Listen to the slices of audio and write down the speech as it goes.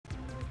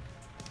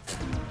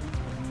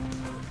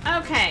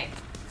Okay,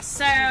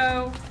 so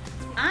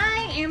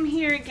I am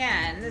here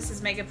again. This is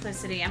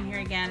Megaplicity. I'm here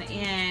again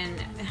in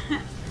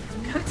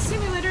Goat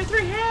Simulator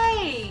 3.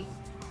 Hey!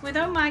 With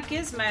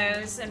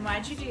ohmygizmos. And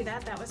why'd you do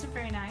that? That wasn't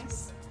very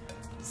nice.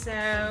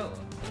 So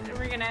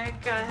we're gonna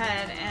go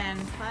ahead and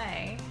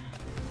play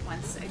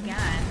once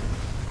again.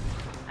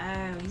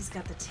 Oh, he's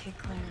got the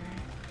tickler.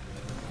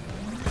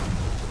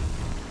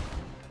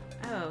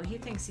 Oh, he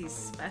thinks he's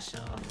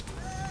special.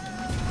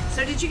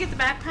 So did you get the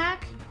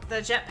backpack? The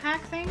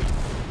jetpack thing?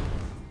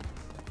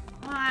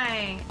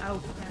 Why? Oh,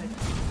 good.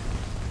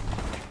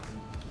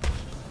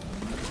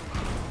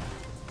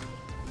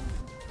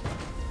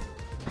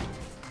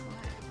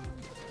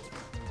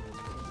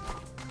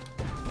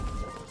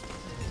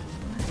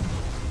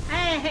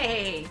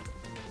 Hey!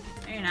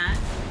 No, you're not.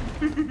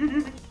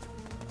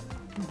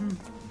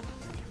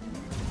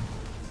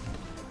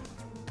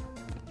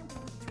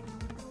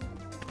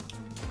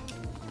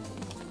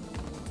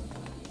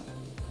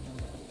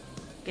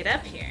 Get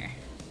up here.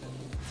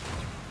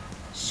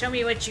 Show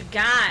me what you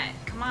got.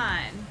 Come on.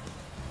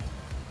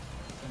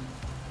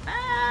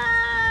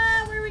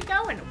 Ah, where are we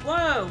going?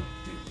 Whoa.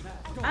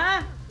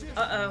 Ah.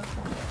 Uh-oh.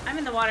 I'm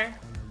in the water.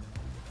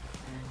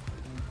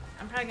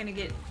 I'm probably gonna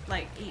get,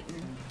 like,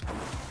 eaten.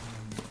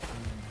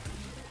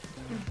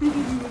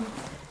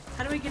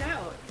 How do we get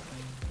out?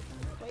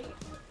 Wait.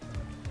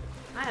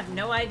 I have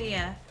no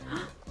idea.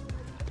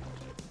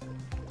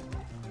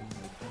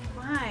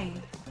 Why?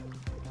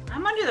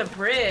 I'm under the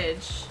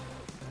bridge.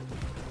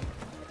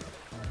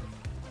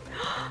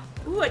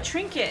 Ooh, a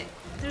trinket.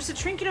 There's a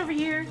trinket over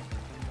here.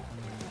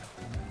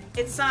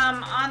 It's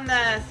on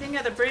the thing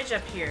of the bridge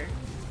up here.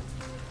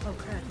 Oh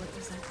crud, what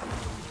was that?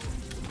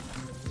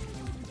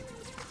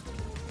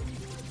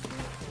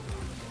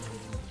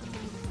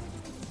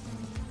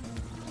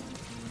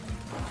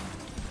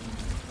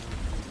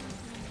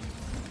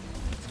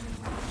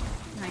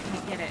 I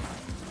can't get it.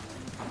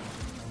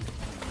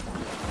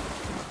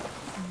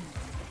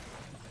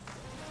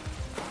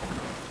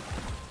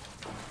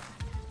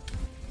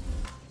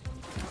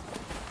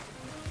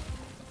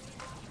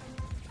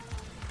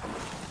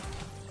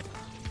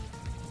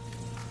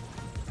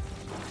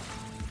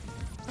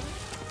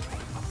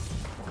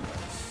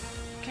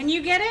 Can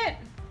you get it?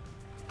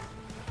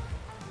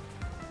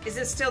 Is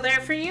it still there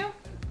for you?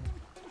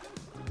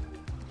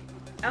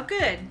 Oh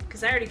good,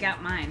 because I already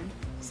got mine.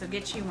 So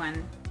get you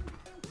one.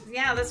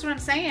 Yeah, that's what I'm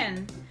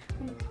saying.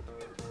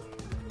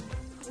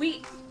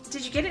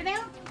 Did you get it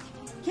now?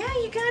 Yeah,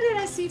 you got it.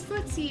 I see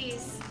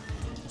footsies.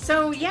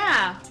 So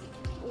yeah,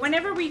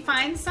 whenever we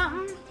find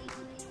something,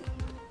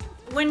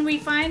 we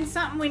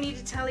need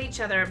to tell each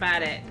other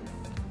about it.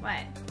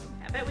 What?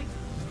 I bet we...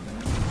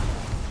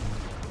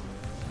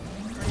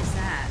 What is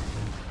that?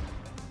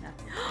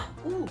 Nothing.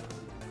 Ooh.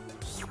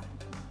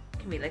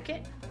 Can we lick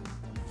it?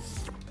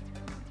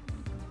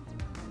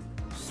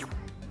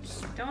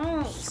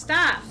 Don't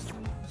stop.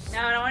 No,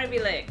 I don't want to be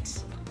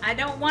licked. I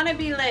don't want to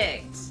be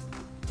licked.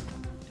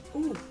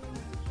 Ooh.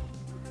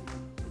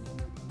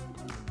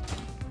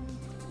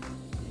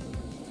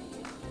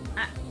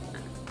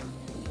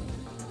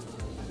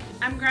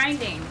 I'm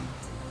grinding.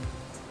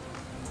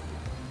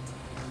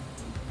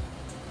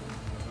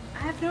 I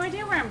have no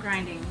idea where I'm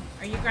grinding.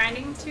 Are you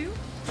grinding too?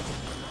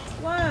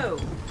 Whoa.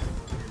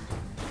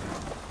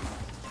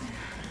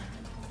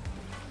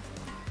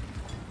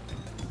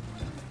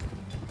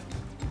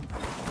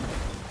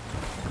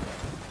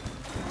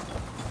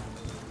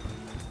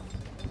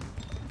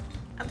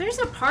 Oh, there's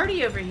a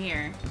party over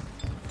here.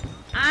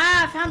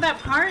 Ah, I found that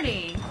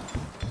party.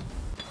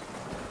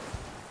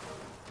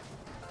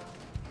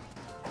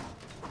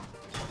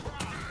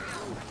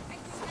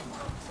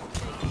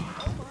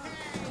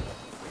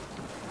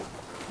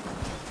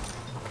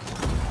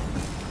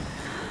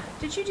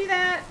 Did you do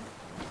that?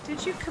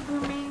 Did you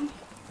kaboom me?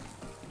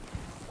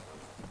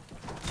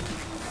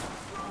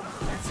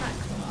 That's not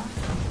cool.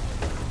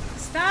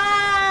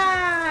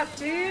 Stop,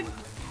 dude!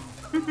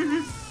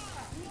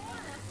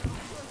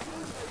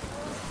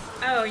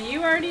 Oh,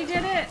 you already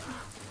did it?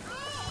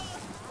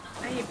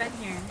 Oh, you've been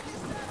here.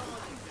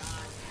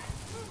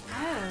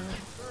 Oh.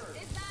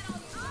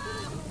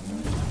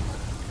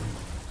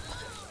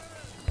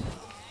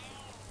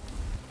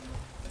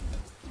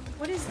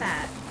 What is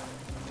that?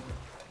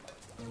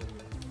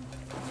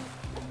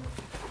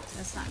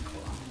 That's not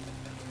cool.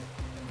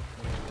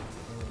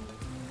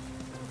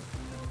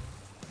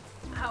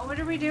 What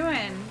are we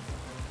doing?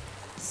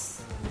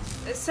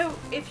 So,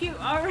 if you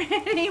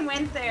already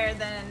went there,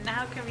 then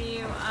how come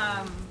you,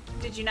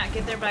 did you not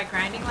get there by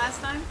grinding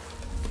last time?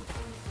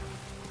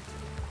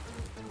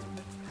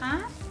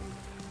 Huh?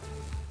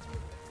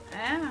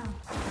 Oh,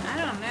 I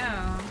don't know.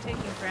 I'm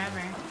taking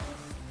forever.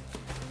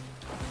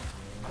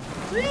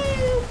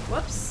 Woo!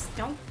 Whoops,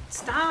 don't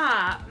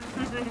stop.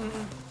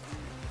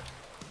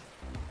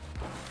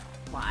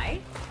 Why?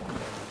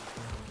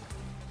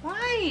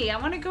 Why? I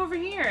want to go over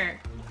here.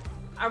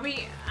 Are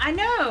we... I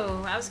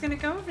know! I was gonna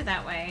go over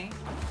that way.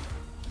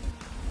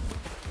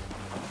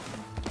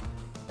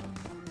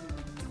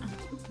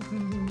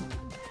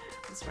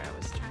 That's where I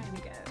was trying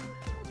to go.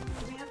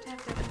 Do we have to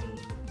have that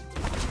feet?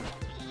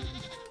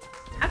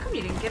 come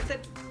you didn't get the...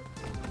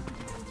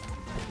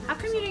 How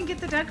come you didn't get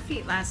the duck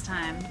feet last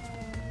time?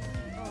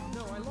 Oh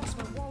no, I lost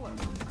my wallet.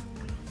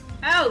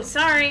 Oh,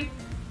 sorry.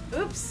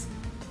 Oops.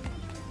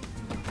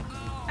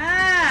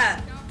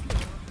 Ah!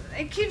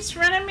 It keeps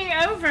running me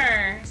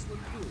over.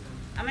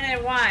 I'm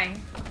gonna... Why?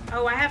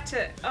 Oh, I have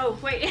to... Oh,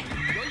 wait.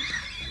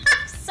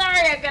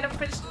 Sorry, I gotta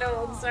push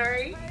no.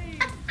 Sorry.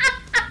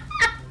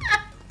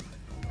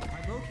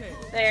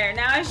 There,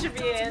 now I should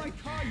be in.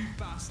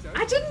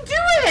 I didn't do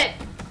it!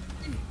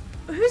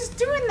 Who's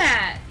doing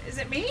that? Is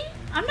it me?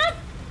 I'm not...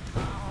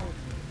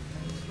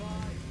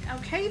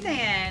 Okay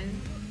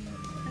then.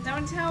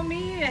 Don't tell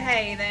me to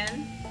hey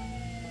then.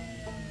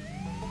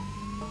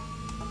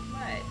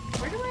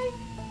 What? Where do I...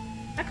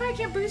 How come I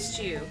can't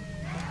boost you?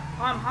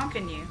 Oh, I'm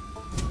honking you.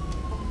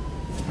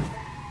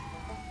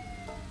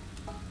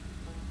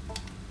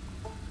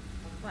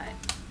 What?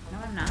 No,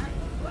 I'm not.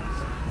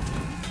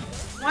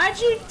 Why'd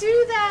you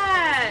do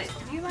that?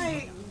 You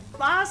like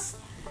lost...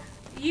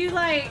 You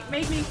like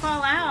made me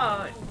fall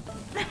out.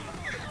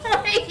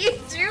 What are you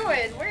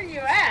doing? Where are you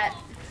at?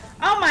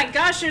 Oh my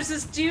gosh, there's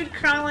this dude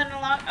crawling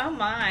along. Oh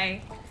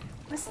my.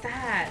 What's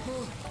that?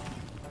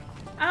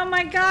 Oh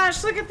my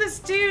gosh, look at this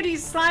dude.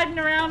 He's sliding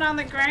around on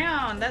the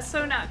ground. That's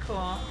so not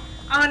cool.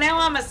 Oh, now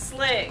I'm a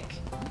slick.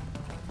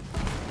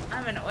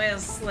 I'm an oil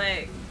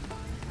slick.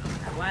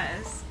 I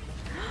was.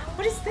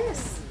 What is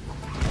this?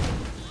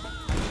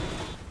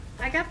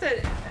 I got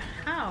the...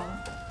 How?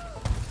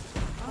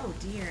 Oh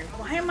dear.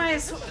 Why am I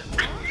so...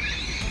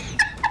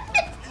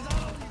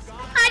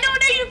 I don't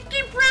know, you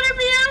keep running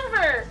me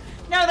over!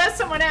 No, that's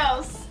someone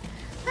else.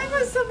 That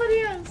was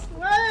somebody else.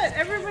 What?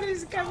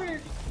 Everybody's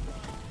covered.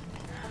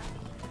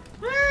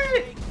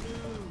 What?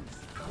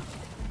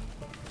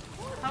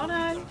 Hold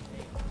on.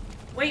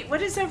 Wait,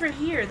 what is over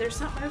here? There's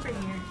something over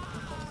here.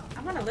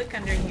 I want to look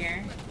under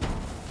here.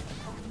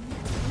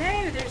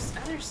 No, there's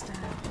other stuff.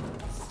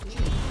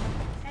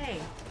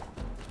 Hey.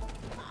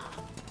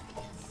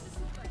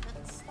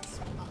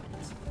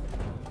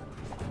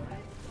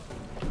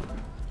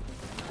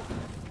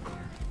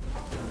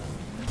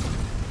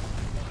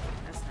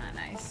 That's not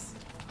nice.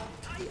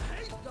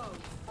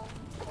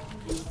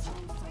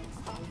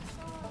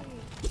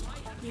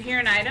 You hear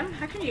an item?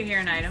 How can you hear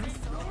an item?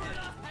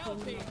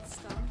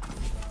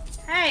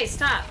 Hey,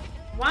 stop.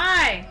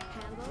 Why?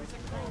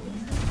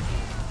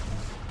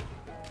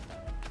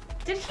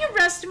 Did he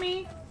arrest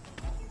me?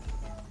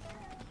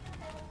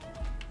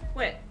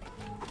 What?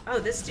 Oh,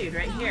 this dude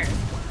right here.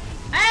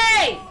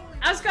 Hey!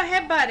 I was gonna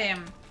headbutt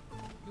him.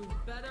 You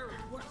better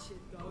watch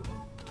it, dog.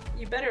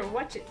 You better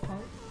watch it,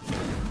 punk.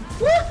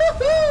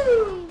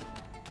 Woohoo!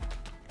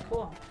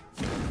 Cool.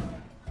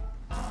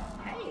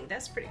 Hey,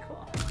 that's pretty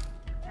cool.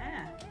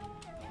 Ah.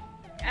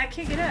 I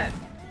can't get up.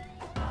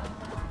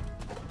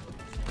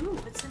 Ooh,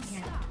 what's in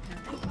here?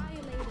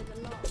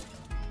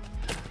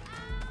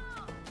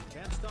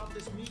 Can't stop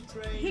this meat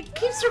train. He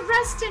keeps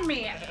arresting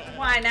me.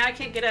 Why? Now I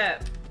can't get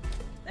up.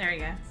 There we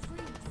go.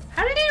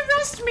 How did he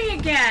arrest me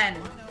again?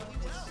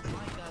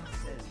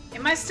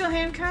 Am I still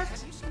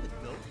handcuffed?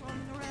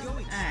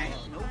 Alright.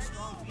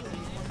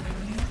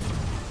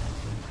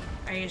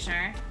 Are you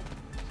sure?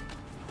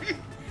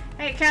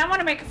 Hey, I want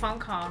to make a phone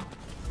call.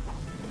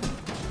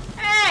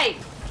 Hey!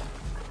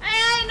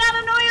 Hey, not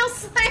an oil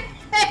slick!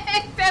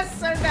 That's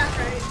so not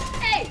right.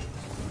 Hey!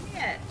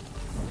 Yeah.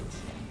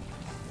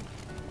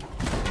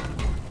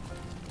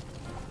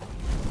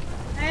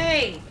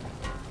 Hey!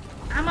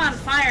 I'm on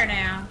fire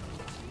now.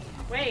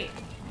 Wait.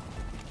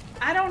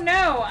 I don't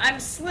know. I'm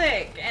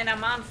slick and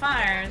I'm on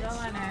fire. That's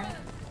all I know.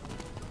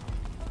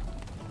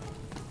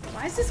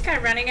 Why is this guy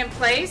running in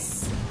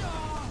place?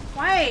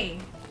 Why?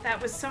 That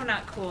was so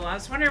not cool. I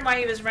was wondering why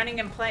he was running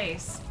in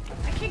place.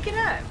 I can't get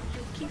up.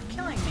 You keep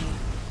killing me.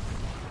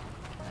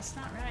 That's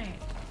not right.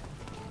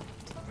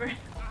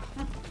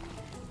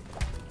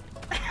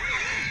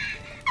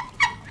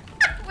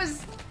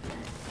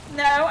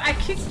 No, I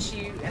kicked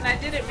you, and I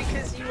did it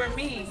because you were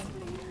mean.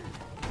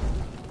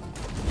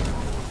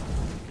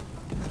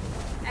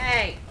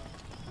 Hey.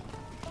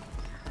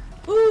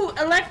 Ooh,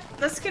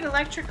 let's get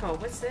electrical.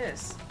 What's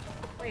this?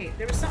 Wait,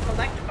 there was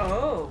something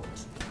Oh,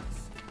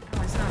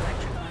 it's not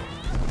electrical.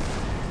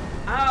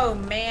 Oh,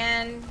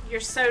 man. You're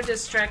so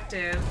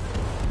destructive.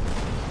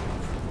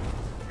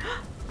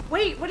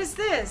 Wait, what is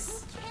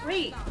this?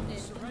 Wait.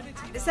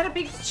 Is that a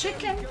big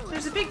chicken?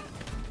 There's a big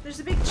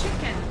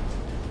chicken.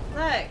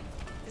 Look.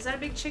 Is that a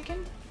big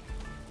chicken?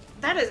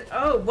 That is...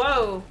 Oh,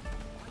 whoa.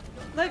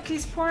 Look,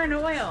 he's pouring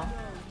oil.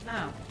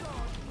 Oh.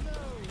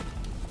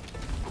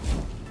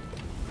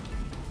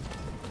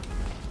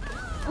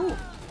 Ooh.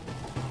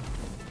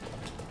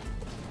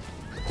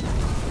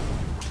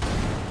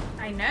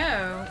 I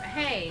know.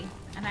 Hey.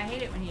 And I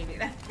hate it when you do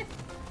that.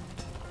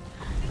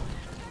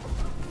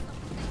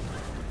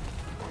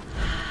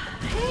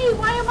 Hey,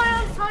 why am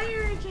I on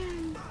fire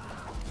again?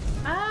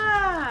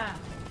 Ah.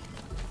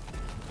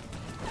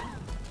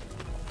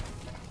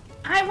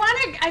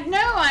 I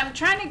know, I'm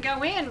trying to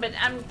go in, but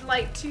I'm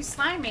like too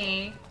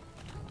slimy.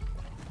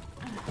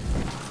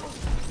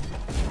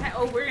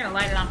 Oh, we're gonna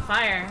light it on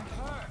fire.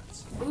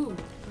 Ooh,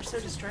 we're so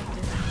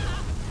destructive.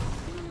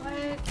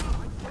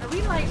 What? Are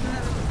we lighting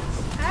them?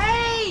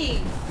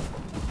 Hey!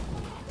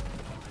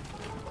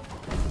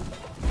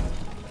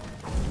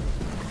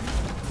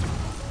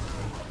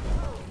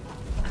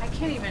 I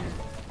can't even.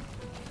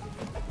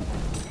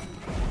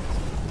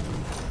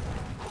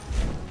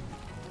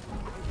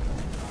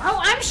 Oh,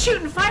 I'm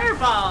shooting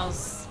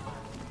fireballs.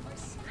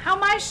 How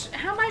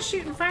am I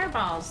shooting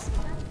fireballs?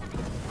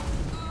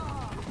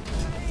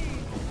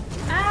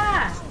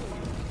 Ah!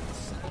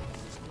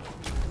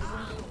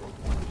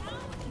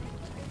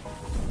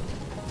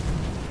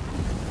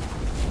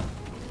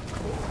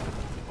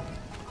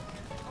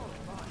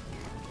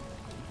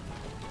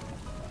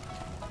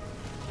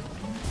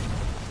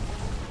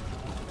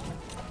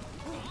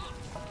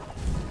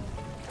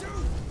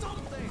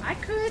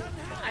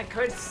 I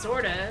could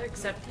sorta,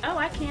 except oh,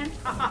 I can.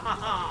 Ha ha ha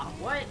ha!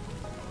 What?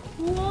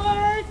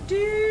 What,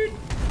 dude?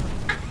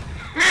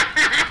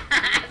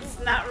 It's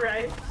not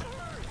right.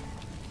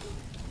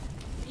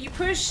 You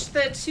push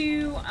the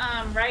two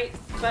right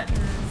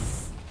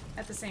buttons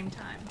at the same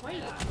time.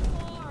 Wait.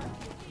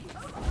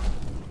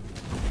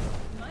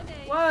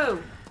 Whoa.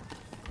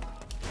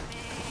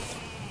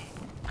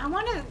 I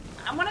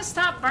wanna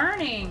stop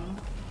burning.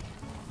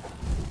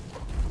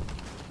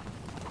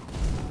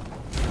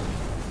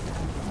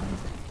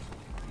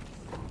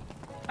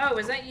 Oh,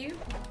 is that you?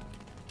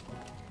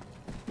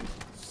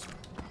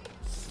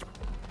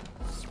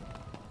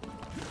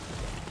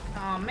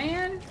 Oh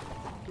man.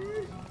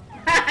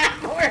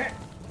 More.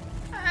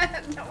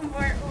 No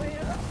more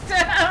oil.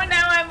 Oh,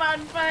 now I'm on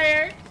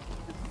fire.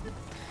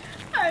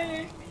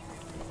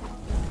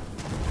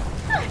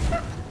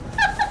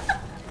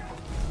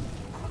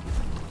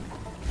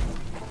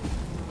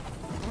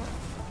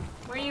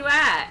 Where you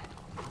at?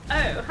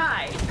 Oh,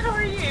 hi. How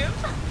are you?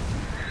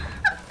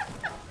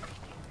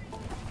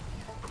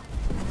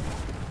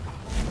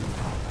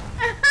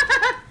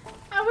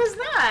 I was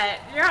not.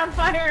 You're on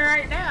fire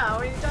right now.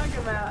 What are you talking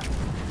about?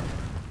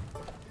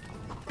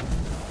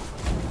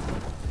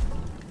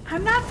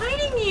 I'm not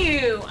fighting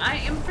you. I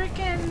am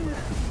freaking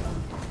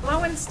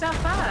blowing stuff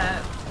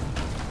up.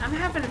 I'm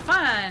having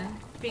fun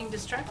being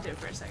destructive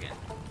for a second.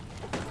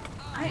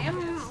 I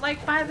am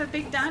like by the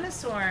big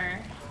dinosaur.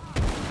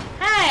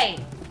 Hey!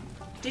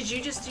 Did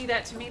you just do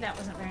that to me? That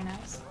wasn't very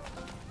nice.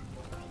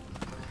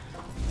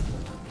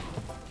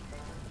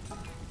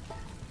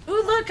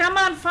 Ooh, look, I'm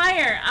on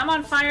fire. I'm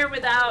on fire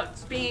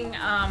without being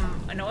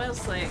an oil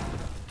slick.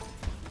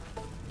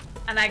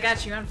 And I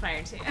got you on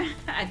fire too.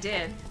 I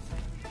did.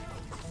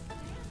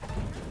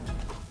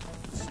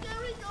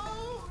 Scary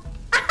goat!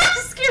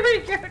 Scary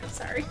goat.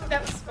 Sorry,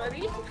 that was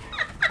funny.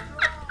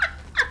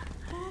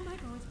 Oh my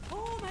god,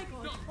 oh my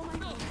god, oh my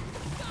god.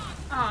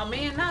 Oh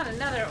man, not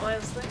another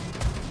oil slick.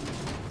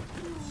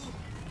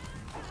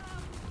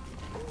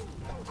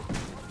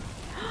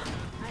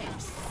 I am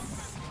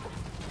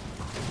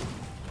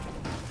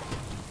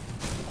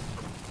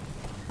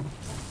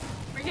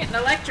We're getting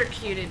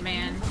electrocuted,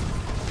 man.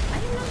 I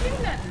didn't know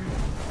do nothing.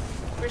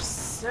 We're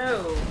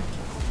so...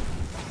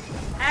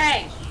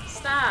 Hey!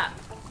 Stop!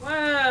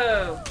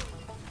 Whoa!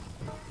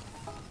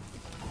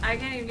 I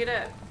can't even get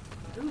up.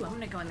 Ooh, I'm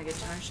gonna go in the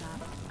guitar shop.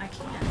 I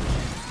can't.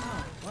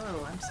 Oh,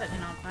 whoa, I'm setting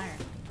it on fire.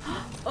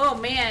 Oh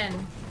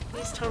man!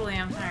 He's totally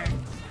on fire.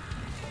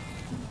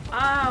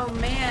 Oh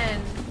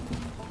man!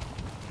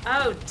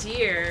 Oh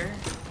dear.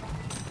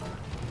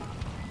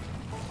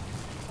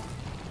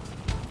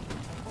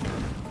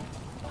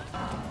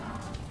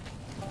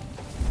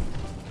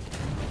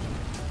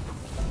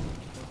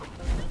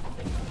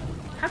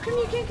 How come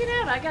you can't get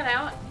out? I got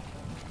out.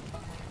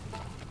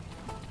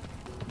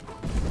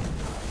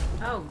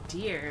 Oh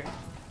dear.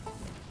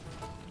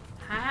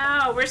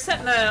 How? We're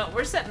setting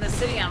the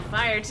city on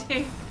fire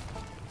too.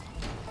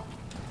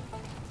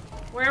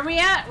 Where are we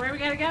at? Where we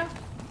gotta go?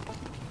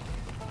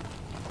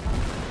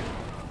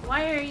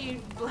 Why are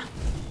you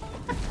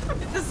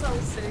this whole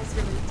city's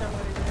gonna be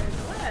totally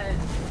red.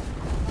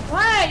 What?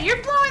 What?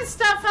 You're blowing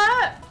stuff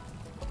up!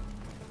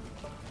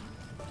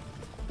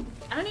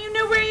 I don't even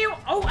know where you...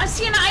 Oh, I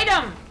see an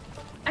item!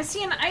 I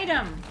see an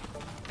item!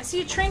 I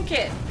see a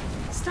trinket!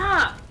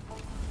 Stop!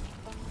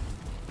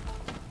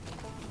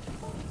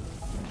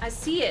 I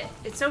see it.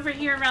 It's over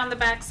here around the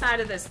back side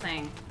of this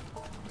thing.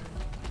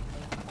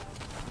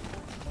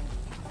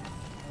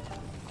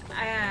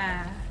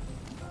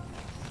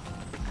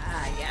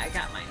 Yeah, I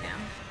got mine now.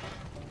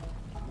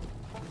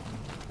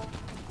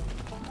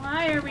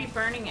 Why are we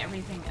burning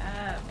everything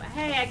up?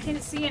 Hey, I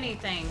can't see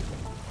anything.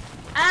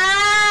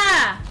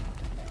 Ah!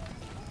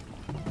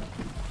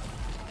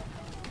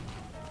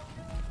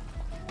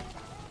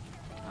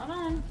 Hold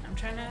on. I'm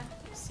trying to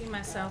see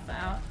myself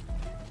out.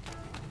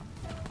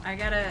 I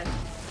gotta...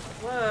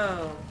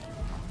 Whoa.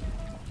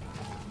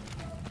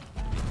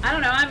 I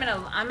don't know.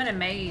 I'm in a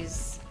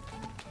maze.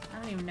 I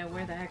don't even know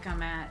where the heck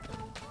I'm at.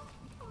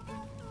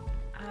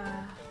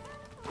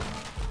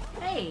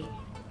 Hey.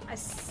 I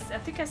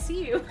think I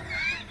see you.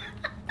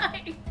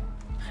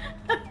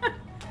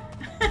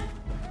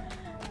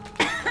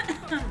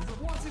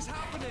 What is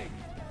happening?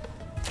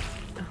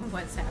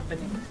 What's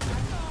happening?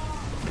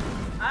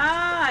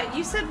 Ah,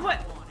 you said what?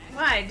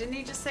 Why? Didn't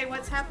he just say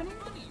what's happening?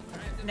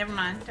 Never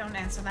mind. Don't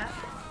answer that.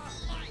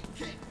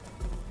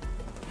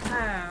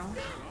 Oh.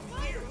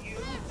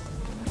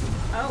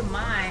 Oh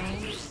my.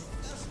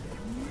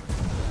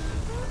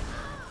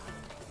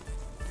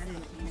 I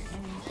didn't hear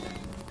anything.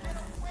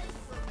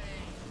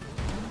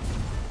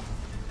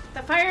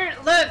 The fire,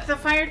 look, the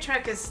fire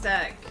truck is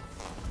stuck.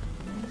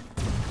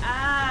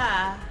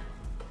 Ah.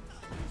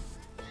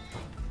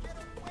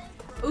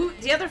 Ooh,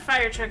 the other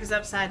fire truck is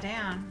upside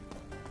down.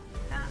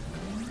 Ah.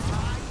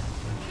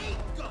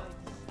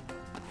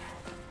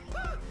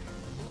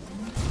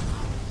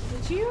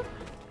 Did you?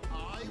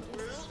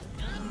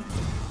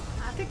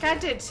 I think I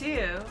did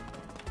too.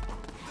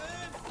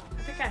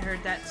 I think I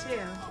heard that too.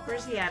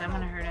 Where's he at? I'm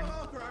gonna hurt him.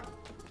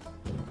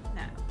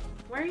 No.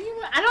 Where are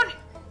you? I don't...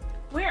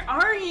 Where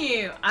are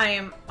you? I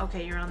am...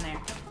 Okay, you're on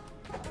there.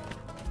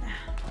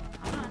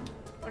 Hold on.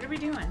 What are we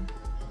doing?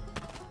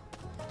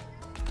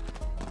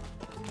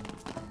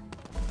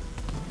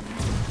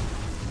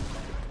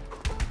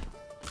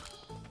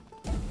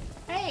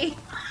 Hey!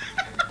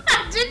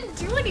 I didn't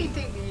do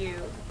anything to you.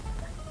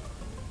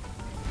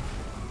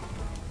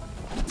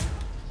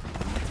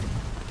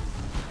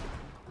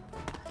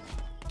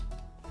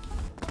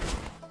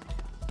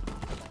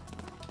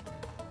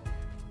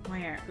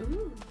 Where?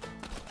 Ooh.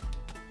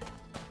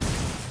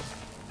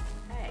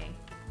 Hey.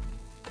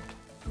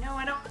 No,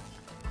 I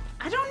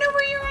don't know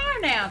where you are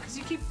now, because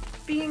you keep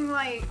being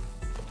like...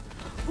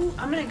 Ooh,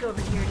 I'm gonna go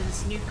over here to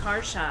this new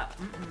car shop.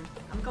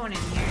 I'm going in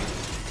here.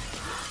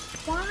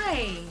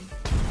 Why?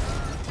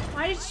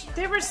 Why did you...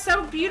 They were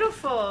so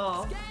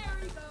beautiful.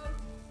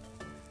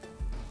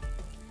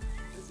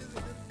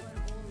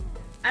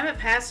 I'm a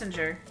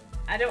passenger.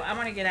 I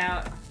want to get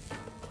out.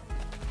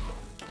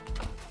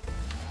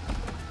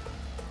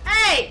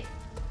 Hey!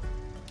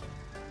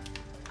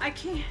 I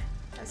can't.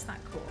 That's not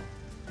cool.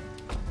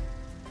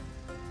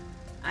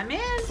 I'm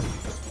in.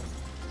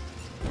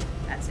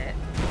 That's it.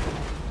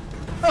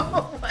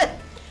 Oh, what?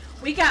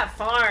 We got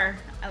far.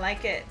 I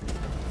like it.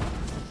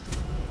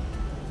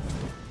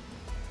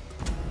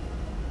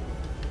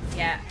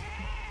 Yeah.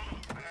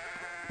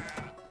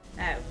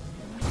 Oh.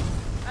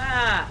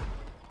 Ah.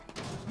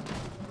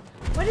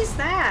 What is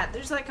that?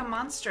 There's like a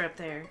monster up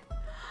there.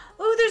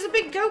 Oh, there's a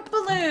big goat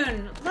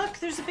balloon. Look,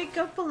 there's a big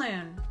goat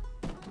balloon.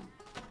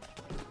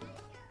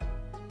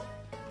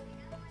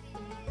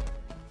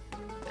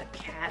 A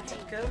cat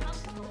goat?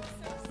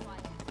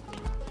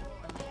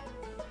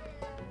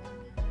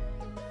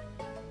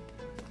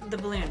 The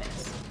balloon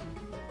is.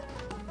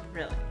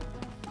 Really.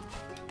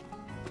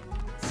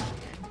 That's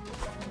weird.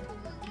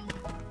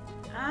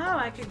 Oh,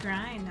 I could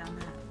grind on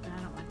that. No,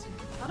 I don't want to.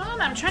 Hold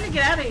on, I'm trying to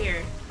get out of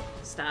here.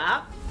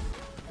 Stop.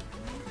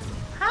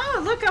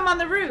 Oh, look, I'm on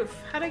the roof.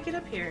 How'd I get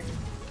up here?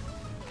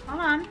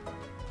 Hold on.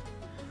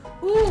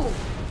 Ooh.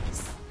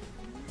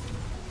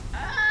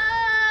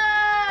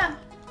 Ah!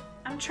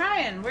 I'm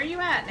trying. Where you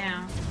at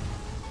now?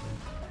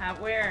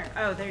 Where?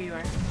 Oh, there you are.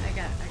 I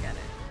got it.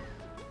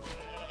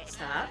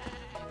 Stop.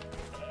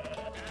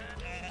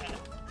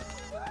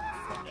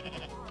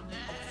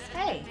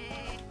 Hey.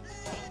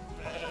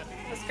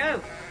 Let's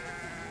go.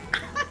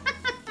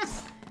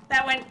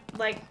 That went,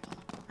 like,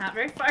 not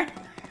very far.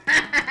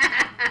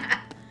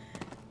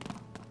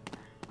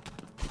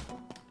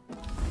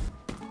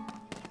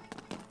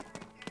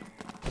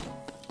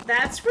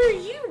 That's where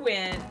you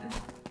went.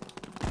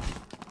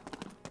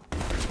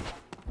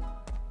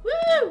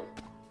 Woo!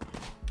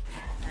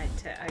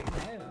 I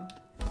know.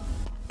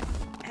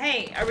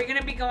 Hey, are we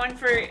gonna be going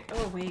for...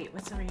 Oh, wait,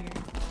 what's over here?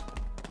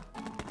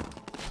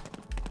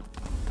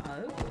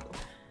 Oh.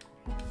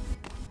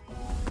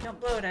 Don't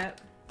blow it up.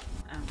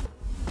 Oh.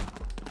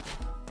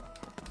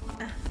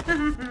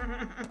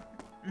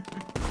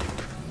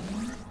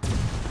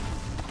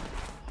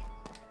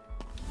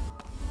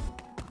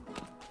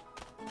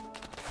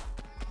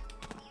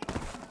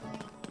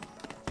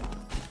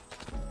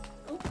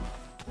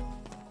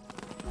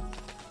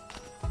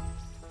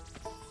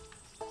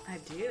 I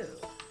do.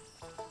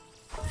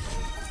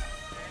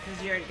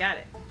 Because you already got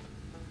it.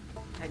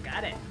 I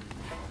got it.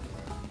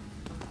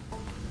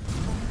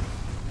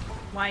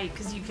 Why?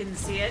 Because you couldn't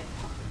see it?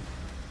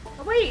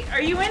 Oh, wait,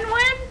 are you in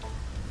one?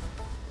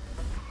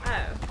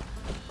 Oh.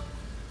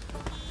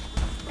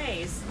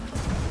 Hey.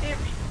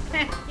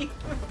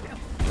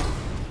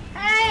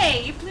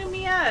 Hey, you blew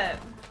me up.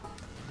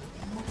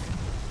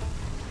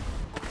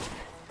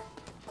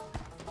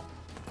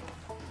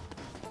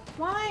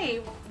 Why?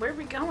 Where are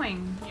we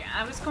going? Yeah,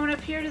 I was going up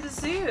here to the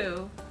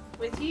zoo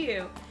with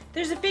you.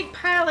 There's a big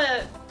pile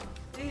of...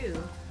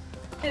 Ew.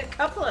 A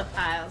couple of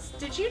piles.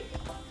 Did you...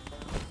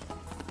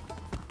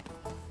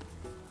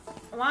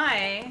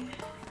 Why?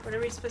 What are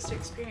we supposed to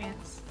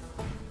experience?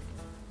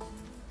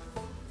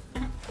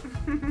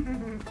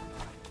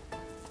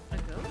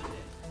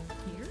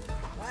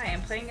 Why?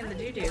 I'm playing in the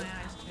doo-doo.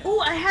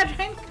 Oh, I had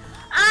hand...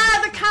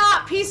 Ah, the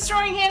cop! He's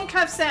throwing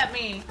handcuffs at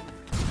me!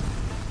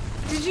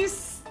 Did you...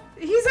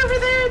 He's over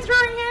there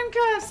throwing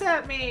handcuffs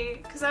at me!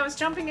 Because I was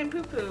jumping in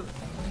poo-poo.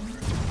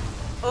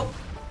 Oh.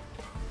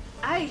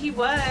 He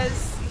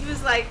was. He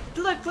was like,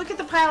 look at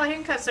the pile of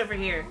handcuffs over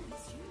here.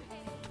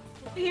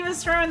 He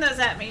was throwing those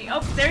at me.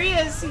 Oh, there he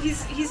is.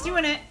 He's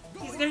doing it.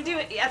 He's gonna do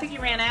it. I think he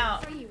ran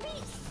out.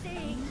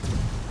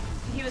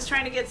 He was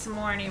trying to get some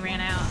more and he ran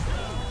out.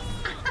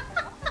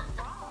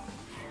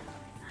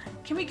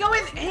 Can we go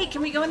in? Hey,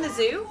 can we go in the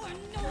zoo?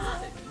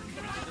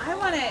 I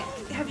want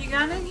to. Have you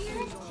gone in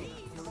here?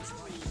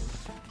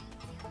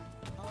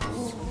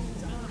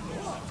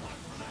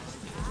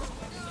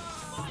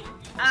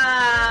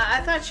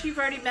 I thought you've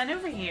already been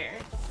over here.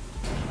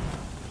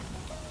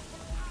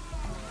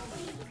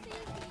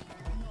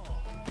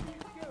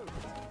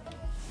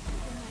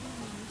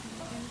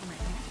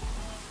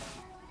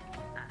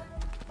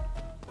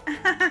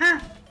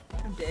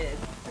 I'm dead.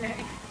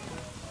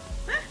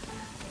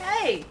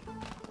 Hey!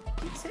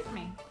 Keeps hitting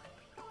me.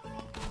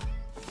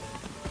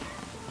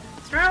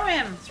 Throw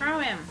him! Throw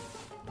him!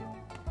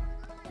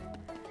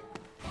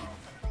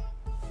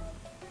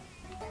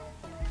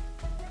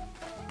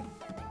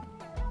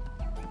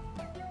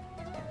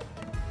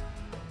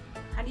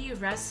 How do you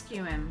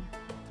rescue him?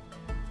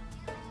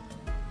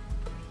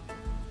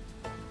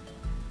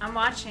 I'm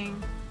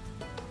watching.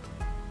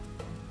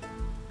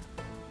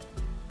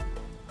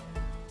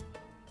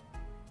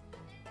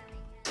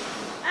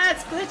 Ah,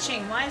 it's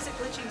glitching. Why is it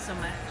glitching so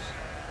much?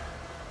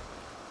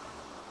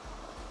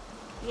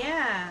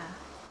 Yeah.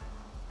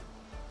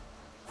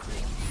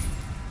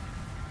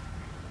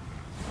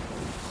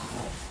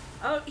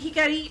 Oh, he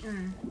got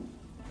eaten.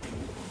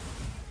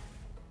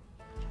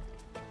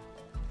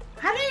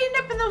 How did he end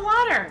up in the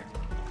water?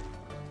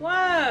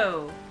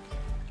 Whoa.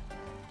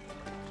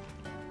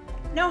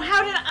 No,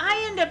 how did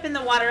I end up in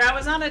the water? I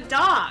was on a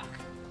dock.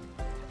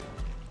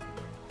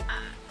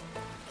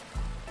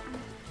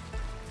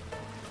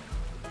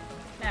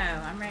 No,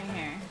 I'm right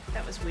here.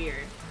 That was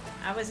weird.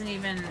 I wasn't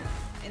even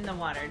in the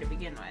water to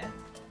begin with.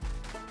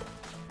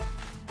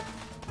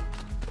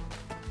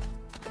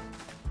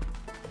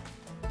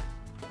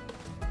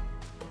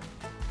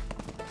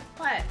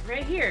 What?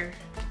 Right here.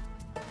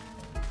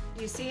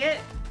 Do you see it?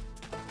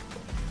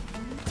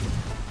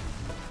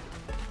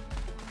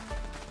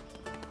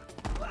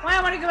 Why?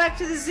 I want to go back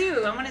to the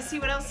zoo. I want to see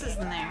what else is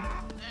in there.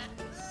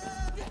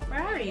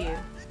 Where are you?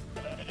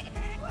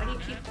 Why do you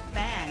keep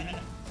bad?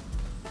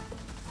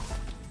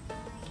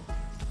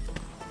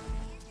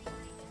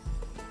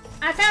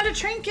 I found a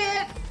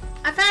trinket!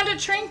 I found a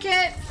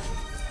trinket!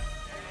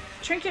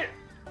 Trinket...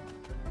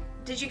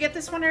 Did you get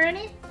this one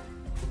already?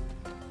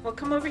 Well,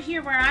 come over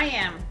here where I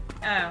am.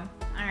 Oh,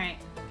 alright.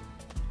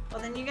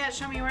 Well, then you gotta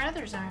show me where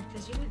others are,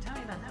 because you didn't tell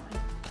me about that one.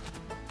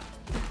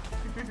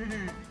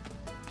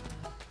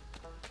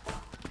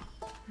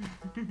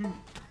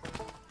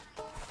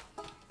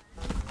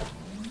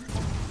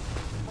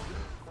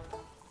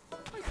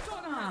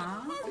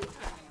 Aww.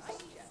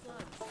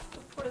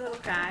 Poor little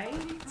guy.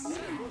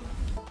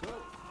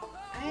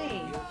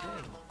 Hey.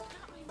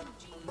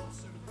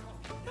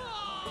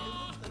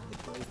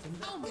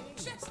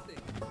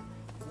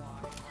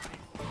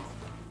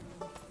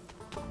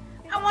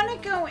 I want to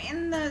go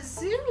in the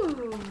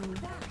zoo.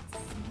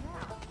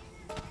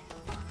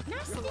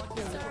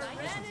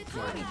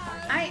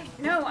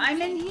 No,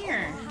 I'm in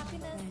here.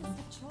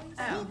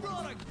 Oh.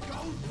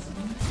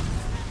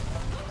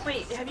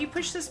 Wait, have you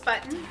pushed this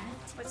button?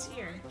 What's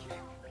here?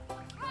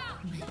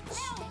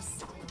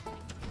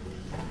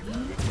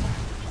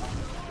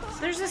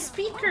 There's a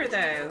speaker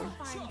though.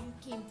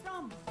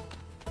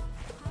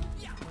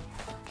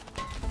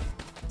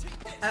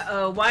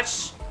 Uh-oh,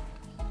 watch.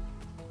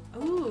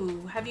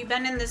 Ooh, have you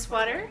been in this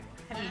water?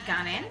 Have you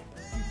gone in?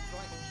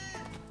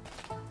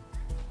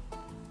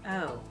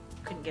 Oh,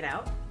 couldn't get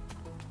out?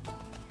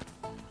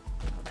 Oh,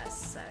 that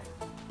sucks.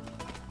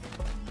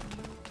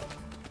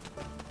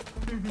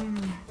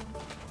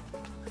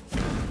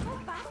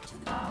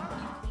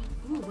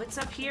 Ooh, what's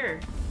up here?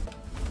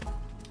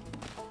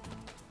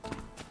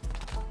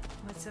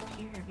 What's up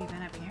here? Have you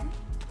been up here?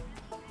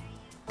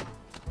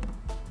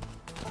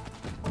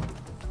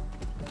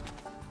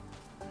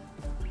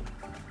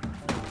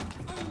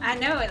 I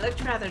know, it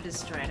looked rather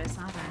destroyed. I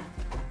saw that.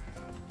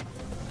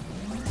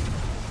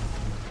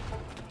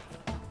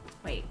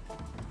 Wait.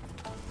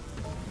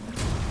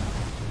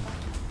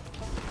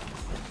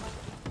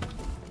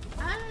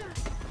 Ah.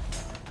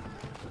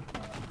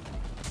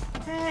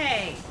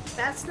 Hey,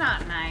 that's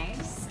not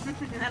nice.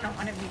 I don't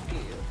want to be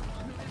you.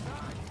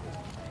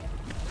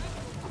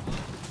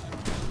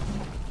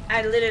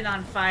 I lit it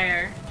on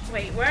fire.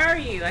 Wait, where are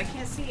you? I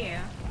can't see you.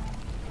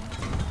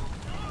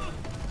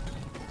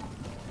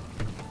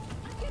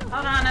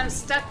 Hold on, I'm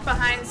stuck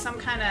behind some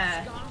kind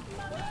of...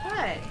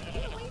 What?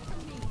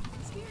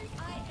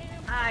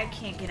 I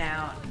can't get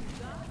out.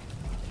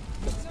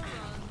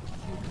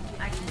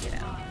 I can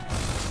get out.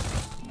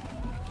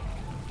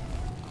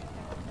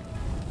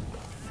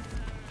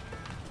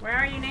 Where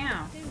are you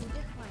now?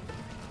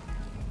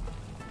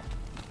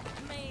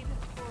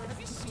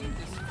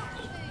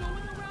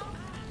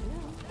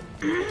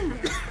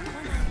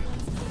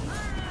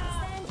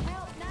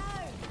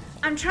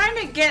 I'm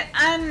trying to get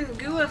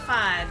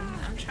ungooified.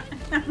 I'm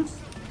trying.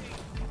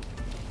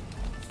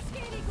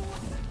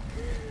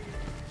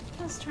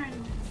 was trying to...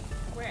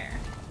 Where?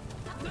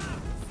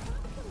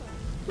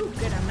 Ooh,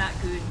 good, I'm not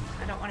good.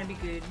 I don't want to be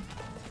good.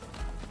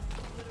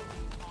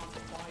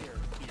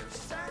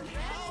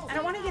 I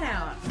don't want to get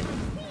out.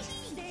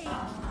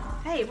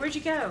 Hey, where'd you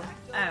go?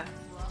 Oh.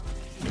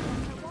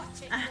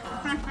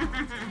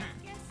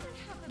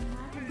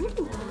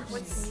 Ooh,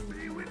 what's...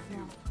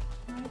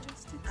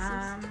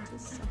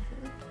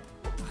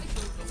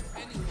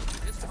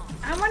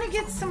 I want to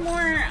get some more,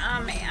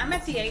 I'm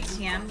at the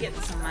ATM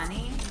getting some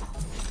money.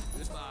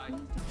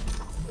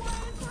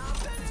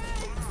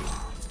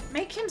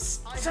 Make him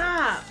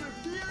stop!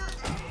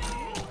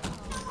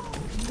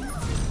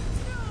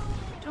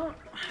 Don't...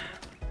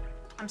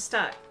 I'm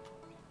stuck.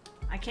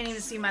 I can't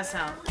even see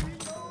myself.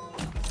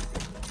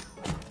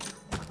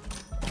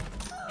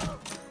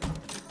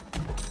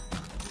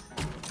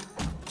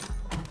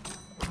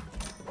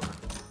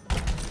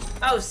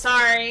 Oh,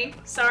 sorry.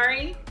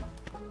 Sorry.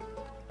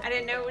 I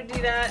didn't know it would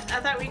do that. I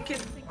thought we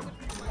could...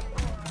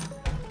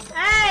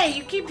 Hey!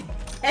 You keep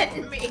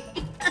hitting me.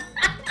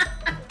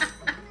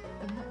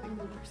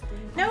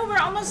 No, we're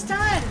almost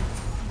done.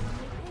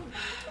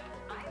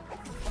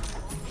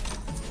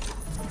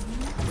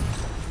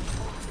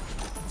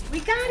 We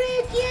got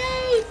it!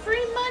 Yay!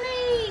 Free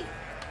money!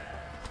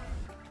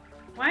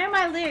 Why am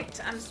I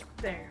licked? I'm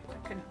there.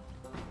 I couldn't...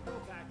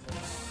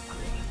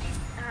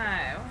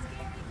 Oh.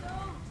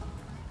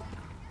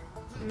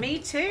 Me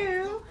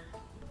too.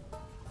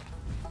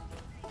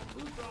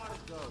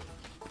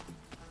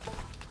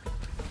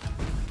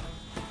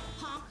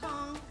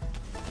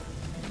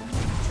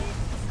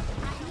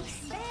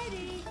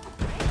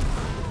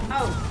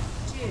 Oh,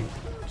 dude,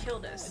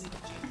 killed us.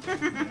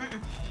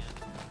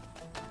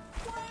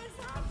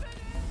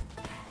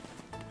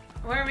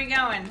 Where are we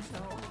going?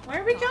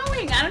 Where are we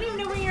going? I don't even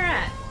know where you're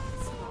at.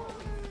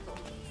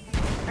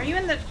 Are you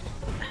in the...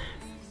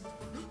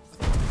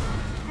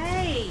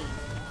 Hey!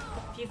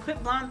 If you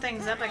quit blowing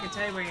things up, I could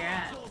tell you where you're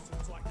at.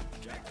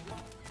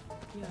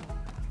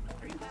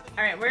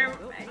 Alright, where...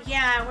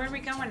 Yeah, where are we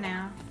going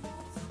now?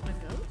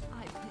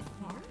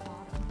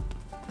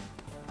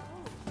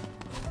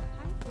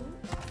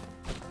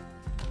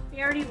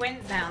 We already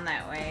went down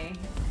that way,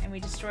 and we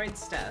destroyed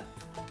stuff.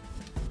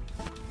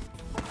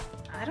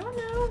 I don't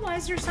know. Why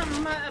is there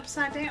something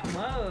upside down?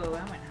 Whoa,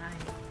 I went high.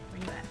 Where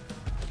you at?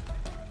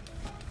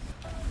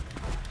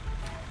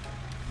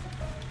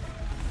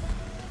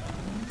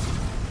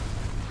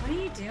 What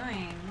are you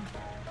doing,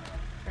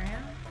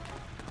 Freya?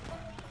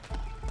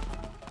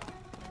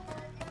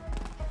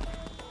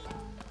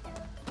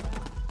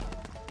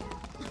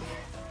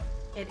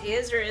 It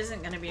is or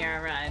isn't going to be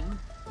our ride.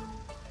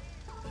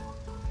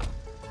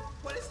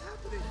 What is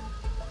happening?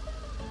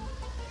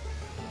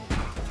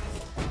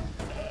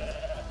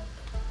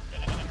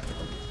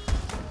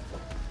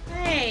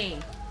 Hey!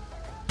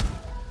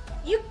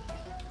 You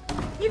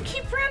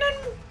keep running!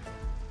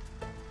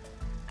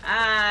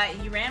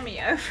 You ran me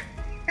over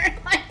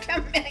like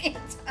a million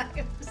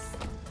times.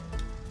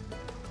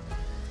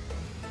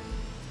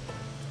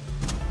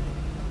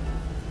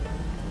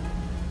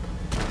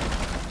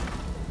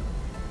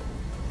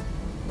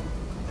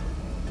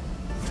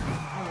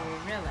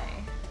 Oh, really?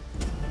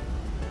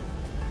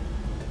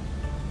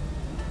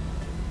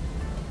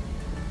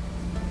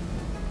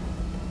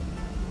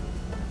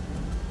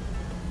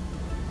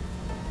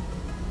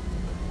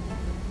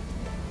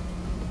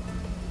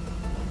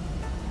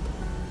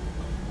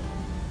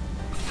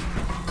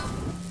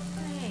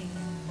 Hey,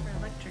 for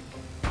electric.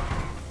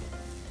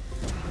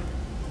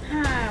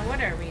 What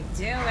are we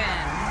doing?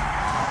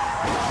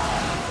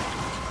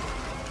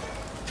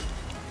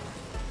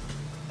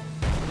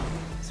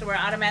 So we're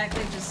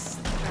automatically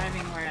just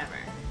driving wherever.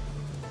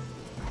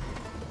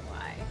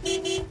 Why?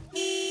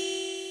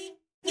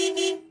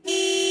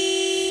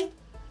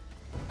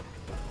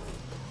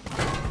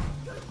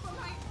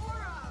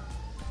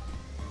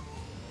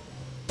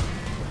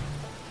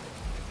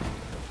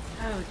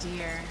 Oh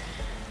dear.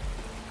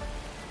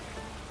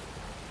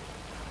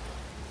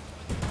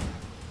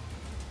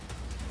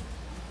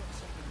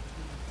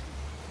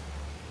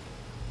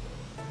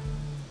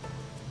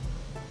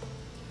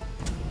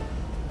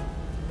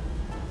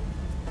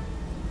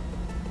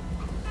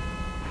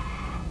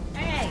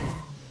 Hey!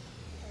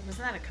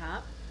 Wasn't that a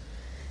cop?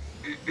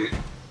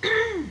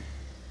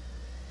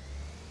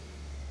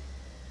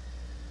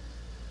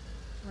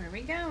 Where are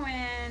we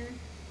going?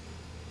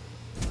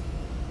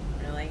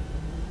 Really?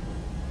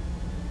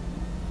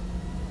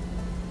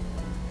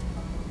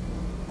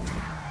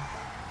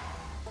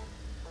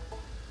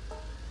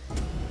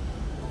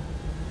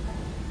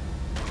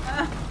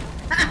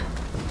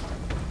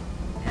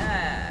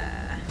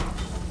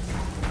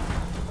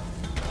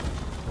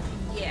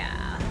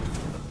 Yeah.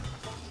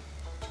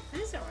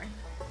 That isn't working.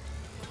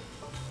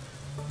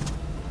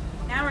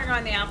 Now we're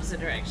going the opposite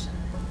direction.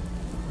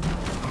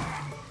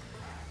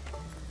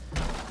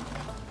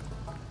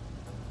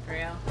 For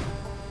real?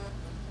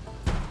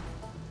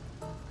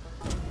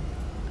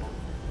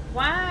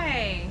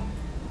 Why?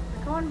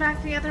 We're going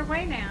back the other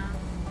way now.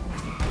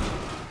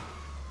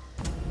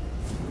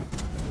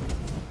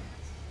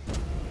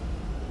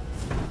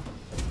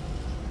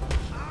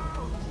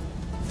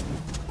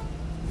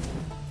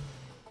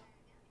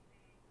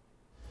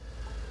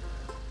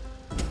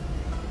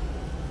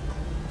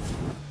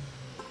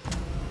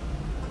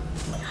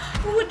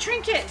 Ooh, a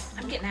trinket!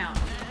 I'm getting out.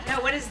 No,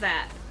 what is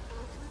that?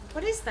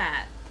 What is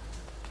that?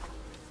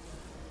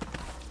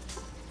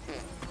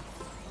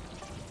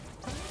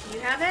 You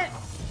have it?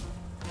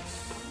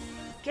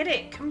 Get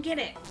it. Come get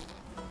it.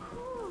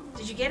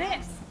 Did you get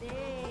it?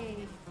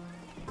 Stay.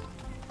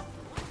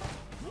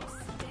 You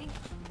stink.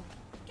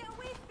 Get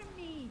away from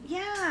me.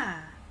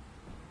 Yeah.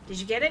 Did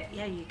you get it?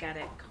 Yeah, you got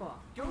it. Cool.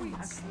 Go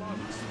eat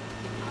slugs.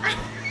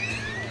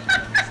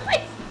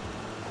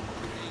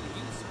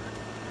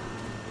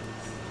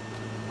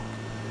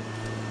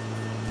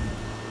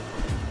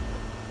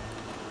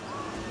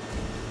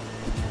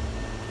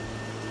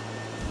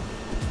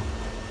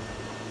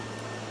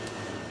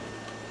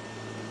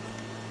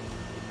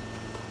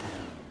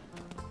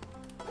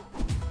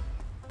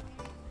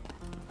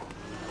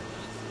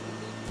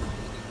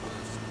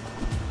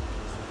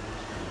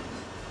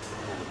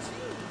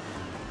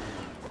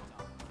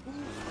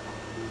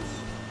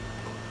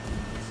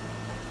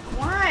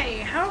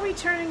 Why? How are we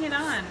turning it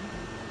on?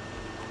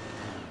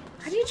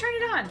 How do you turn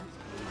it on?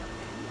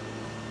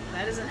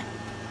 That isn't...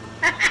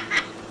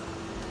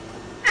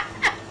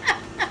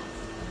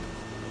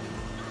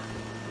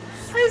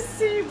 I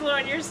see you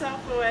blowing yourself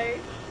away.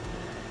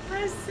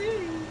 I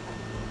see.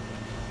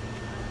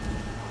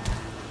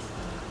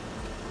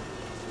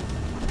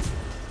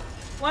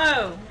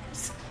 Whoa.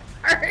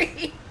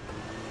 Sorry.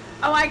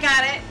 Oh, I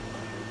got it.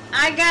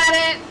 I got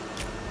it.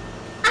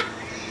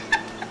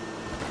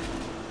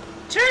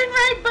 Turn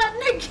right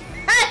button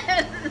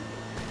again.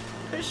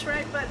 Push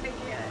right button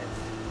again.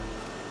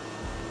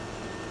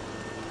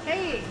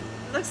 Hey,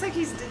 it looks like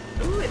he's...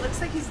 Ooh, it looks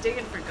like he's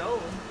digging for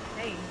gold.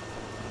 Hey,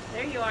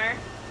 there you are.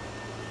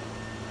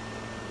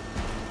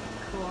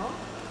 Cool.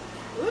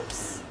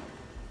 Oops.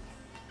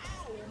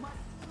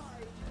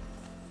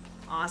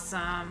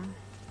 Awesome.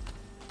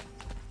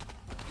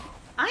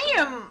 I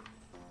am...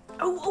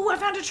 Oh, I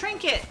found a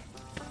trinket.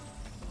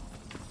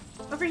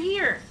 Over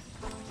here.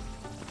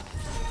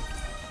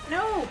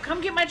 No,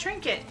 come get my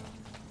trinket.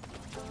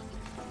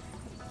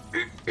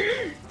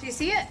 Do you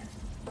see it?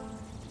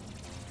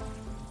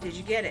 Did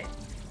you get it?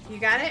 You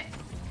got it?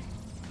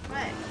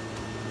 What?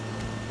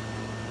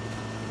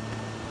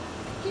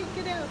 Can't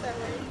get out that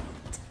way.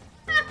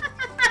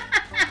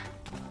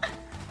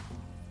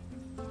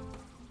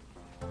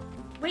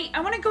 Wait, I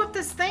want to go up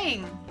this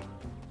thing.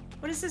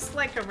 What is this,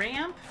 like a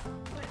ramp?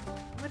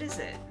 What is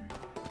it?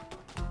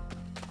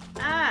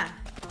 Ah.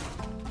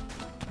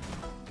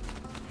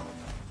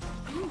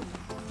 Ooh,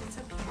 it's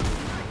up here.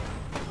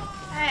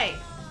 Hey,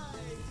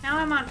 now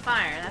I'm on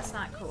fire. That's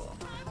not cool.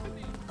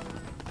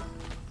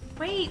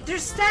 Wait,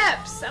 there's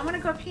steps. I want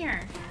to go up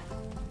here.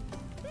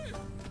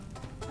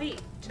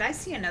 Wait, did I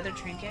see another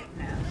trinket?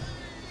 No.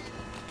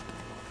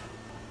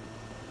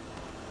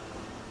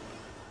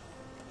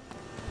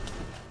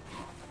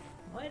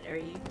 What are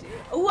you doing?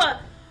 Ooh,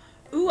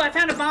 ooh, I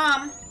found a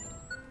bomb.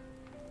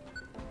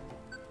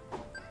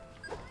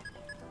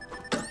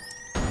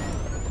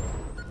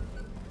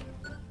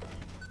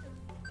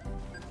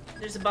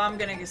 There's a bomb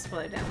gonna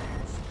explode down there.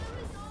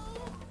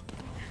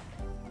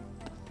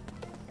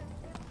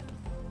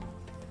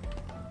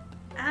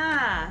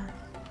 Ah.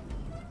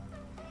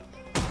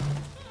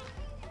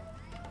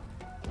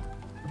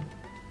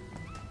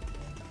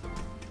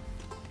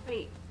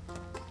 Wait.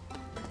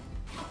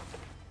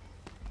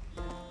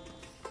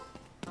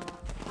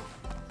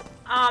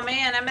 Oh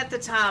man, I'm at the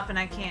top and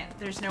I can't.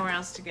 There's nowhere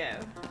else to go.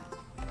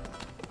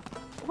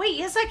 Wait,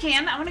 yes I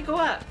can. I want to go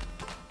up.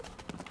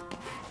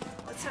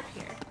 What's up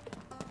here?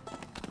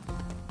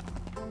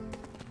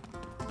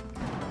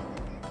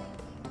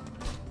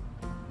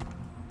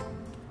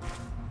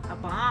 A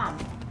bomb.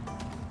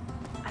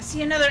 I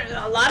see a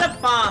lot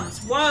of bombs.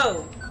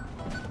 Whoa.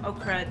 Oh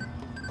crud.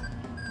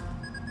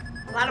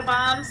 A lot of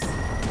bombs.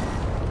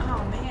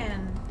 Oh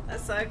man, that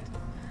sucked.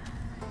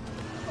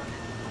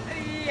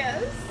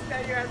 Yes, now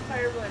you're on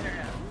fire blowing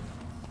around.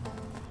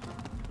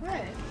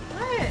 What?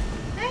 What?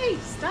 Hey,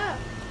 stop.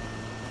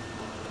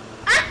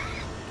 Ah!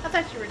 I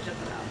thought you were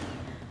jumping off.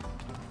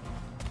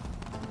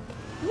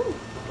 Ooh,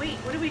 wait,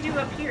 what do we do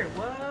up here?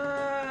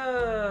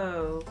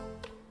 Whoa.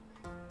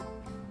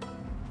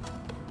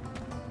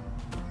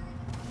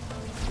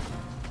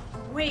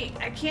 Wait,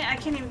 I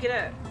can't even get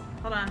up.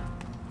 Hold on.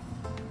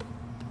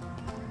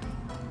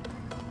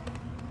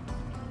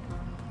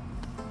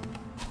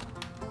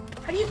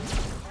 How do you...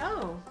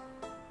 Oh.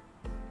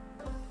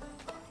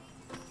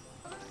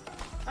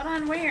 Hold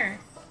on, where?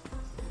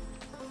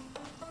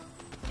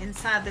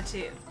 Inside the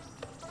tube.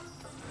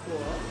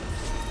 Cool.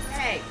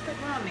 Hey, quit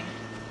blowing me.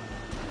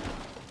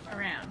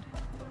 Around.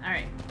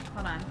 Alright,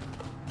 hold on.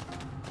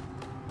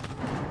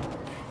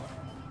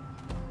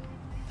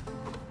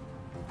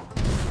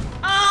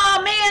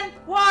 Oh, man!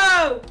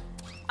 Whoa!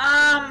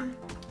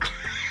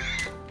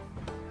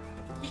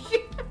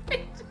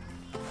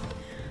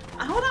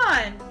 Hold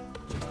on.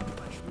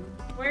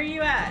 Where are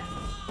you at?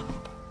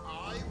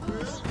 I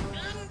will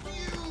end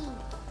you.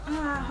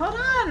 Hold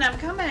on, I'm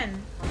coming.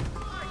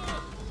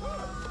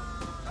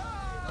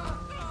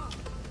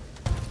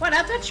 What?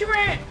 I thought you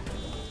were...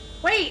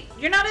 Wait,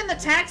 you're not in the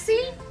taxi?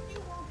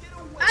 You won't get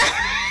away.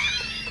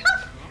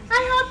 I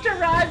hopped a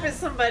ride with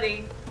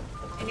somebody.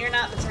 And you're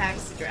not the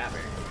taxi driver.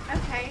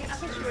 Okay, I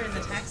thought you were in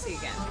the taxi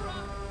again.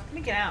 Let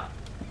me get out.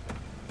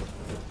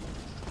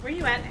 Where are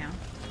you at now?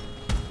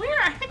 Where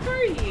the heck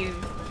are you?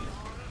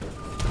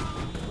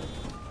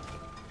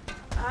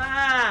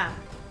 Ah,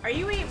 are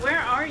you where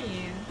are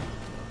you?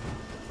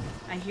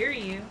 I hear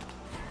you.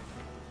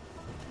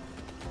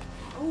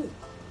 Oh,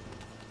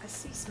 I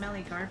see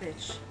smelly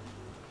garbage.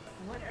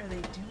 What are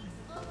they doing?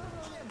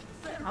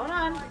 Hold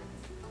on.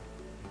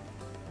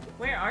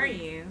 Where are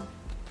you?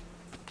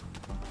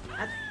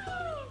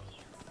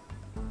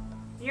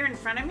 You're in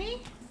front of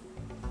me?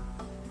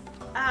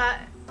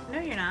 No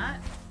you're not.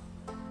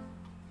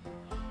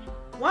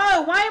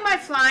 Whoa, why am I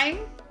flying?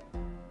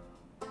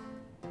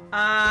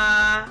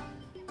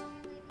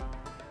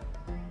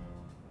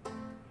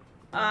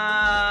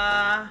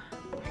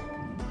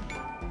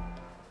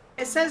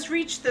 It says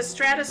reach the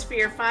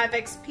stratosphere 5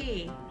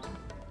 XP.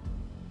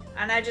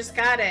 And I just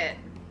got it.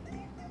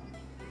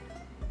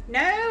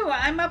 No,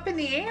 I'm up in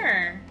the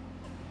air.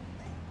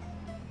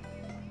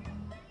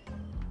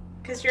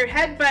 Because you're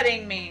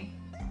headbutting me.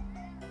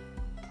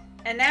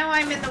 And now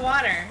I'm in the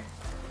water.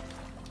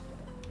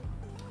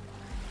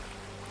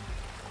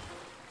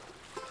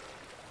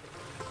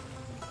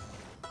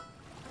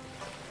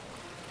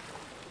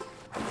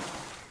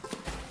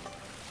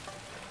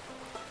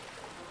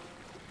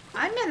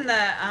 I'm in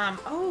the,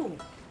 oh.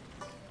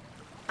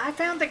 I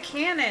found the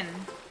cannon.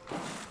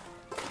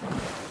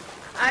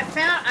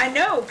 I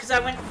know, because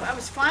I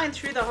was flying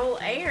through the whole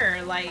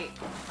air, like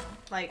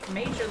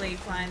majorly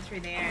flying through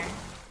the air.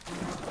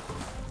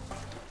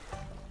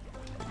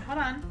 Hold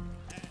on.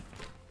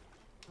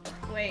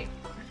 Wait.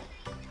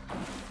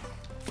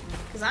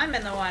 Because I'm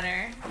in the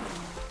water.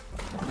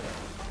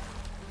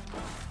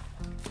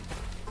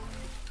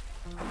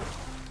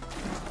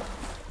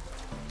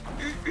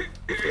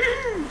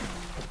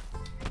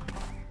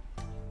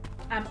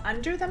 I'm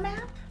under the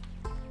map?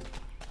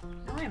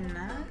 No, I'm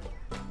not.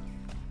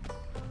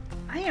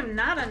 I am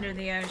not under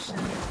the ocean.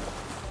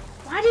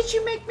 Why did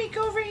you make me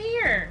go over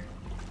here?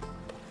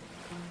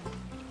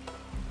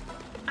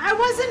 I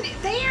wasn't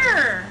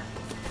there!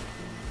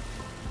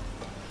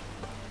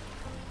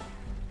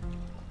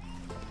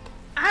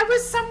 I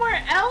was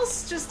somewhere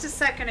else just a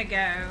second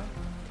ago.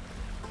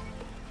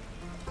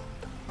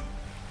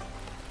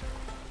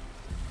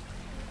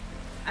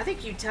 I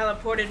think you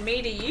teleported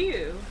me to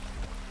you.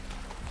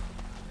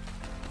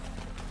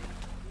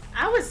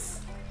 I was...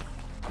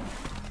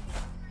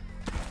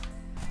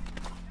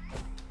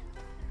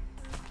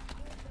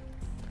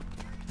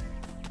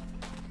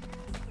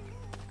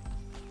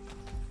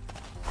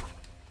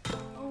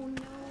 Oh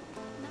no,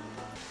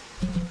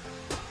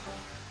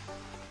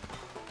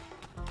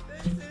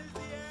 This is the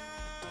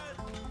end!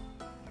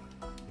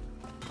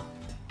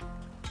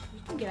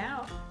 You can get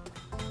out.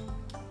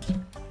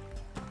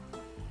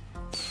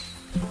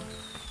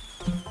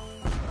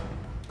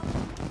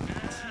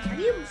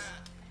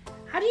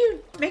 How do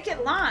you make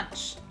it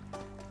launch?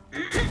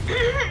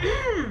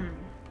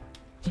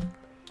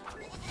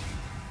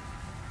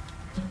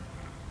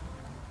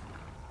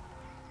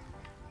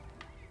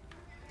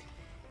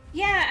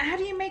 Yeah, how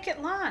do you make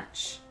it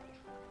launch?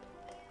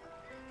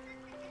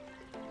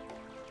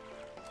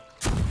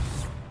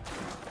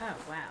 Oh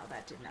wow,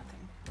 that did nothing.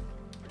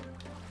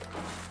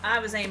 I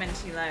was aiming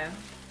too low.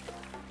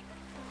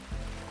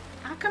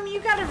 How come you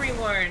got a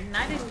reward and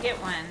I didn't get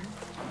one?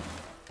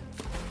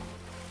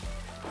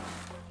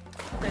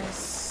 The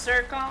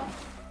circle.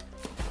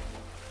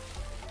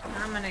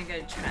 I'm gonna go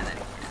try that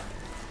again.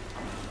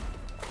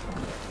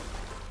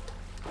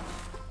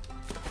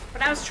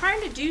 But I was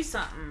trying to do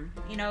something.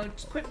 You know,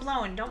 just quit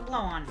blowing. Don't blow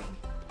on me.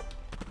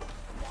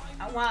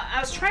 Well, I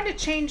was trying to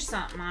change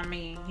something on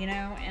me, you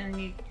know, and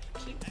you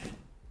keep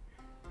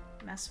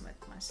messing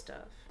with my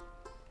stuff.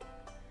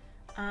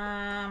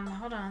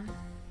 Hold on.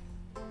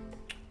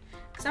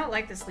 Because I don't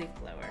like this leaf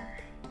blower.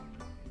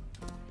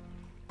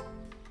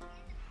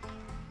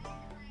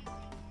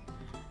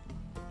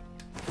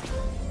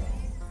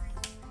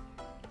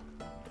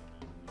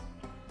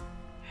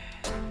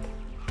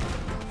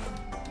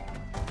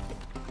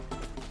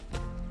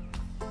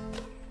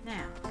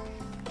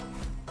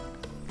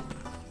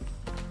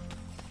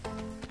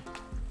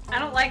 I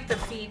don't like the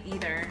feet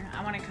either.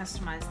 I want to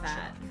customize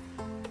that.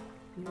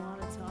 You want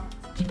to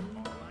talk to me?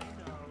 I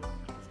know.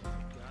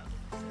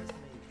 God says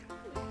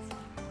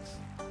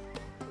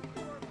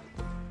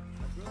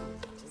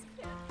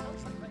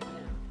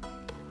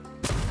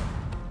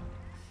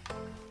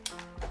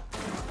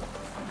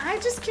I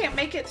just can't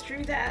make it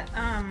through that,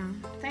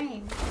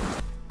 thing.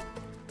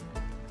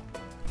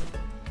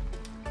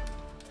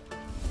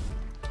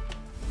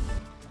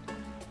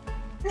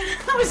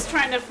 I was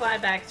trying to fly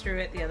back through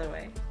it the other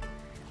way.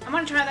 I'm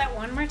gonna try that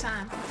one more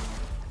time.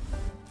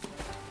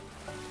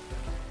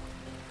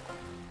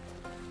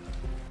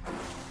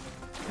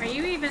 Are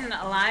you even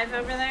alive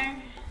over there?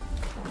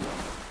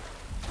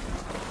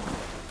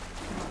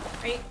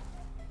 Are you...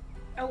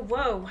 Oh,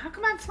 whoa. How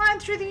come I'm flying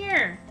through the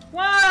air?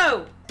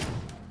 Whoa!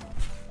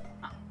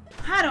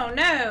 I don't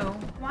know.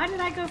 Why did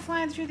I go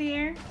flying through the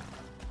air?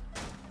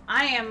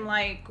 I am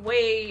like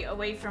way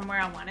away from where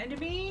I wanted to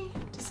be,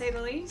 to say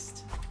the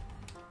least.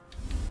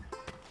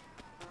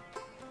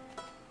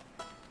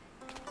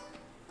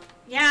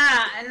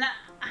 Yeah, and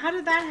how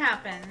did that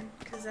happen?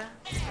 Because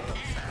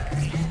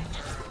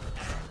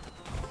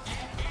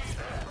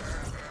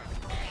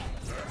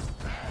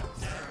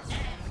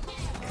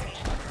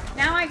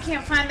now I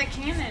can't find the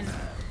cannon.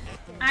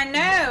 I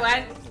know.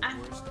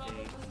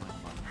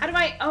 How do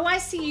I? Oh, I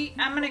see.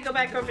 I'm gonna go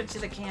back over to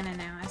the cannon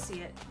now. I see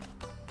it.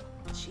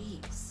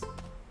 Jeez.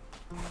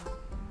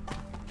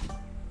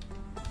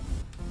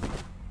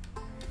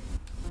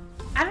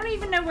 I don't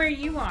even know where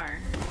you are.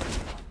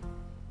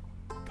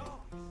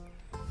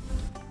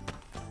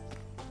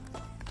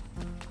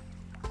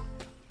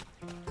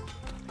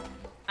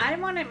 I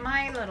wanted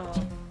my little...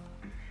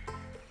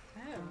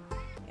 Oh,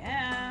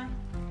 yeah.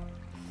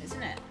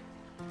 Isn't it?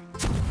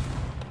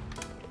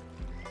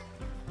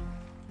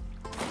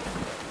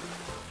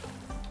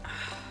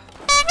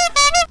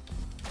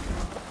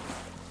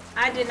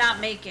 I did not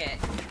make it.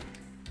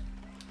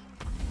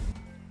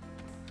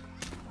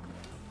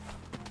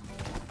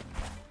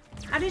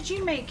 How did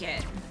you make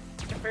it?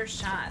 The first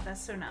shot.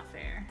 That's so not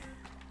fair.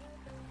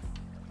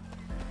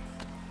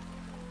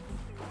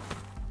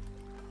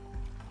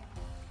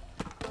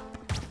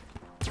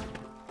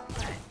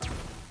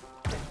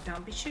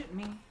 Don't be shooting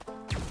me.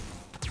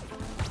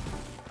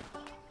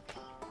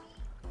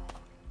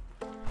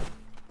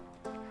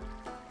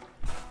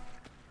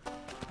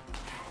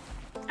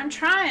 I'm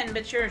trying,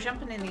 but you're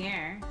jumping in the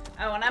air.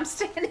 Oh, and I'm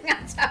standing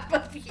on top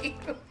of you.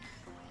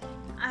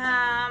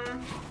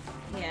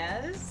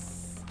 Yes.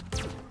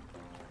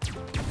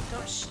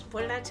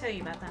 What did I tell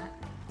you about that?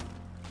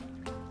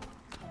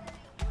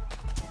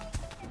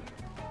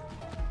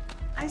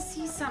 I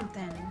see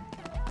something.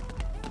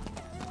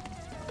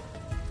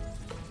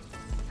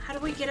 How do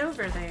we get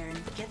over there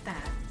and get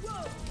that?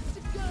 Whoa, it's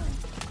a gun!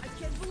 I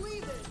can't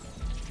believe it!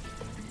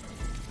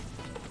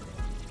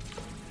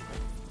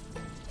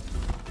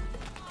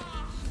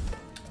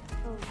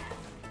 Oh,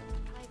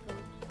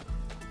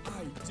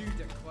 I do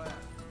declare.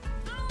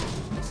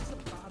 This is a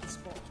bad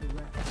spot to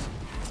rest.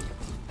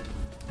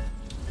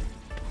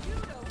 You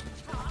don't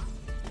talk!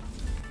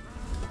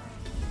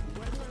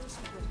 When there is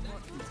some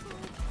reflections,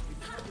 it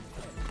can't be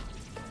hit.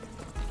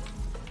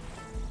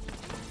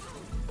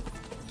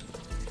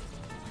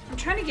 I'm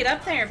trying to get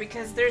up there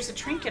because there's a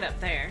trinket up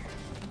there.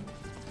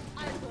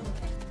 I will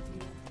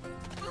end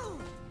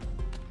you.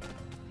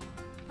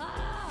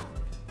 ah!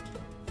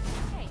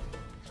 Hey,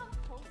 come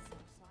closer so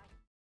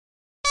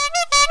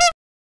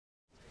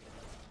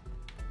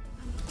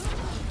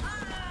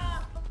I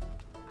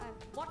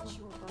watch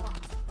your butt.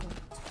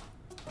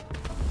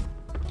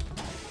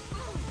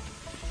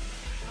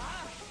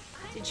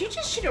 Did you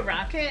just shoot a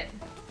rocket?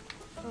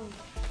 Oh.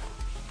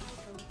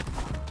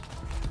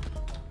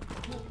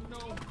 Oh no!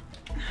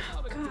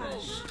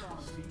 Gosh.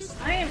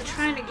 I am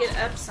trying to get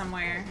up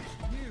somewhere.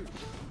 You!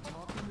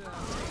 Talking now.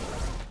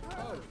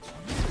 Oh, it's you!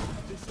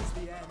 This is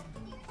the end.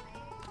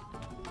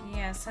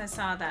 Yes, I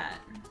saw that.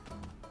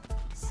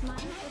 Smile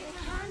for the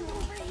hand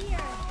over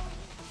here.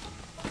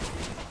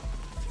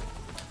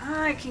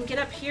 Ah, I can get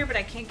up here, but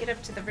I can't get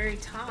up to the very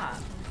top.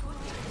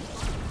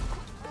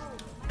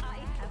 I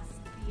have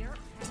spear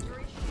and your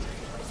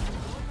shield, but you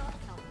will not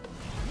help me.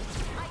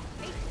 I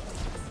hate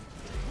this.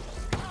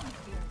 Come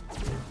here,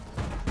 you.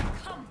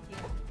 Come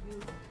here, you.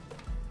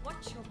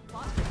 Watch your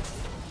butt.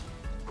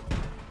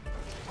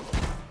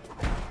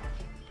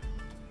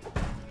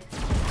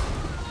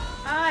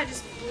 Ah, I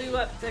just blew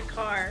up the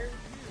car.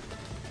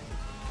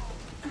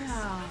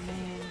 Oh,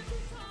 man.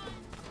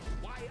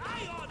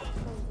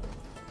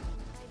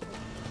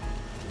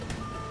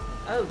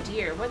 Oh,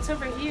 dear. What's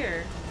over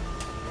here?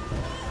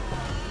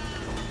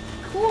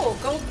 Cool.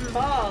 Golden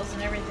balls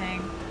and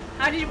everything.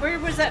 Where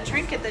was that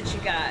trinket that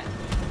you got?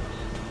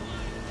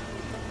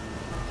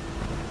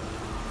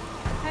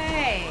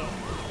 Hey.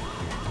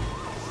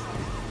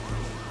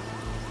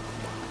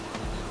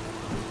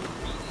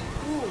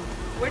 Ooh.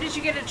 Where did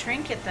you get a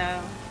trinket,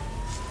 though?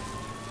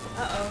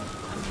 Uh-oh.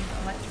 I'm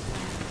electric.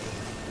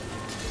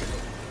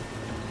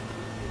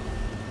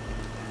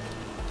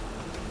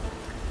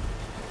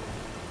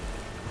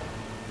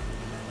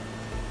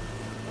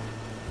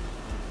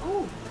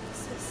 Oh,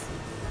 what's this?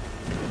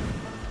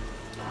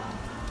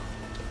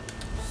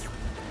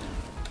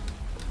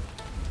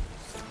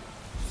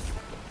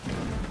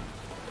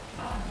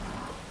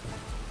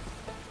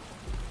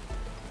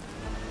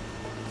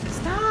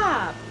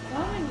 Stop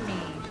blowing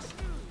me.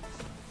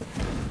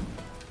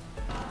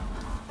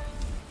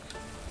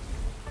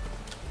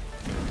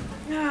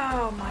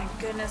 Oh my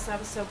goodness, that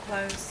was so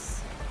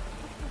close.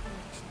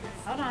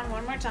 Hold on,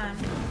 one more time.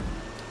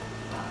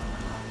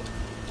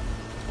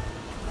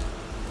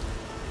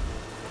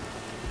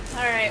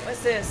 Alright,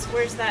 what's this?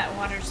 Where's that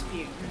water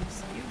spewing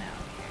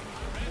out?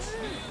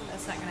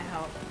 That's not gonna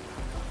help.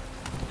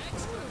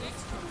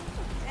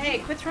 Hey,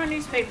 quit throwing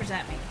newspapers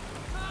at me.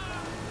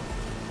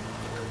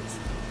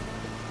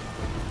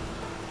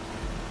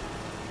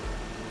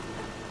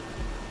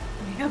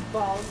 We have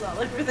balls all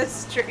over the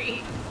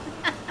street.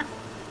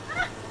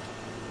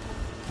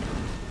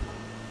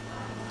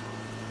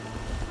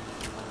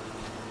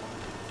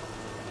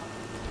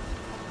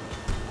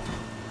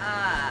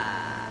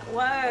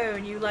 know,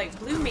 and you like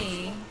blew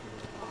me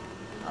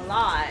a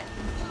lot.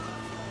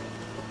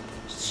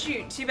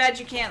 Shoot, too bad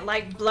you can't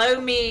like blow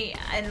me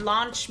and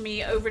launch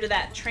me over to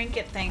that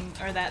trinket thing,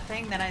 or that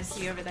thing that I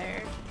see over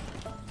there.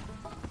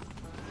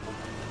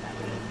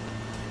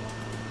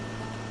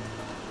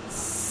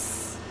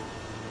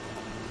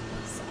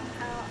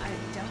 Somehow I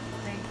don't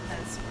think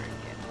that's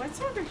working.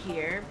 What's over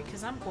here?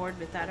 Because I'm bored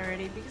with that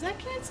already, because I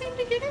can't seem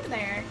to get in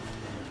there.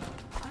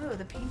 Oh,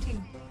 the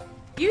painting.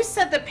 You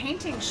said the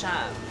painting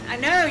shop. I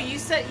know, you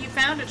said you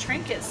found a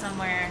trinket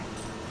somewhere.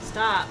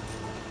 Stop.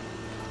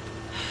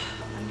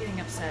 I'm getting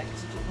upset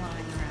because you keep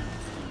blowing around.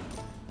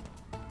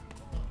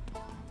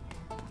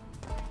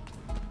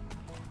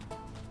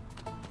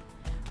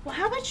 Well,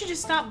 how about you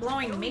just stop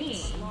blowing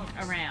me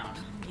around?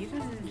 You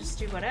can just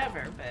do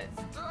whatever, but...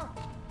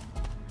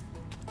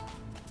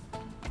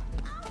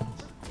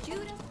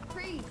 Judas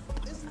Priest.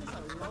 Isn't this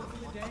a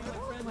lovely day, my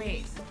friend?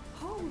 Wait,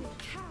 Holy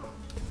cow.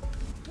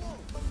 Whoa,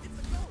 it's a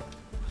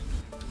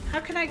goat. how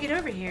can I get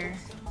over here?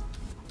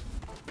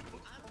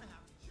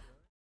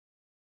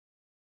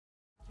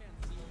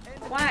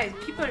 Why?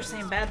 People are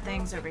saying bad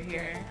things over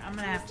here. I'm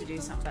gonna have to do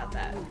something about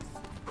that.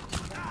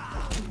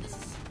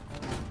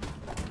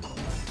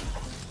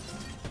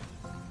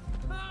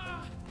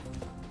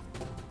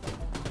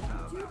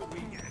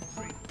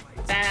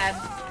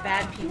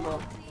 Bad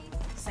people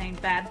saying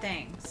bad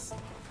things.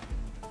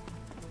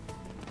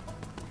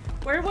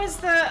 Where was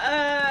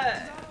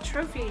the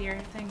trophy or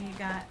thing you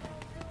got?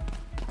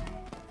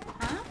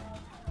 Huh?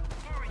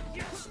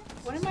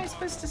 What am I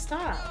supposed to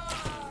stop?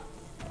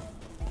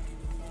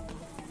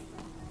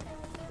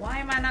 Why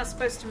am I not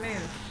supposed to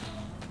move?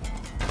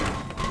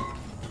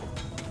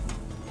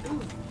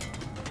 Ooh.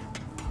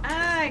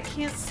 Ah, I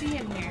can't see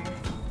in here.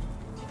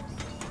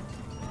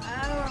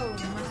 Oh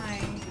my.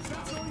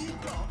 That's all you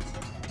got?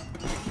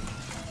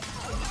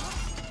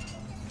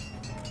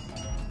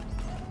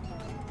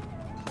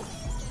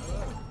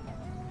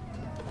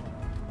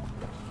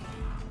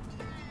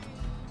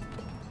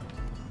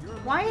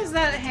 Why is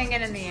that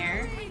hanging in the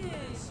air?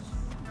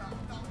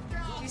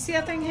 Do you see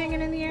that thing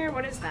hanging in the air?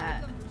 What is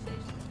that?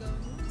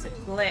 It's a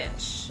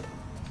glitch.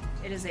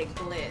 It is a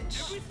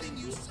glitch.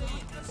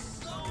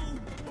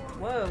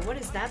 Whoa, what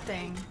is that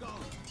thing?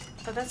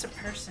 Oh, that's a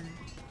person.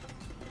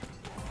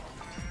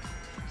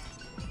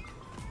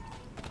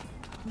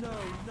 No,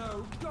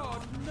 no,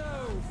 God,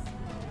 no!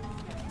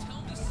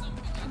 Tell me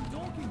something. I'm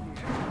talking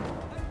here.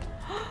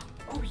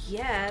 Oh,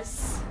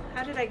 yes.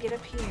 How did I get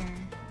up here?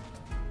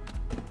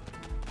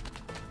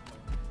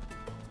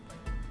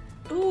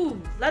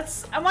 Ooh,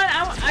 let's... I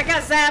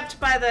got zapped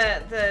by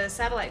the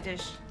satellite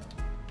dish.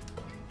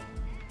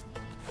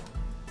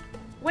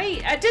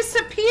 Wait, I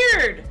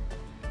disappeared!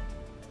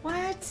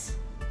 What?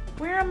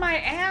 Where am I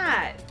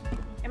at?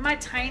 Am I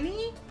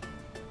tiny?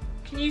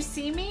 Can you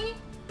see me?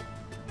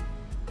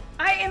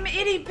 I am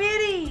itty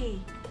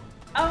bitty!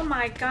 Oh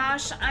my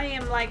gosh, I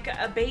am like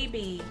a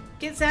baby.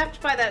 Get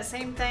zapped by that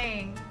same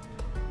thing.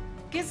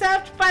 Get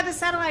zapped by the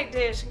satellite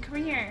dish and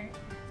come here.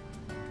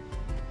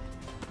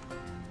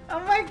 Oh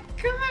my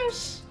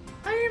gosh!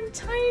 I am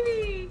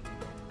tiny!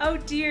 Oh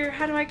dear,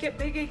 how do I get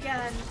big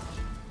again?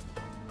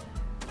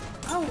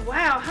 Oh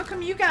wow, how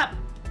come you got...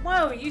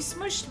 Whoa, you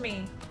smushed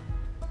me.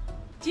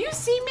 Do you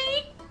see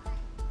me?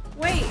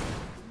 Wait.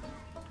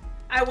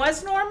 I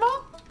was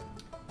normal?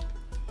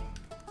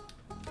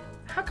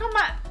 How come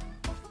I...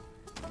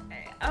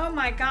 Oh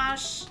my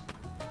gosh.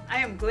 I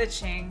am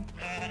glitching.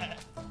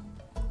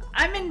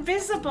 I'm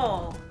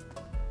invisible.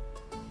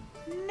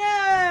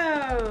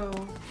 No.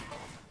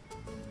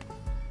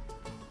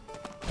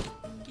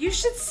 You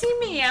should see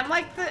me. I'm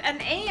like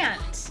an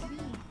ant.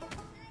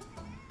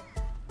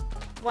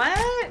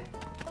 What?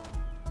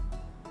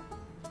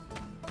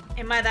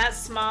 Am I that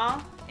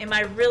small? Am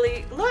I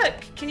really... Look,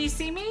 can you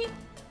see me?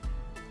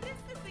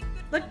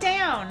 Look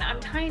down. I'm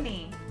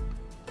tiny.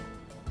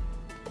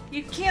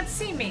 You can't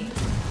see me.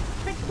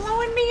 Quit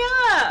blowing me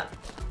up.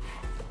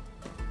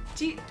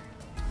 Do you...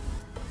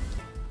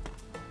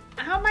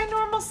 How am I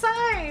normal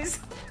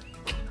size?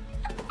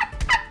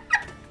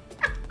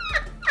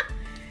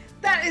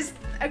 That is...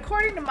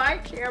 According to my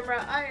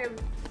camera, I am...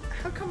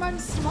 How come I'm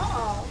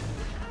small?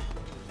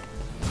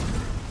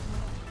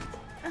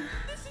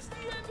 This is the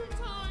end of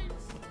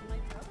times.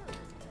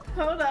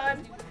 Hold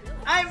on.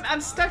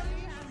 I'm stuck.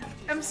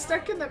 I'm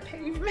stuck in the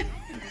pavement.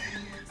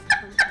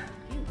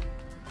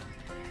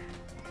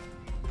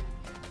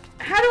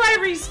 How do I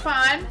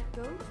respawn?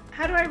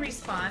 How do I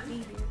respawn?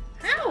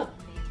 How?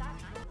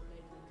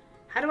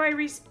 How do I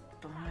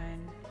respawn?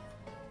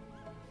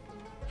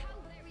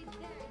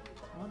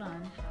 Hold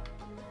on.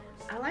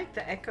 I like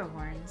the echo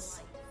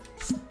horns.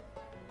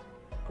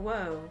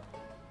 Whoa.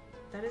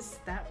 That is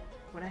that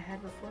what I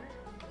had before?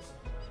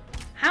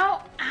 How,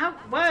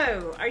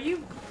 whoa,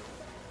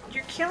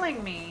 you're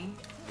killing me.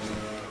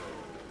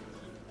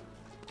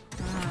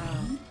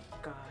 Oh,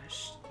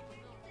 gosh.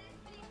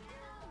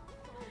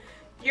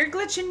 You're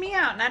glitching me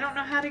out and I don't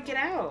know how to get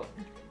out.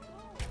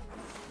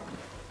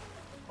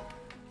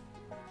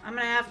 I'm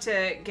gonna have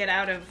to get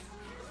out of...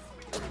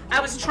 I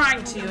was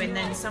trying to, and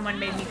then someone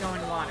made me go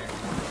in water.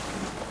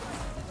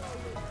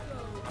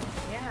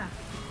 Yeah.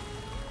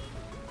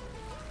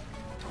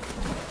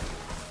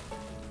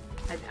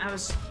 I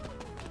was...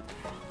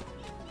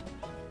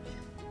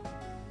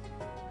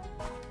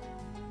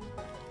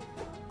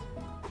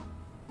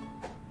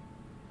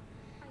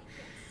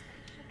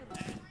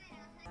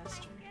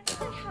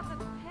 I have a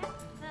pet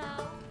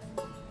now.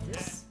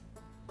 This.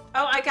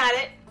 Oh, I got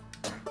it.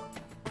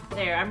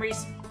 There, I'm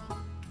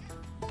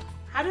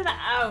How did I...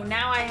 Oh,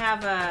 now I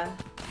have a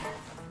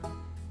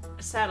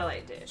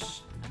satellite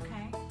dish.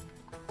 Okay.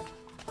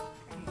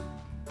 Great.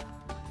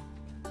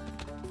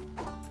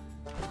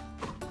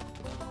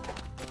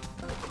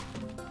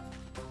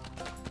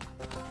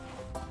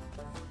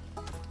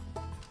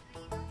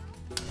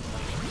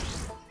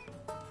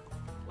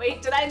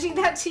 Wait, did I do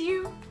that to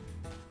you?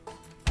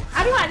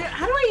 How do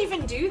I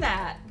even do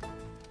that?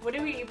 What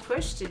do we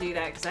push to do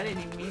that? Because I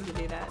didn't even mean to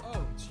do that.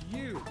 Oh, it's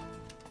you.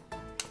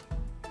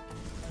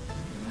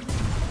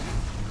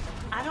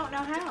 I don't know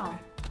how.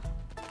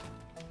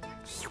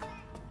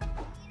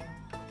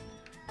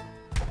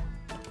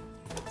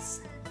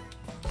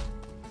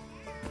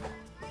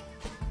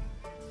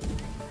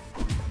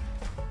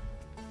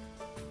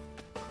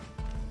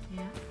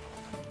 Yeah.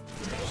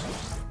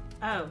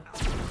 Oh.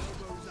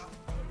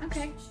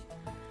 Okay.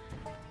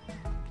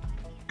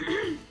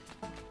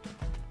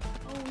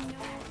 Oh no.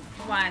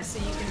 Why? So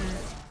you can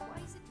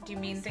Why is it do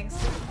mean always things?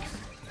 wrong?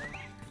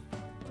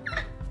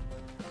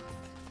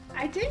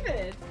 I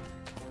did.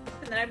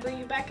 And then I blew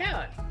you back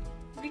out.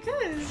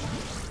 Because...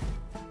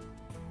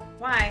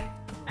 Why?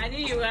 I knew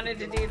you wanted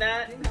to do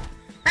that.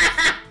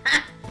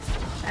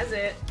 That's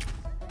it.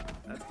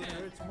 That's gonna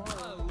hurt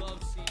tomorrow. I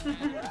love seeing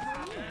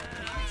that.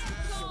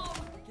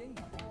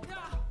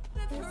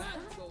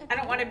 I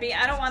don't want to be...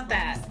 I don't want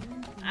that.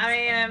 I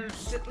am...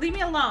 Leave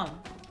me alone.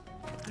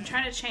 I'm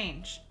trying to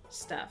change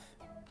stuff.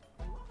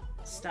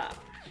 Stop.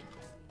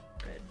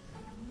 Good.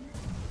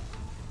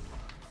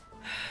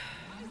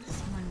 This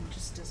one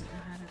just doesn't know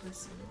how to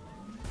listen.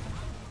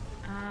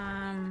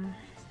 I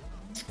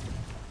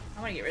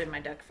want to get rid of my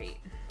duck feet.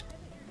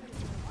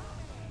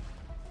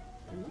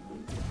 Ooh,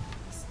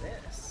 what's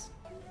this?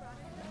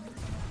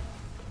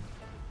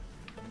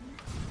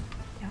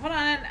 Yeah, hold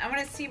on, I want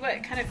to see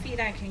what kind of feet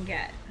I can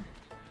get.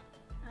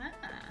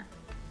 Ah.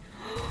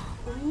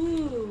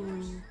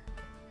 Ooh.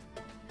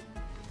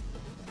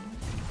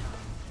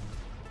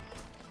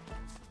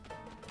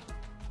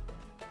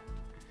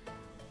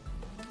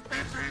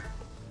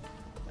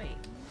 Wait,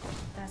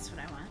 that's what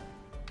I want.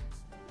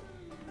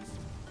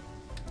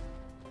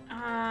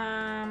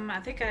 I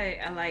think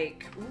I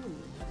like, ooh,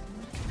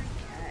 what can I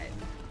get?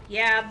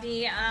 Yeah,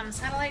 the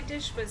satellite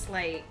dish was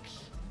like,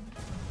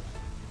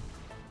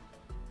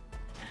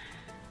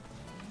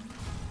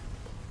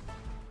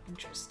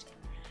 interesting.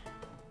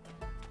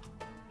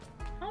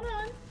 Hold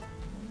on.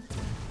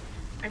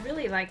 I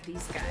really like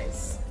these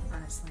guys,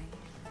 honestly.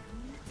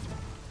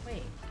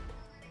 Wait.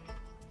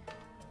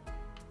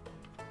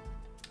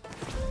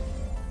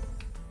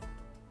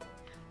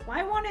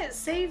 Why won't it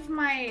save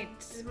my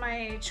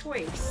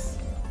choice?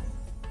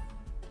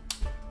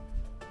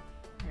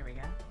 There we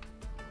go.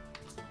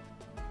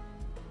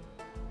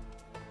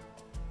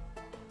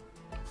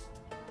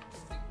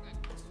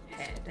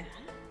 Head.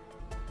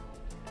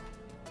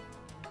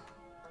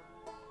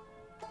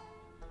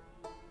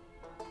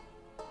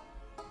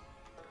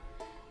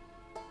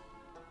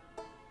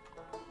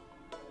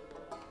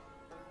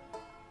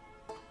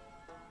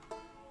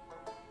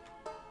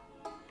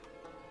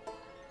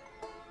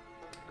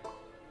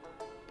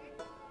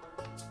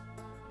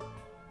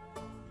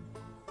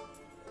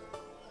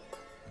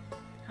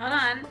 Hold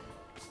on.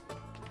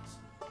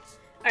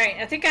 Alright,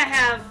 I think I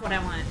have what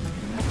I want.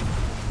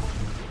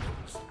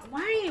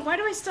 Why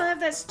do I still have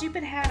that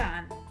stupid hat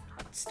on?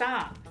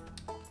 Stop.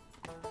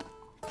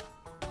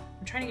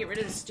 I'm trying to get rid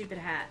of this stupid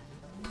hat.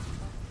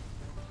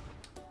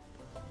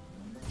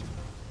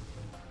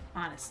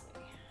 Honestly.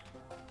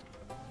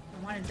 I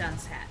want a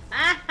dunce hat.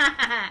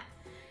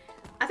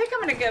 I think I'm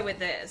gonna go with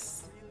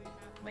this.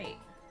 Wait,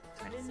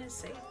 why didn't it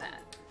save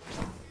that?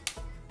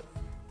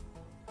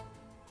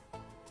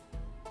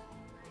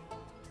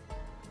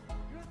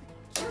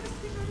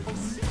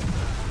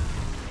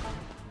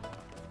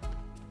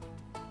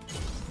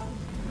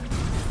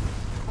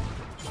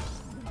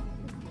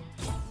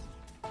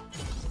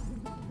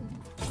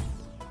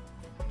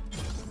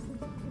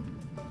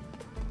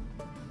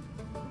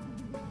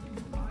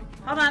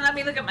 Hold on, let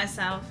me look at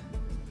myself.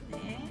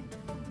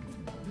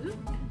 Ooh.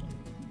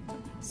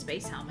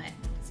 Space helmet.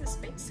 It's a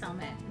space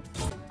helmet.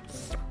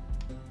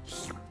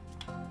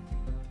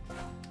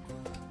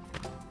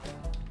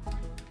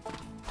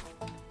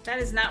 That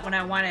is not what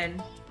I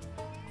wanted.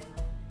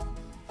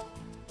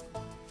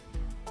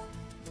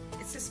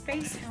 It's a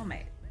space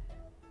helmet.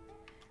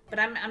 But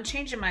I'm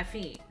changing my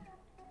feet.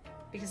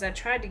 Because I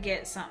tried to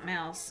get something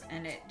else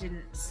and it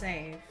didn't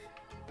save.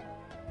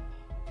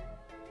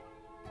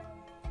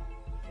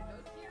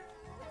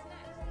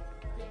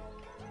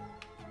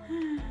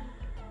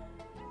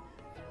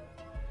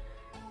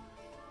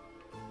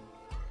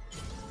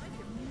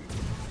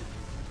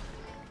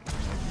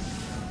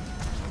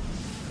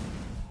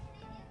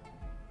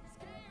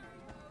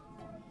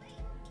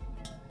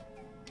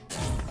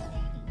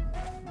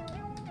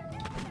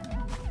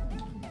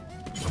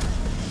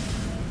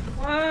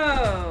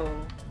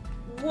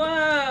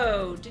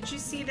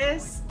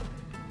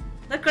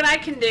 I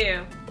can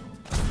do.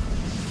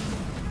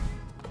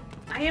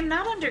 I am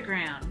not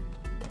underground.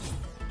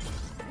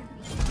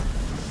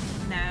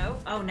 No.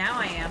 Oh, now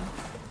I am.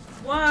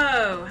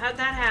 Whoa, how'd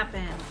that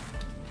happen?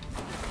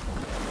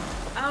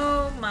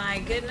 Oh my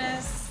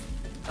goodness.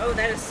 Oh,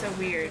 that is so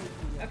weird.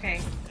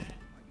 Okay.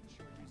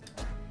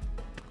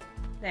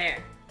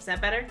 There. Is that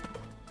better?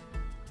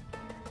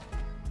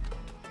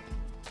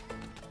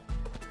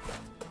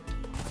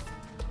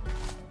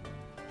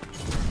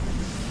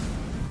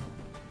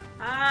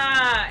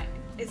 Ah,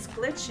 it's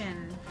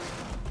glitching.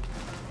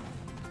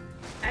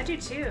 I do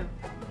too.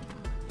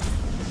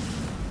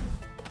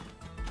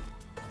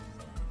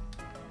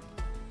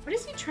 What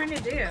is he trying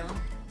to do?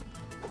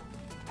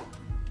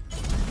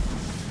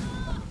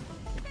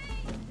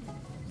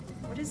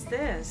 What is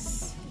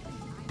this?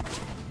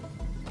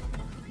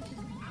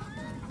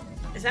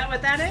 Is that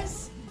what that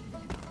is?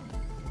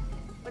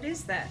 What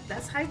is that?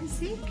 That's hide and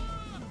seek?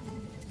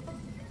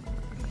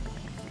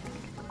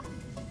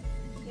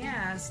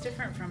 Yeah, it's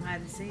different from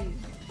hide and seek.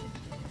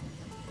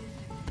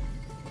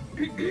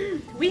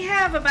 We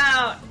have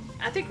about,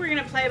 I think we're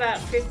gonna play about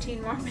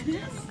 15 more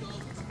minutes.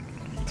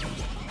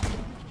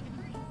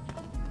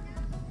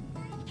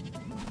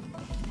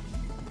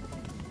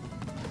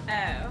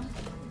 Oh.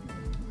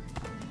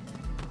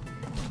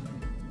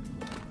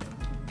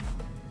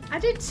 I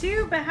did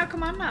too, but how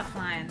come I'm not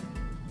flying?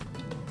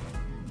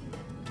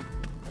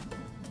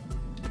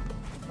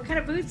 What kind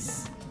of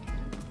boots?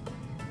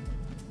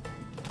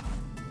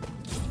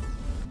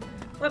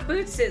 What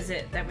boots is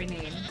it that we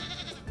need?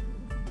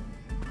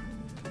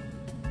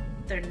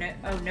 They're no.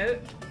 Oh no.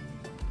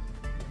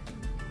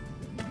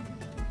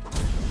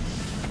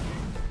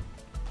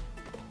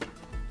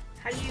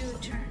 How do you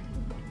turn?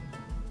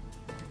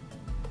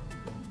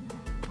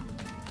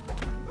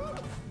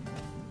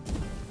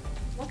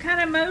 What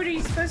kind of mode are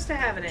you supposed to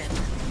have it in?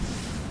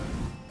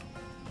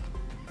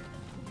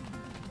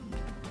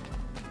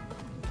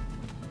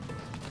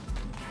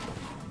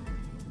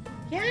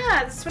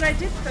 Yeah, that's what I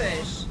did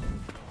push.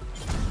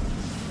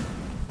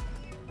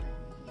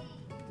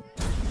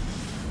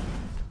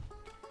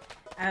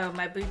 Oh,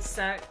 my boots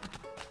suck.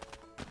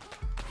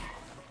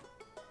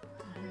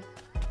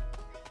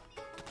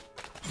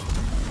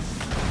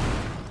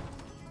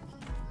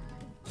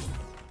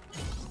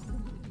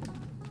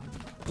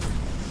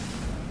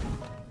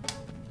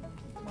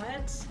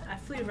 What? I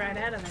flew right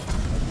out of there.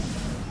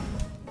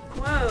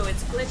 Whoa,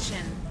 it's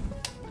glitching.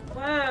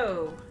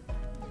 Whoa.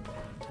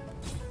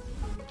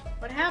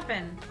 What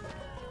happened?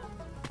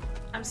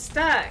 I'm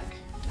stuck.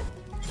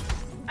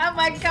 Oh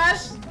my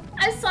gosh.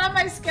 I saw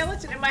my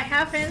skeleton. Am I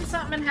half in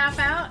something and half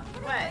out?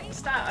 What?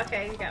 Stop.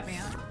 Okay, you got me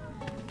out.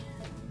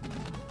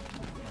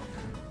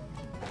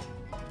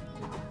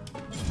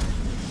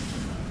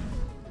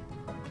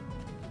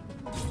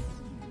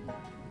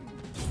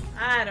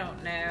 I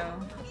don't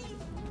know.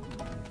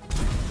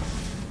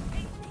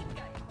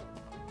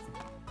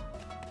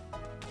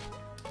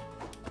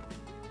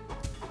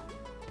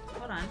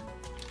 Hold on.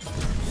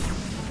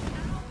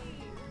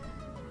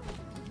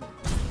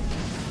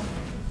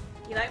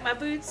 You like my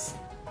boots?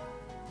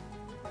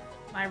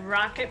 My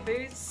rocket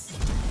boots.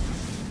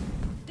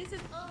 This is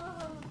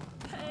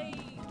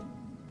pain.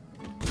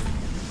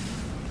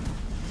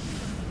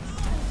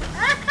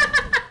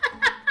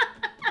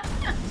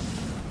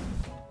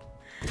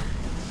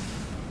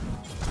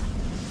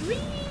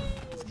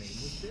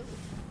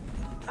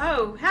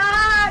 Oh,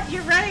 ha!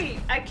 You're right.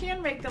 I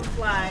can make them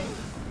fly.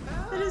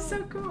 That is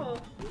so cool.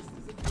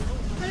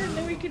 I didn't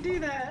know we could do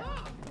that.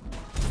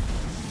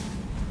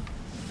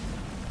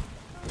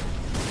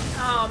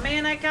 Oh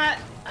man, I got.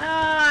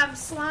 I'm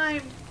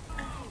slimed.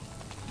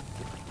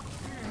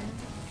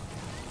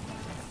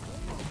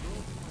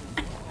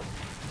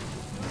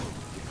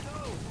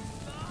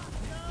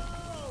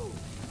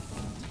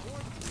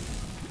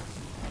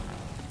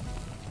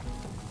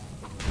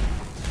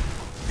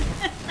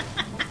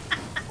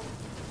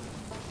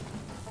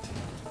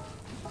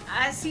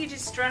 I see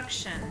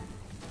destruction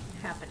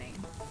happening.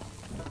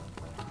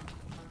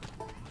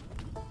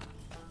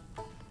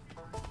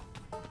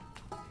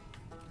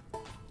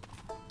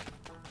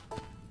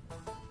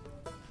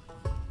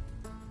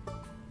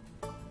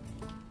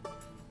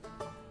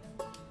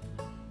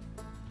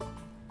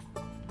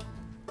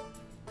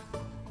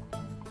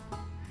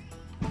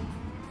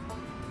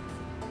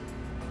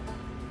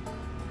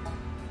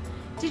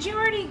 Did you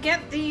already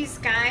get these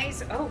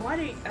guys? Oh, what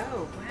are you?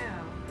 Oh,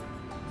 wow.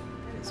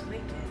 That is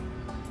wicked.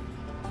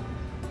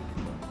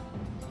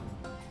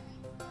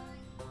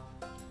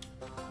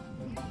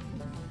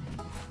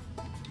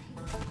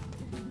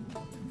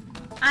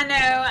 I know,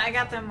 I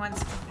got them once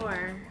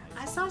before.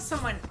 I saw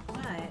someone,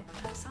 what?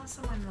 I saw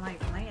someone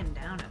like laying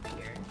down up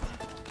here.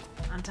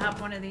 On top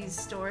of one of these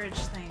storage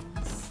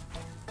things.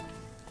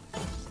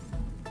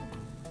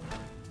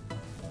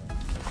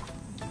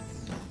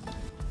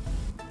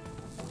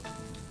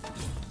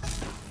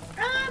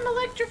 I'm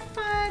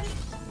electrified!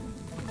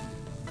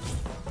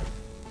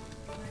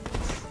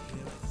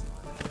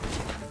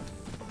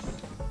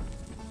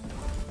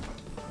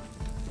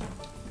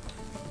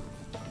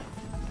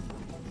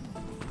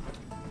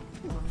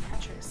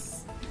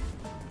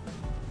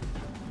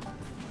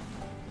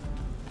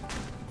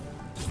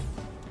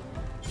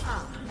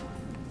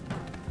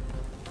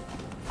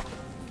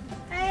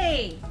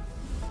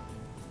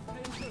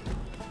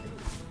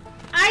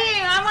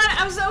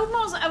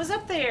 I was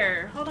up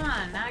there. Hold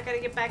on. Now I gotta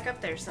get back up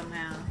there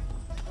somehow.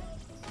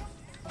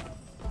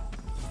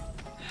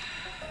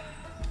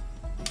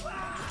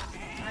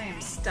 I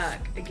am stuck.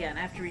 Again, I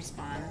have to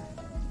respawn.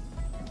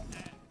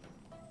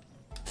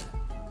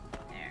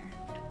 There.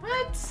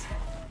 What?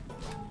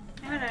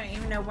 I don't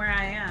even know where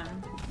I am.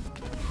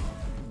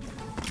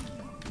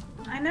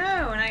 I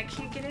know, and I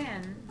can't get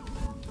in.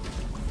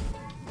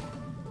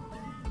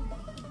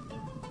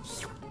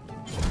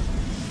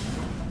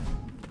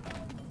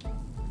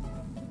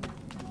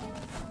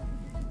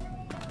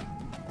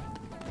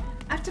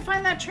 I have to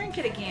find that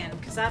trinket again,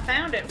 because I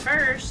found it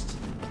first.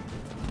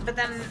 But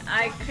then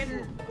I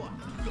couldn't...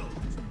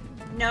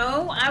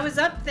 No, I was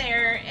up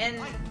there,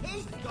 and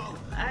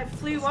I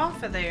flew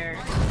off of there.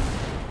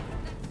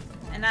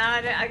 And now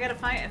I gotta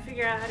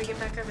figure out how to get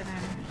back over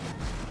there.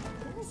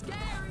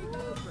 Scary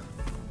over.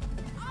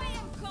 I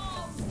am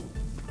called.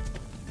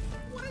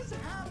 What is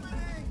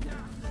happening?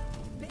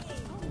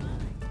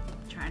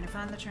 Trying to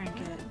find the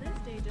trinket. This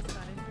day just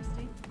got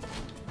interesting.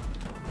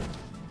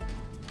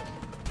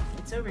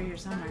 It's over here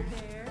somewhere.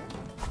 There.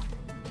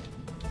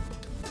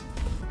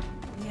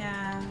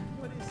 Yeah.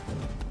 What is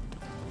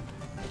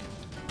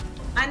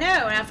I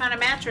know, and I found a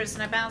mattress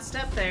and I bounced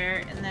up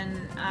there, and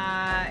then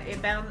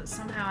it bounced.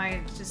 Somehow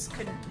I just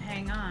couldn't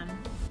hang on.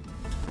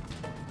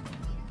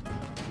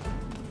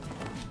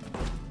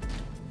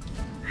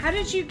 How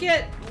did you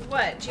get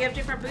what? Do you have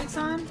different boots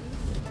on?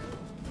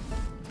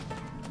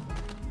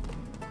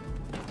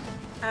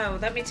 Oh,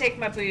 let me take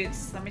my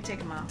boots. Let me take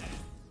them off.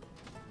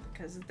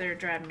 Because they're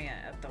driving me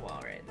up the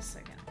wall right this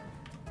second.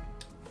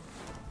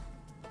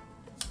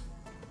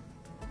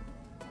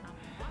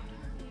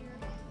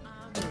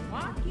 I'm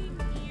walking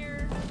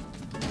here.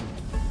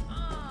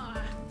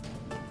 Ah.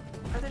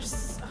 Oh,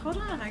 there's... Hold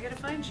on, I gotta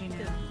find you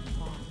now.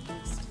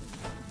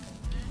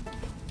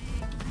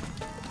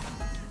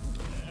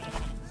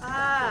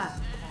 Ah!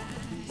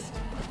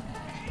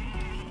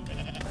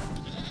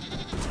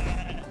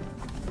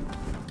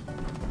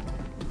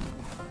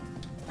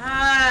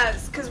 Ah,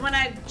 it's because when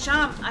I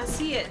jump, I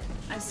see it.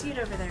 I see it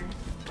over there.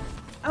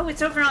 Oh,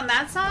 it's over on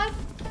that side?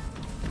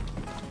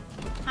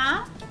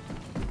 Huh?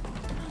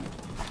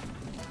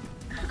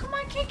 How come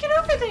I can't get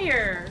over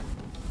there?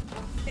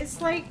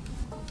 It's like...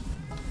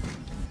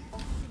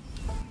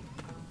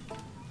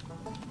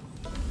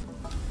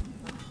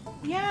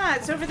 Yeah,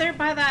 it's over there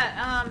by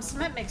that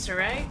cement mixer,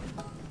 right?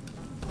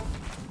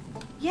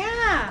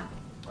 Yeah!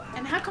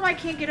 And how come I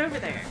can't get over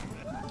there?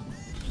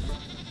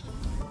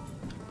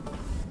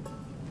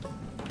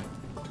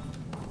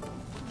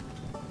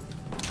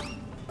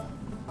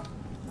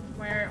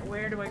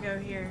 Where do I go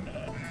here?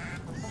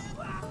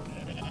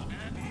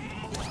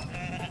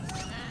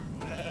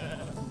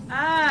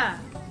 Ah!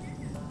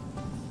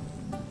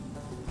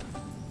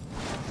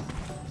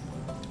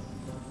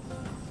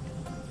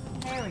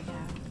 There we go.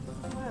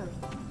 Whoa.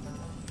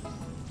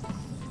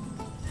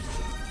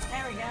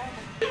 There we go.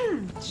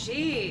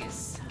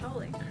 Jeez.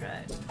 Holy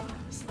crud.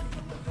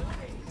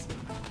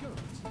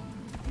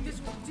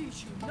 This will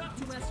teach you not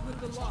to mess with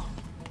the law.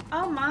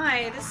 Oh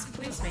my, this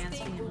policeman's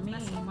being mean.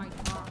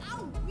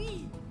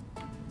 Owie!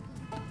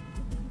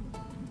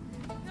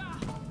 Ah,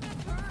 that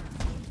hurt.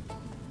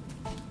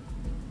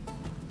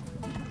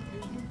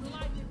 You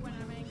like it when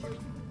I'm angry.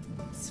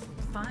 It's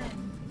fun.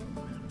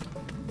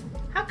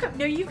 How come?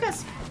 No, you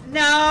guys.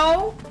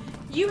 No!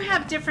 You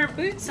have different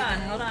boots on.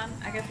 Hold on.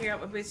 I gotta figure out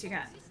what boots you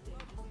got.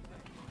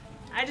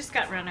 I just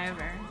got run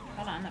over.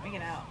 Hold on, let me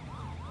get out.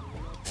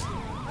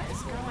 What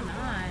is going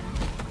on?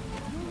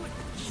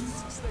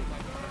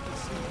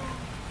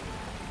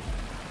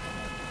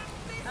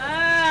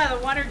 Ah,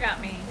 the water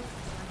got me.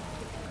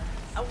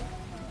 Oh.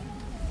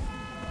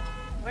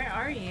 Where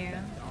are you?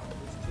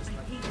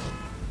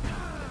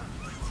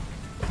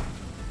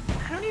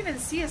 I don't even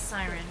see a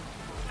siren.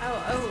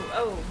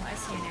 Oh, I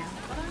see you now.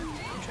 Hold on,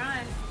 I'm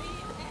trying.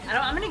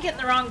 I'm gonna get in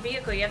the wrong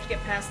vehicle. You have to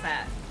get past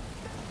that.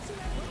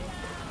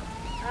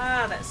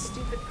 Ah, that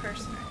stupid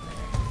person right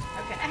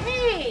there. Okay,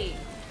 hey!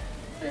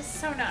 This is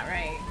so not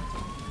right.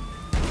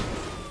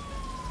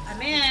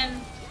 I'm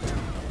in.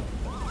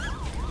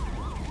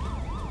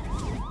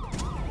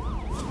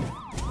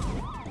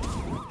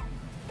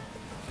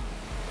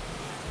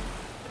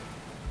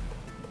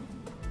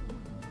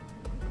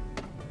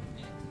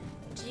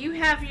 Do you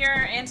have your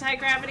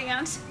anti-gravity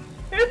on too?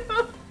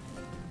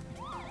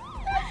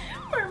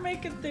 We're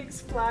making things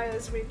fly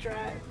as we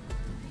drive.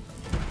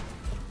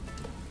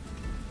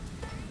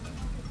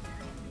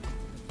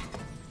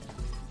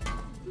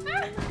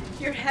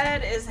 Your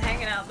head is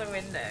hanging out the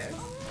window.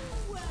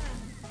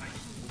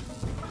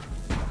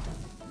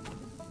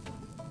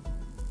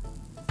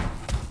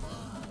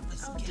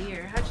 Oh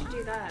dear, how'd you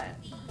do that?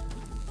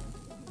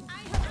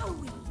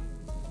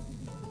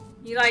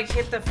 You like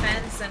hit the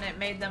fence and it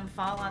made them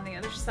fall on the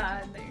other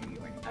side. There you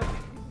were. Okay.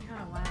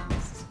 Oh wow.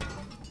 This is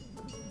cool.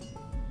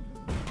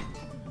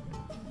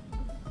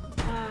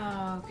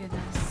 Oh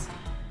goodness.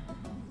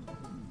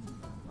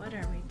 What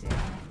are we doing?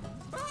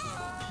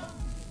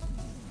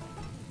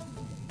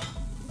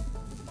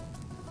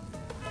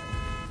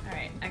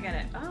 Alright, I got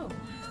it. Oh.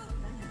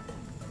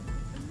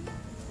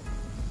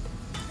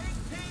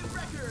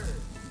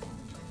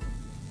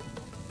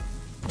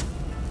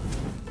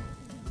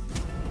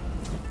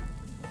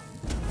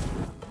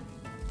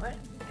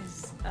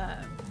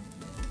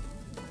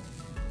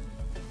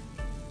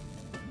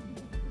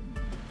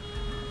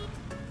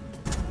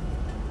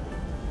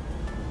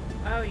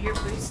 Oh, you're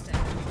boosting.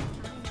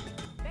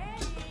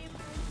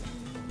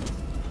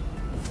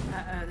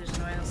 Uh-oh, there's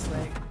an oil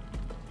slick.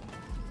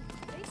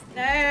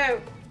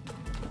 No!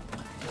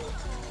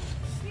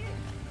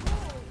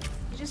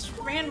 You just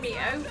ran me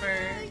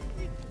over.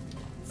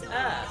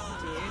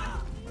 Up,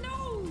 dude. No!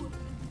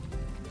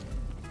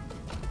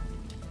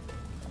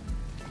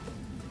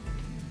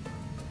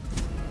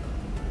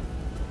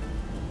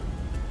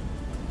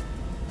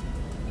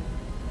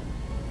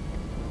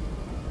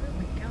 Where are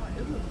we going?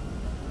 Ooh.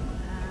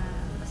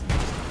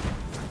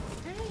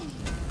 Hey.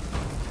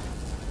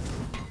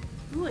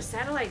 Ooh, a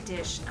satellite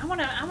dish. I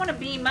wanna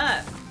beam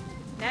up.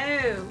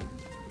 No.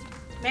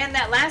 Man,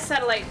 that last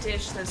satellite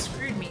dish that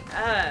screwed me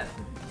up.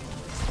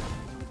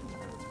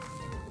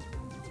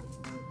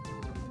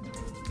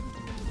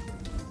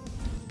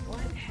 What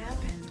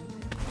happened?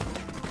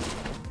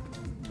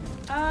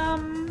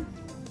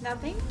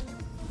 Nothing?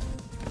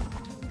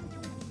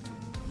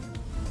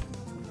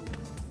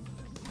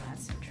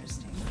 That's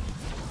interesting.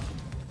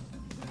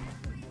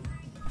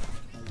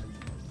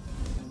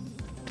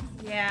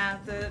 Yeah,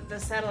 the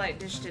satellite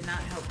dish did not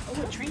help.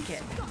 Oh, a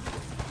trinket.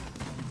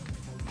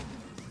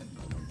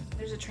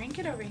 There's a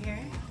trinket over here.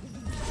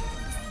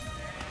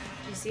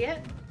 Do you see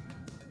it?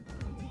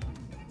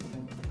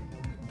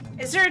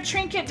 Is there a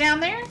trinket down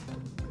there?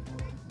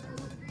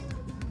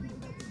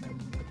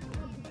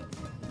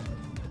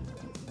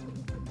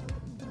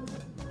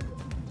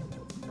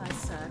 That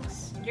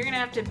sucks. You're gonna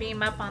have to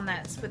beam up on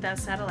that with that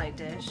satellite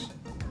dish.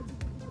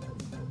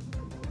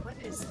 What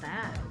is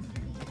that?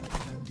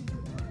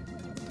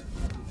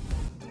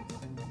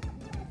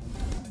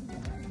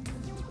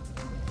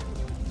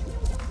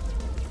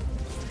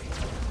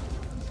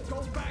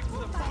 Go back to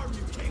the farm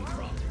you came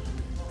from.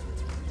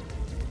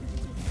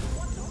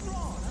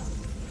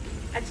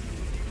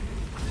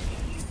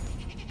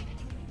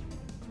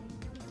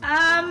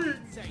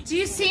 Do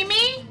you see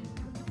me?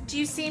 Do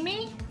you see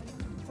me?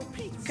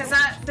 Cause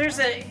there's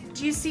a,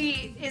 do you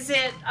see, is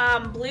it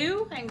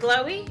blue and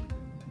glowy?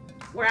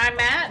 Where I'm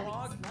at?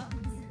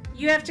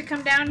 You have to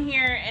come down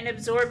here and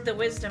absorb the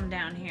wisdom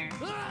down here.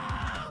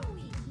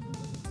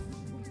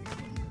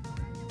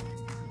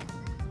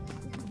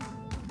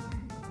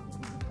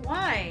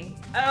 Why?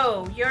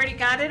 Oh, you already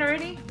got it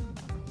already?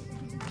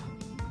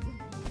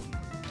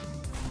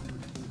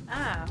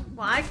 Ah,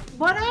 well,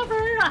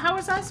 whatever. How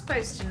was I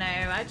supposed to know?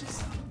 I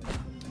just...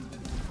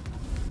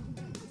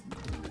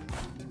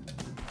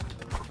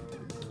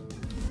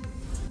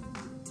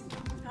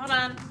 Hold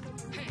on.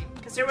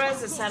 Because there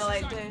was a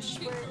satellite dish.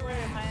 Where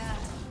am I at?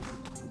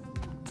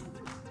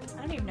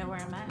 I don't even know where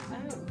I'm at.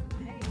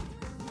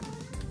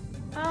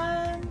 Oh,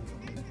 hey.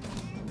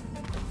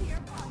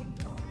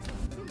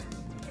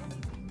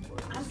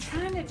 I'm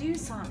trying to do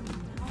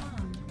something. Hold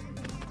on.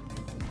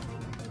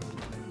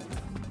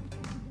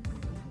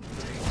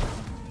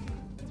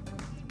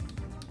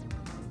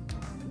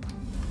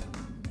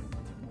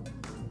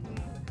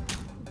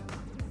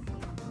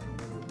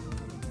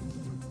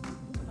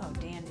 Oh,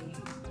 dandy.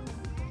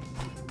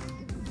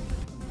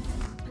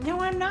 No,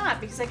 I'm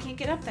not, because I can't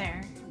get up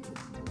there.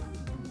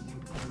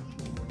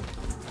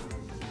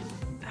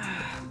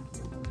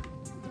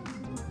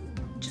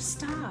 Just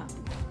stop.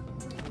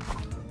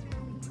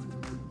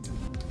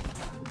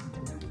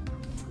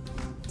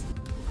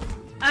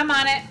 I'm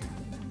on it.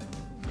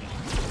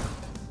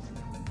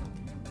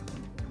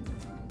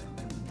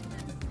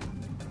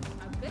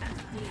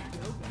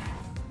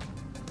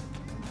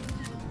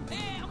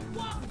 Hey, I'm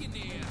walking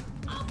here.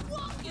 I'm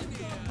walking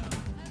here.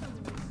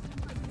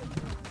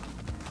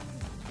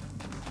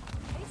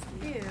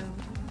 Ew.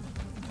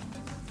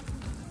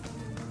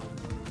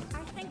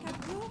 I think I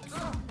broke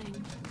something.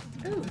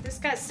 Ooh, this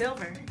guy's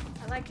silver.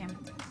 I like him.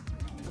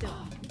 I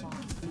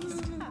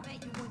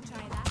bet you won't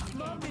try that again.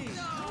 Mommy.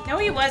 No,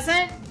 he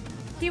wasn't.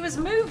 He was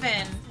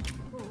moving.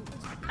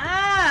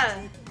 Ah!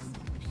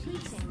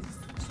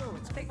 So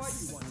it's Thanks.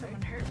 fight you want,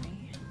 Someone hurt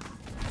me.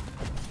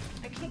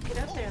 I can't get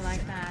up there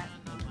like that.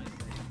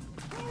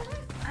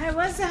 I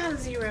was on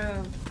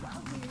zero.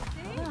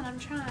 Hold on, I'm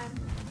trying.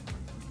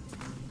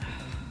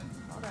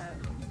 Hold up.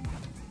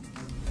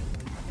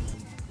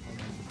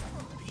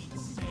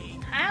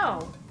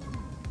 How?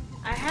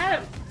 I had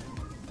a...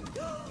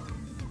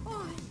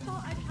 Oh, I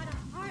thought I'd had a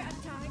heart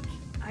attack.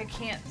 I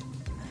can't...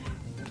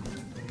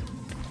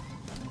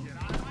 Get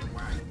out of my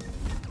way.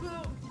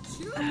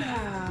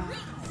 Ah.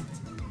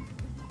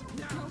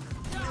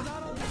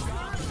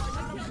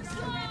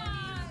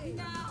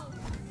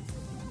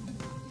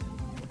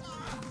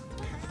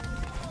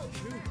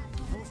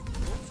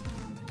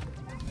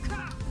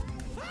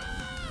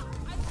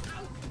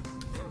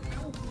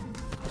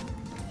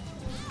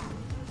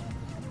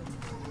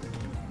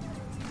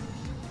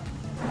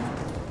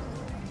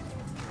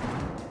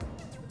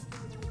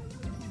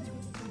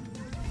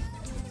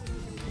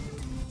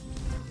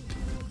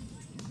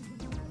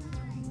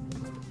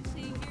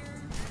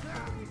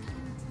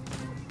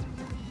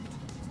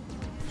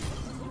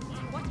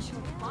 What's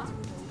your bottle?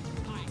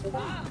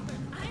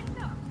 I'm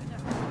not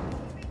gonna.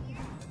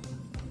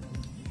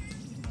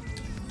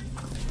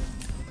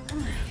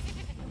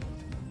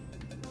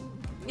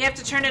 You have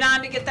to turn it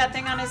on to get that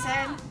thing on his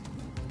head?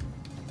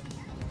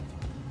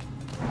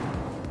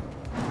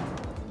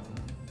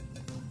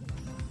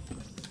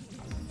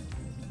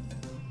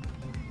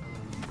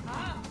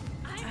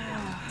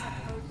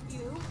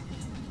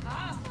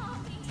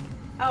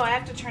 Oh, I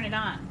have to turn it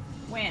on.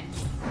 When?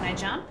 Can I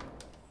jump?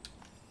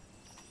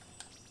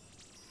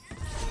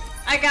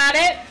 I got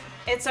it!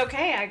 It's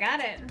okay, I got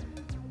it.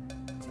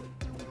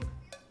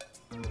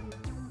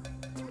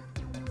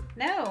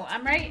 No,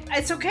 I'm right.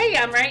 It's okay,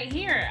 I'm right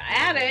here. I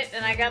had it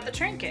and I got the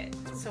trinket.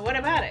 So what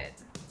about it?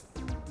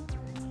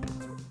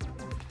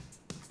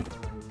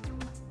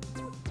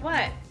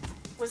 What?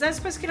 Was I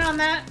supposed to get on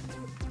that?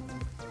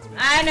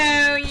 I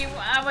know,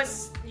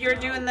 you're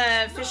doing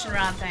the fishing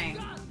rod thing.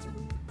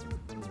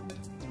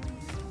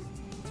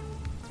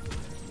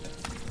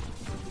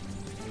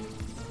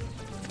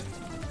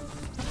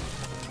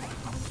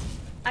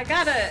 I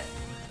got a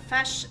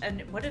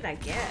fashion. What did I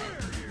get?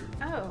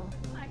 Oh,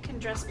 I can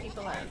dress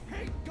people up.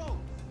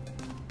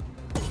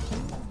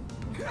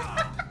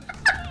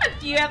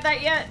 Do you have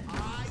that yet?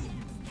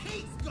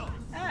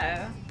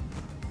 Oh.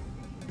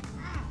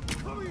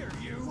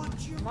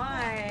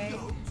 Why?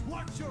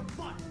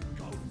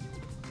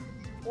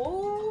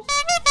 Oh.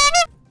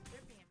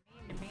 You're being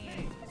mean to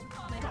me.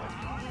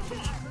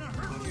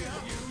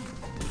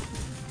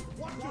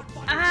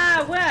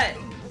 Ah, what?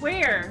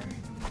 Where?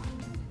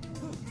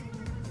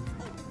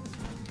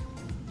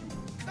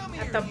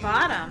 At the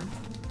bottom.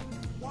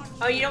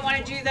 Oh, you don't want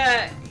to do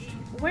the...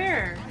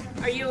 Where?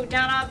 Are you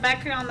down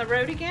back on the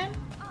road again?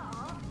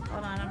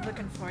 Hold on, I'm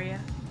looking for you.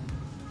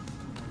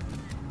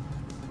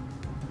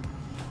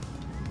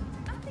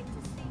 Nothing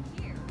to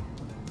see here.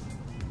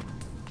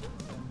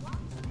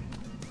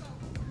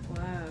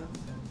 Whoa.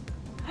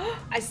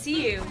 I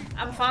see you.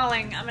 I'm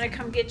falling. I'm gonna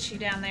come get you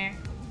down there.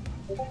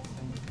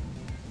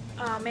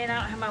 Oh man, I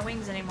don't have my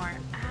wings anymore.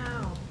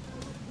 Ow.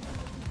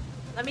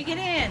 Let me get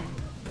in.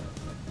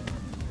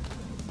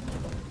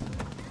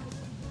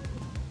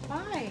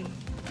 Why?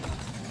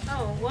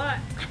 Oh, what?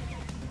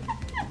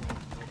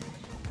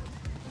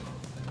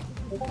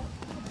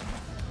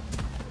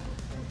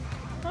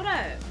 Hold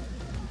up.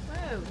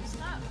 Whoa,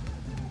 stop.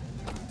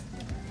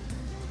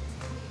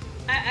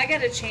 I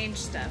gotta change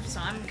stuff, so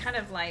I'm kind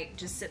of like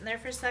just sitting there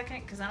for a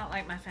second because I don't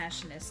like my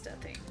fashionista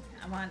thing.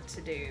 I want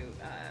to do,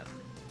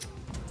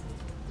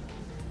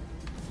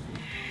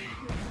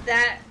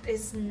 that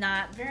is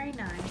not very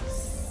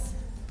nice.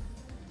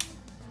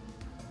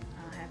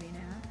 I'll have you know.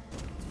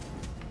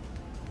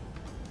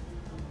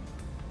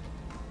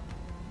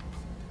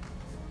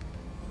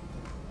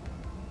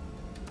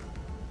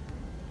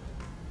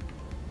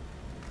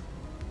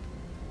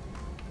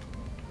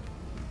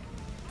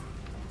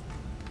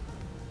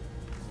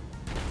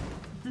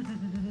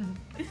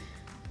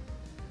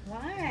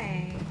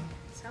 Why?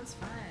 Sounds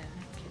fun.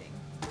 I'm kidding.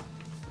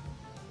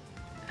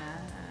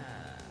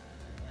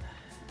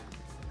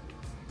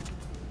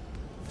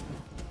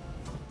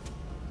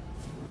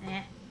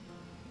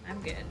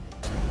 I'm good.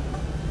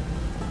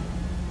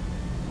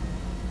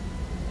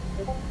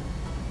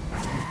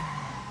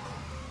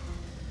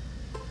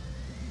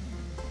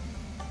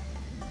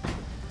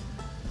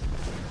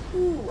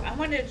 Ooh, I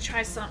wanted to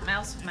try something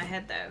else with my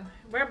head though.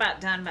 We're about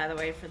done, by the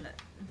way, for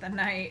the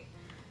night.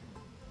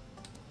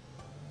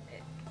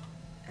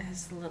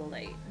 It's a little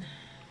late.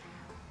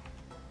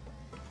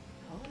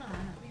 Hold on,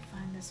 let me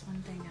find this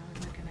one thing I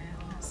was looking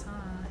at and I saw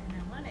and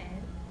I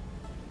wanted.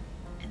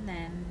 And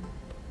then...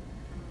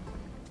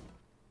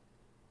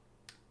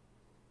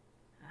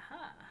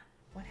 Aha!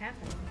 What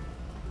happened?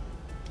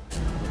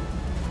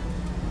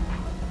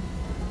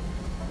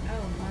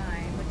 Oh my,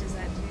 what does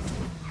that do?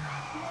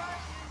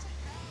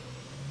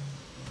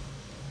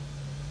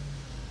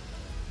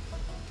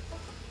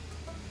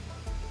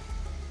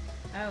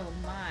 Oh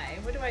my,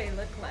 what do I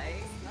look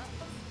like?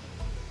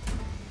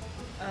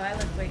 Oh, I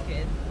look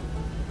wicked.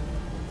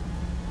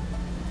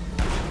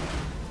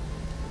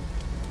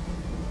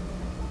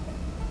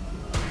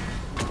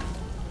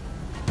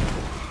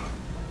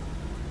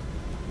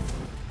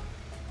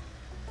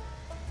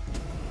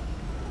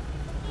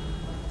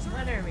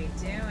 What are we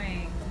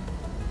doing?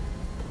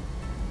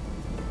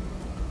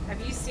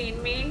 Have you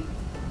seen me?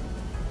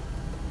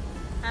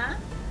 Huh?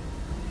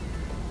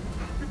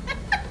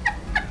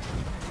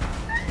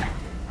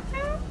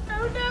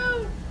 Oh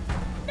no!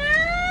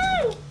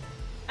 No!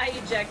 I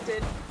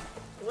ejected.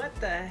 What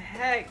the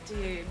heck,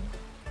 dude?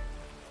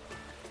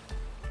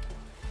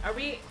 Are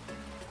we...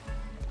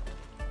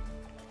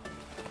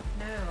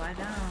 No, I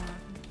don't.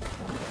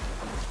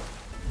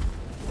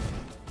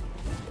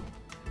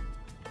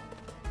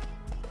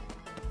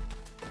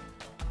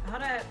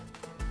 Hold up.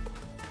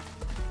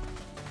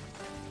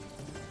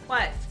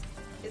 What?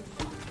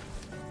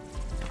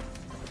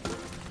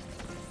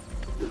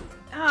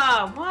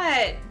 Oh,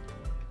 what?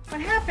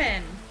 What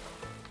happened?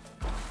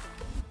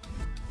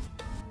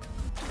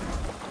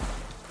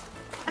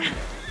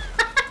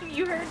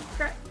 You heard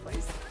correct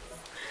voices.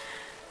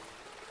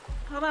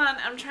 Hold on,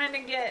 I'm trying to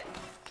get...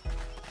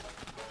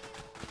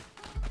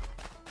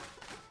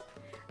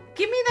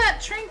 Give me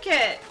that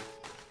trinket!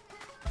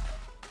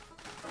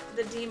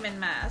 the demon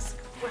mask.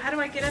 Well, how do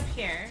I get up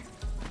here?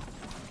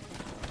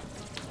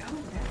 Oh,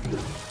 there.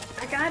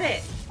 I got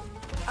it.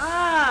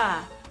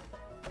 Ah!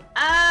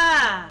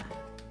 Ah!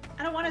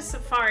 I don't want a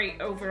safari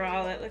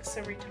overall. It looks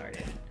so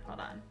retarded.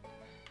 Hold on.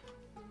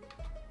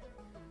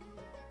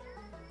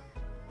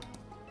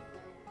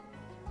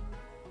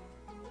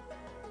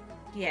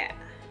 Yeah.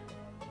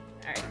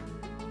 Alright.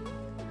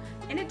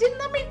 And it didn't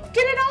let me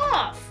get it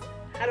off!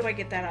 How do I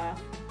get that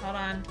off? Hold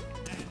on.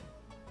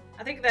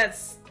 I think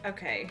that's...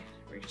 Okay.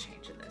 We're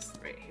changing this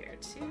right here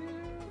to...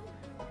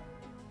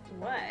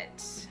 What?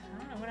 I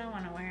don't know what I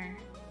want to wear.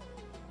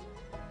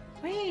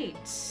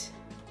 Wait!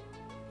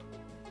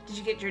 Did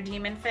you get your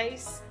demon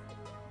face?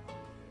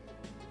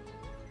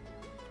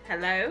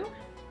 Hello?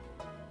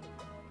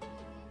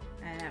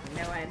 I have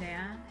no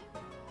idea.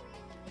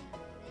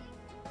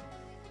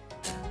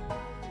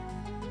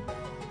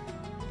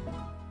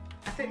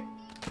 I think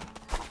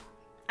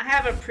I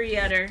have a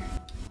pre-utter.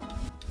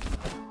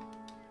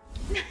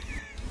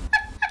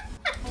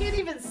 I can't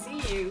even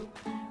see you.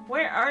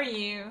 Where are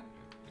you?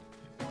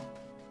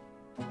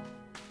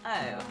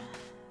 Oh.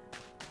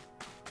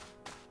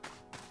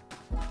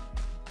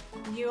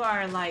 You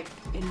are like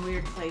in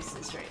weird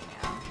places right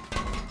now.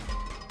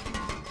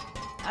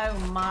 Oh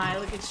my,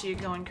 look at you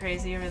going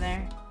crazy over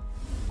there.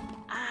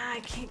 Ah, I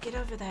can't get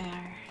over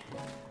there.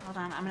 Hold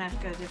on, I'm gonna have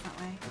to go a different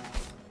way.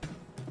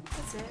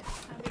 That's it.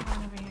 I'll be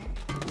going over here.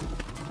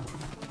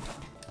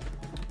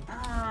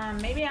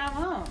 Maybe I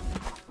won't.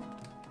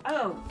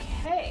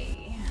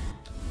 Okay.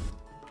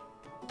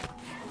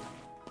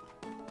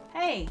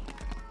 Hey.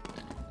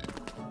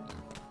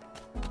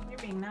 You're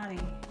being naughty.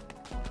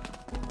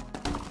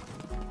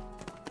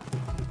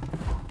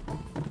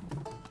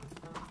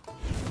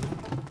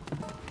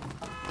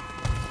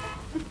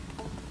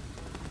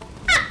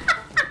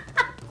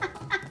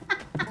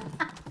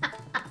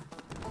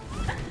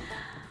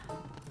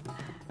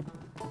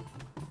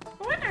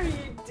 What are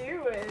you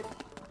doing?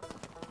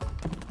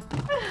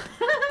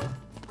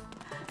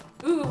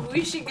 Ooh,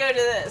 we should go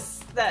to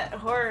that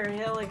horror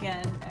hill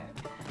again.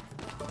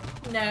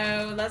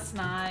 No, that's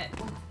not.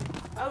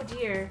 Oh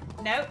dear.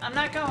 Nope, I'm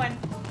not going.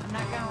 I'm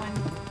not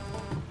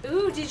going.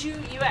 Ooh,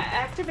 you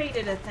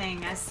activated a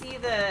thing. I see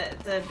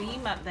the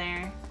beam up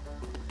there.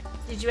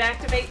 Did you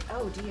activate?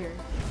 Oh dear.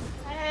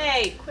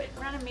 Hey, quit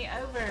running me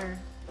over.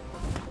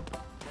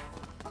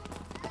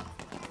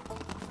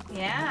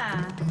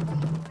 Yeah.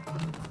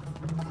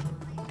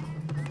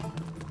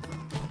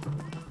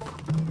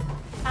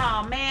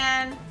 Oh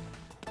man.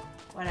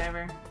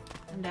 Whatever.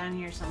 I'm down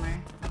here somewhere.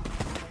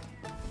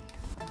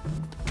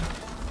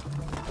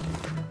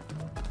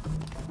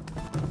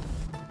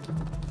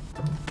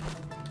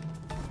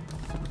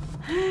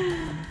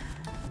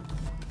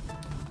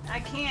 I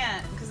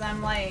can't because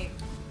I'm like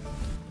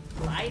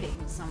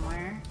gliding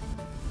somewhere.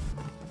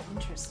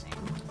 Interesting.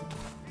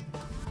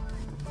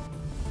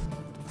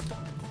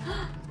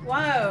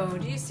 Whoa,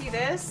 do you see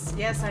this?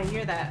 Yes, I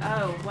hear that.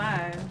 Oh,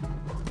 wow.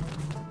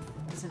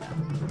 Listen up.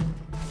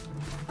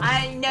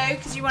 I know,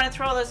 because you want to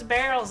throw all those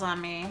barrels on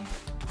me.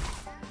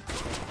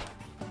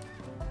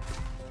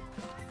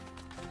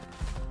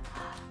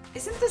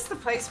 Isn't this the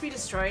place we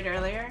destroyed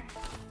earlier?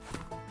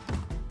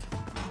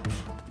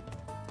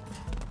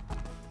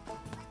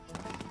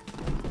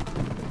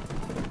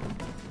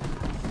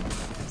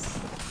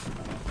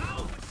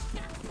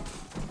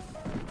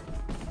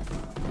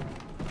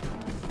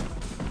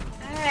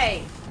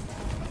 Hey!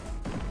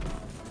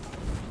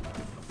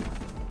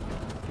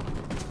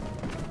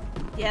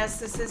 Yes,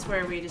 this is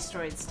where we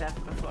destroyed stuff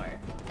before.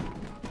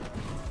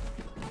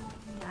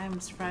 I'm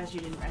surprised you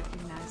didn't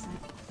recognize it.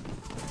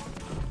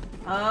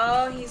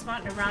 Oh, he's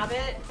wanting to rob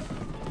it?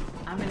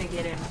 I'm gonna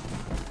get him.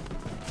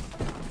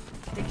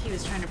 I think he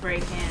was trying to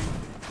break in.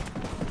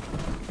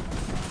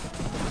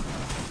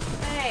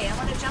 Hey, I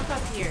want to jump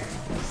up here.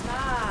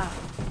 Stop.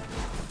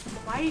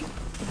 Why are you...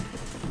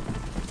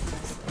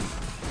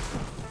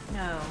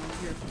 No,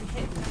 you're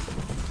hitting me.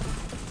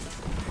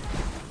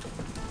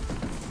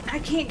 I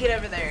can't get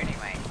over there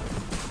anyway.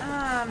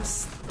 Oh, I'm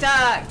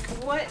stuck.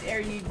 What are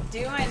you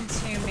doing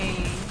to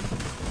me?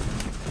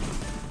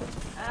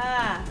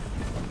 Ah.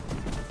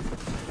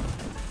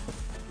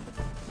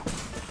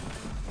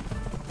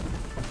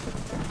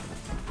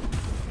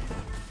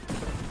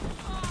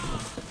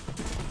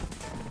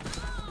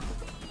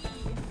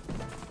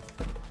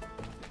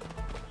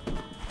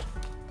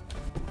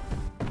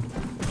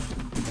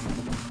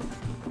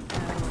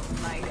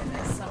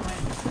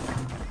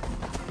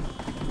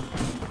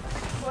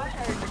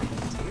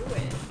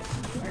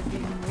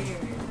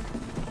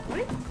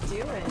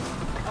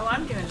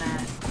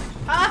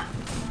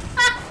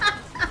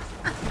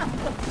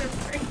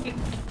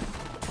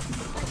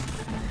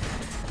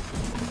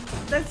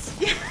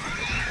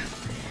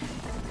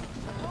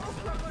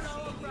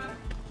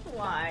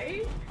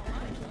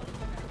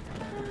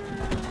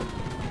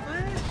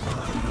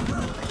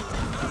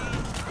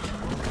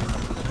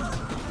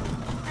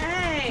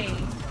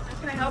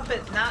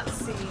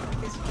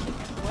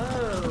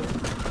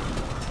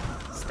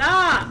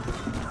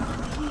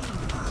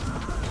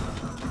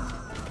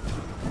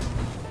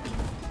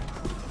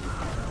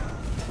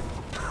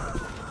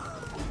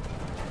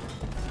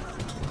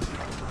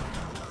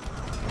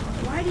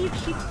 Why do you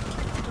keep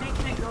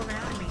making it go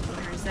around me?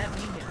 Or is that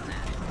me doing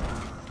that?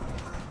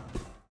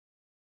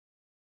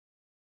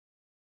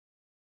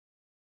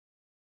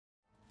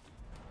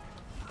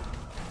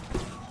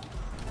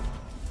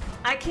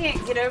 I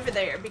can't get over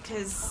there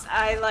because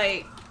I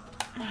like...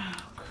 Oh,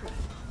 crap.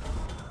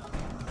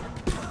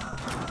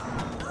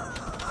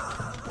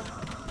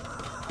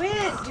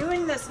 Quit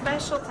doing the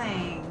special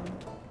thing.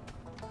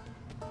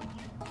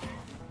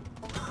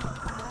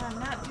 I'm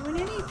not doing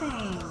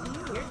anything.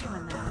 You're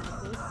doing that.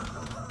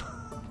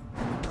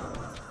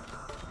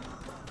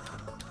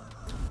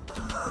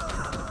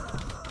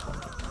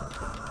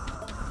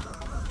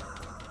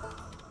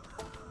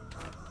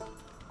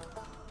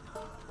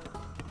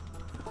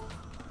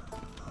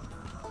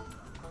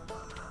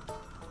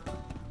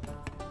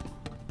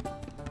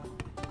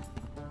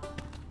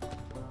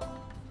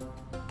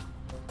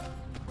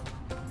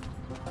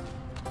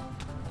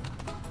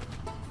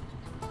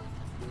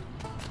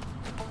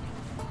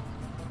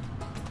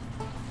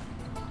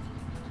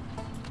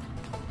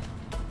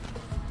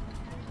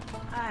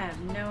 I have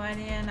no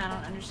idea, and I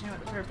don't understand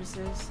what the purpose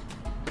is.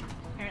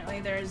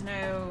 Apparently there is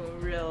no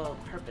real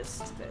purpose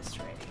to this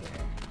right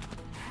here.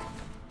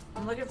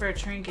 I'm looking for a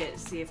trinket to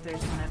see if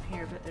there's one up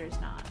here, but there's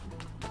not.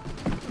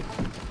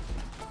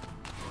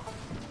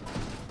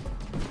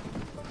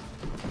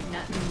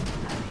 Nothing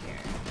up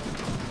here.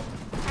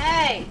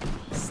 Hey!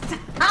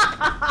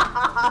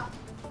 Stop!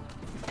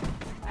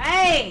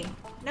 Hey!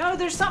 No,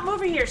 there's something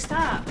over here.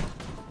 Stop.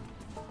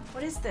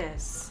 What is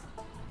this?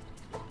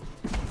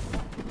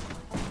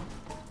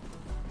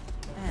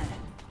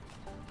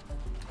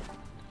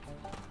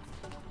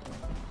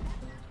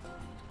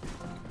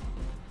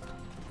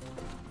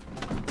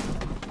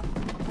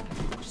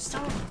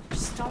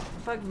 Just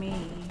don't bug me.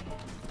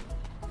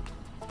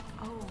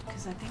 Oh,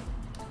 because I think...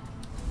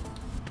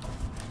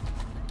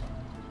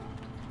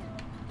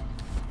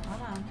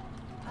 Hold on.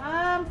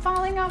 I'm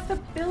falling off the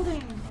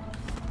building.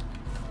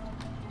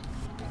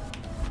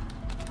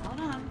 Hold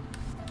on.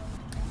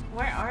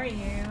 Where are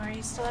you? Are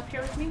you still up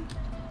here with me?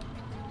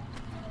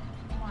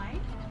 Why?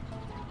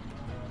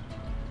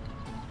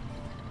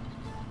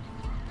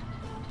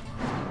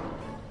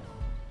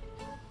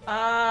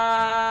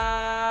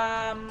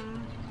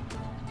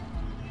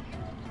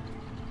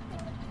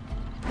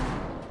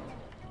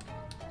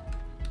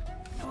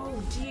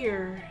 Oh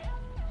dear.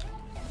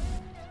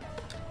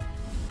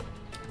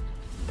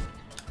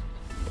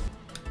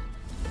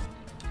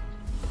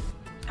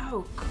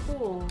 Oh,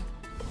 cool.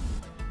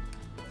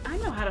 I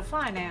know how to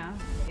fly now,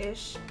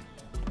 ish.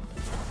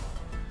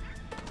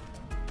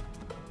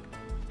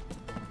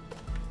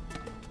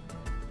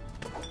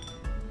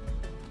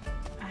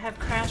 I have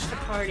crashed a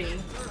party.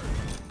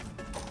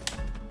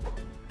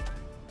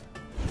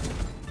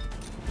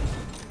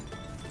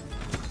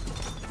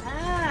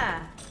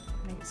 Ah!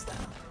 Make it stop.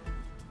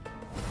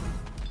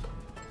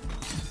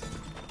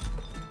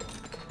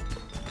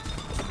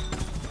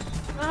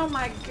 Oh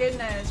my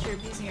goodness, you're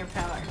abusing your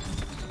power.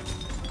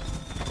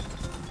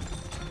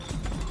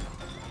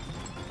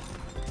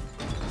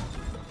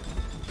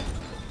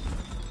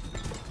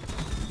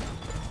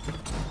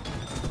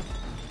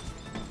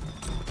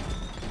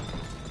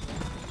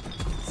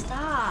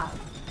 Stop.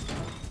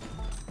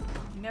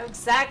 You know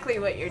exactly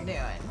what you're doing.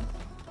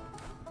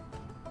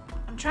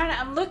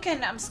 I'm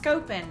looking, I'm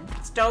scoping.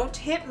 Don't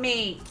hit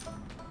me.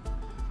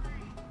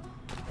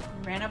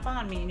 You ran up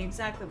on me, you knew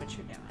exactly what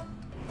you're doing.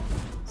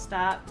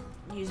 Stop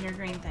using your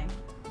green thing.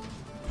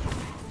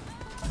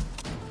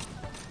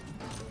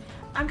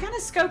 I'm kind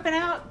of scoping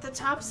out the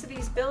tops of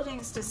these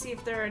buildings to see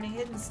if there are any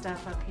hidden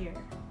stuff up here.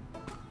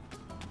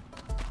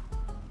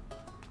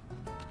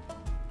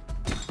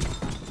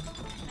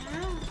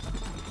 Ah.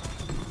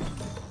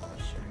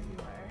 Sure you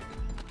are.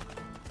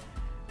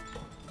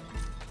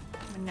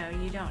 No,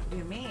 you don't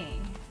do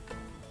me.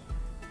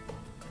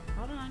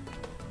 Hold on.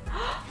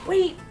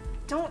 Wait!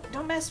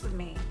 Don't mess with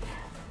me.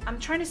 I'm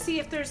trying to see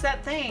if there's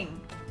that thing.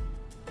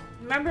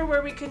 Remember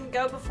where we couldn't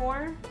go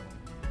before?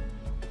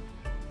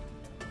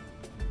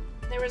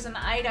 There was an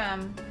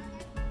item.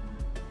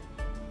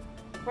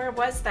 Where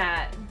was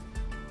that?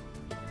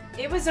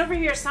 It was over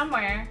here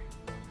somewhere.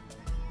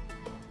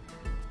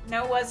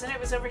 No, it wasn't. It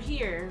was over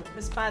here. It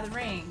was by the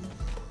ring.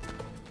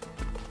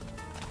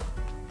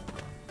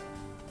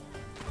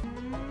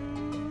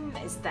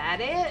 Is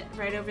that it?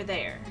 Right over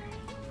there.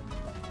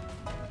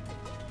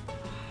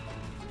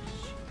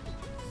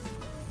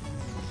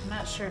 I'm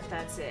not sure if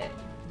that's it.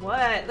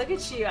 What? Look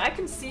at you. I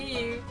can see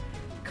you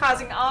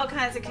causing all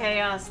kinds of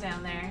chaos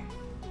down there.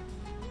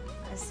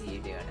 I see you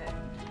doing it.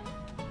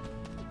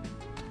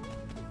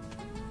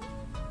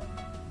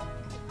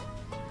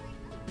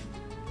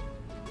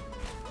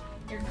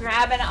 You're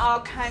grabbing all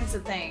kinds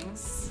of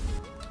things.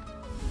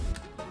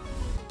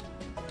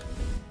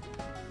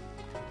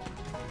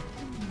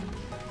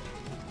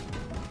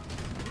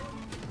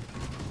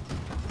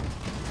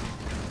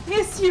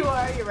 Yes, you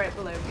are. You're right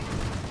below me.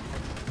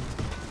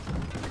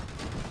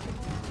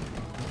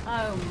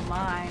 Oh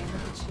my,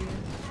 look at you.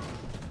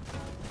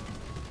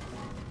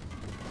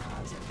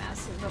 Causing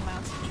massive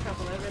amounts of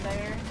trouble over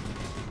there.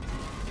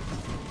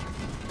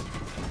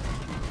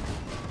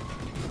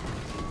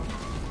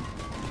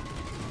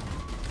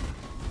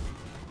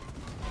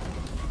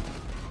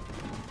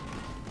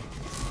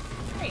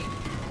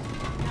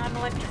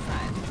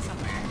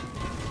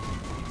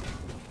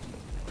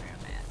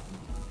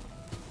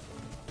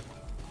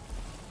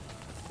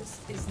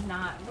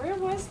 not. Where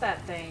was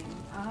that thing?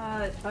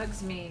 Ah, it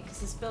bugs me because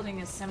this building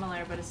is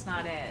similar, but it's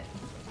not it.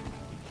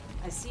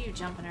 I see you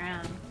jumping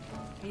around.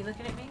 Are you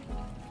looking at me?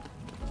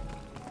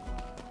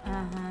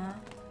 Uh-huh.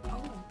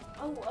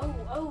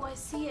 Oh, I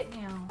see it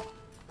now.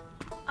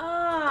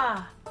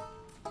 Ah!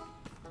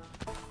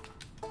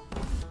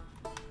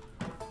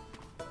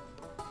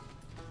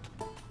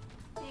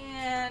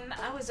 Man,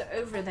 I was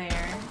over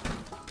there.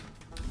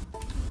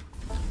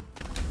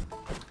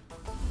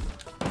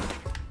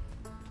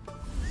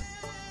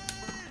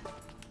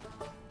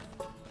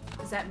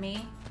 Is that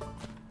me?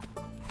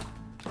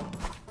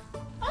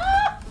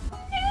 Ah!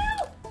 No!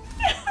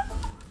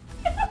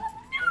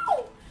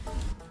 No!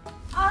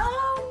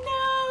 Oh,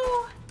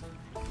 no!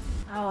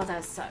 Oh,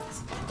 that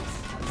sucks.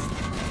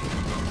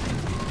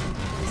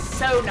 It's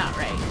so not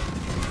right.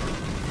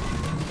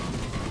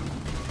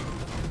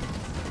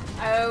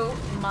 Oh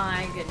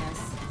my goodness.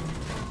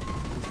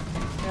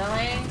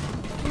 Really?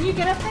 Can you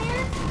get up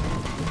there?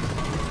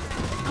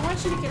 I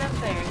want you to get up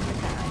there and get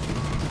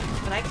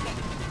that. But I can't.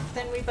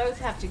 Then we both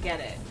have to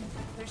get it.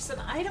 There's an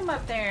item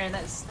up there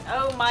that's...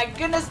 Oh my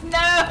goodness, no!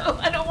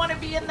 I don't want to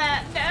be in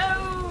that.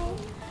 No!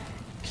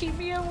 Keep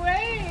me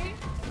away.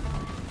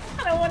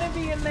 I don't want to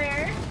be in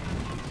there.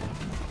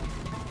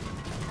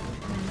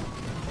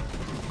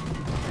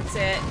 That's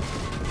it.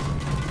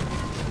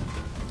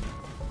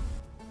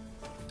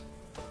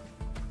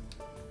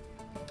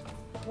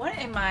 What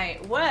am I...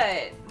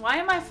 What? Why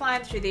am I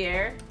flying through the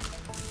air?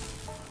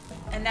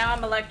 And now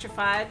I'm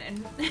electrified and...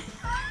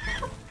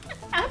 What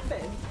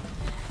happened?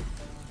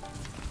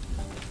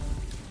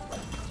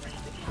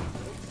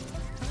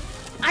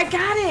 I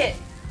got it!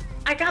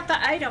 I got the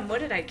item.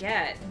 What did I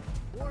get?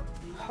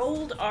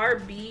 Hold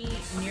RB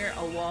near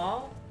a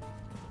wall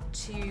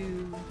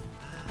to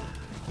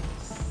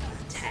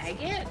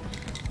tag it?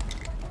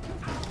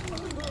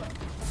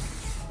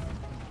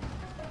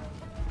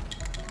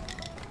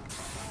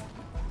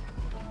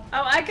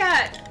 Oh, I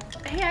got...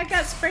 Hey, I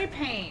got spray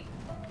paint.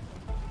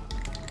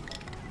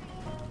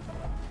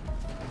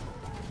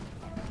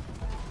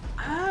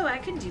 Oh, I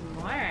can do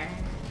more.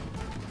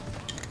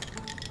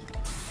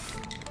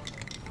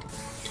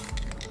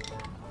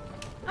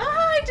 Oh,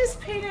 I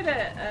just painted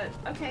a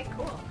okay,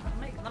 cool.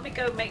 Let me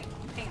go paint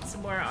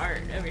some more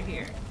art over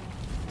here.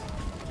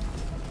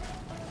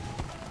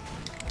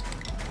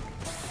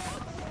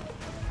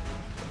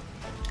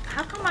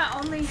 How come I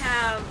only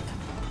have...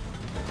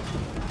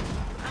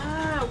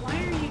 Ah, why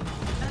are you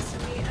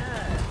messing me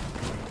up?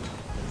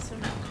 So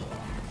not cool.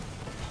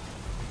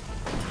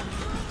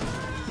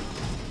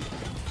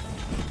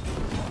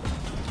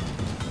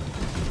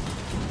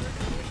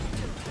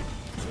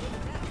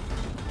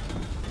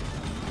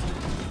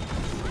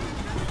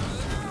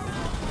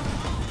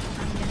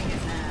 I'm gonna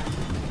get mad.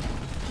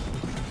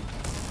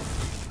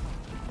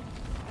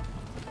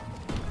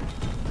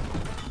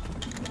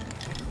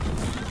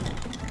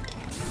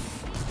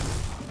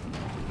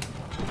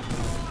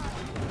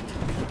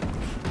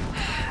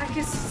 I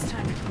guess it's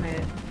time to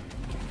quit.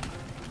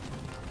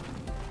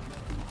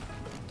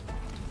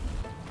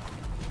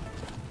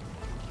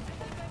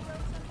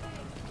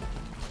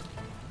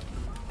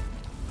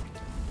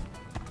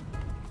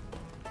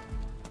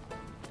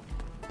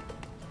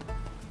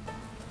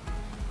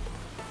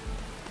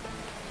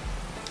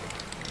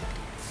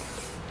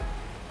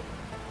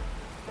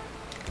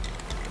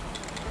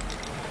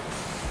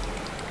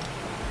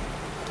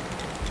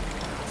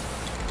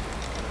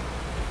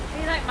 How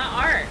do you like my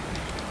art?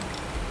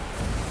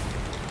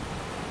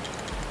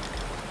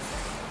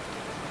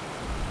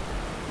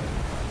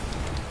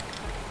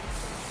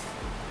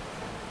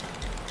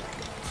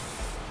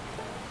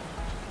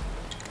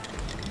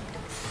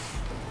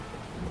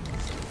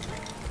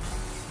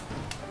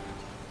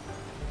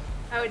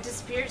 Oh, it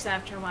disappears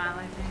after a while,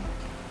 I think.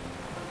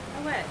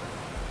 Oh, what?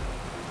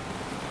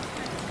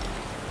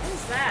 What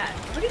is that?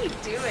 What are you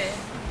doing?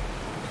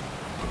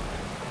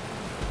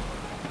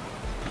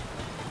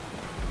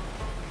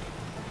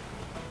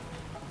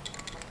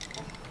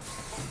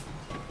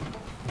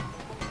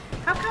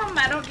 How come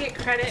I don't get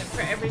credit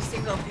for every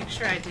single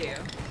picture I do?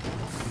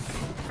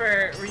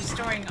 For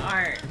restoring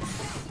art?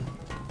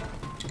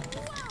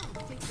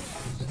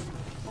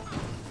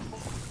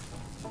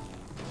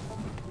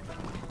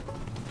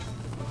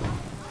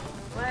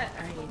 What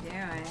are you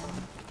doing?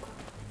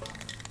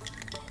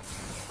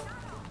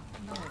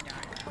 Oh,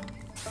 darn it.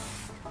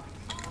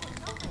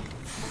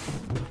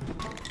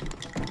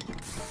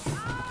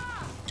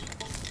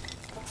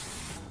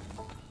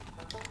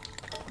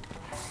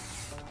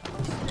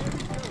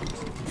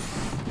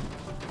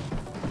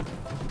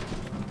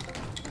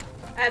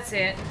 That's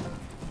it.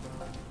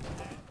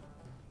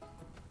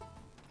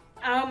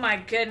 Oh my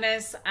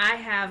goodness, I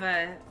have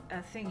a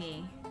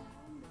thingy.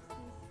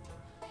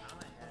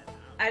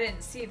 I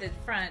didn't see the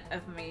front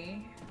of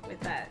me with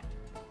that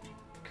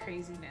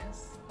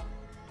craziness.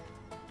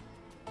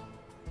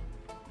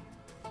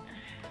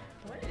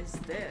 What is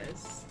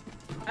this?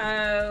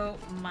 Oh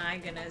my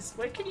goodness.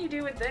 What can you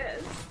do with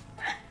this?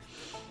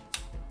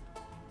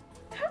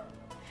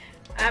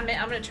 I'm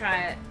gonna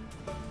try it.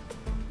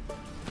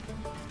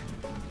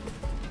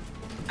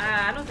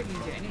 I don't think you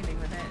can do anything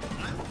with it.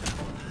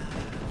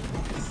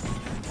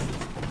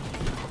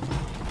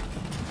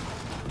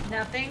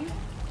 Nothing?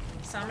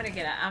 So I'm gonna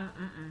get a,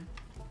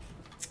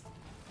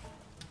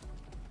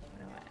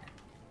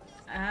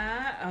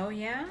 oh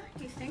yeah?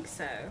 You think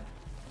so?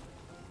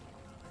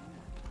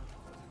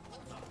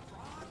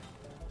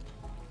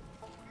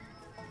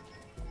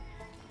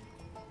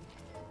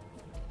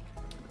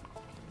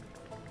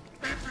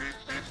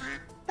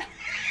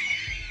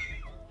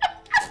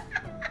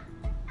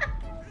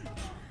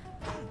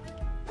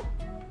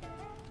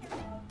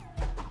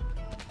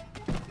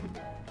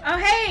 Oh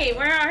hey,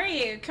 where are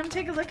you? Come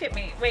take a look at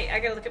me. Wait, I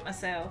gotta look at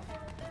myself.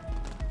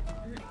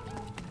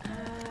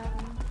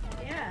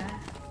 Yeah.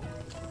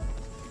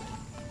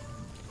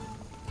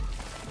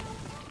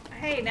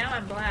 Hey, now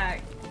I'm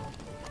black.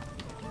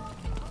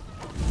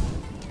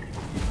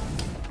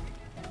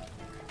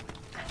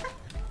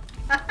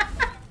 I'm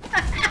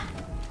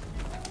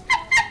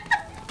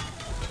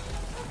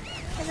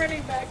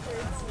running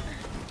backwards.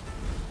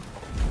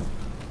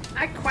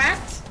 I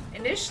quacked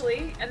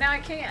initially, and now I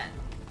can't.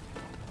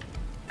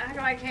 How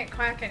come I can't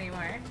quack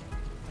anymore?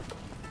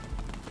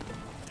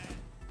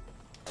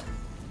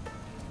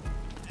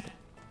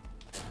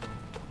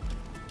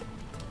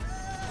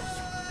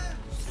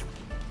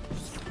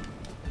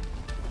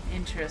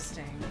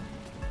 Interesting.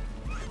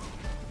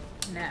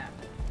 No.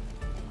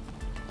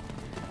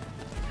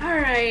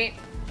 Alright.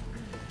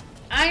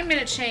 I'm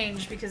gonna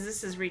change because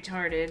this is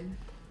retarded.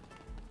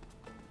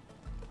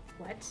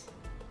 What?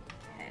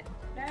 Head.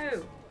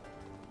 No!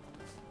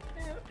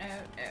 No.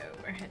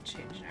 We're head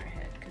changing our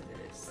head because it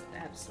is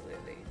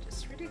absolutely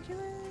just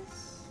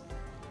ridiculous.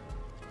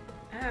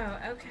 Oh,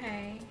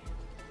 okay.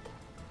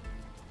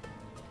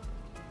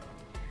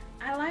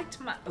 I liked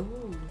my...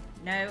 Ooh.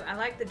 No, I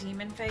like the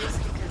demon face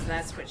because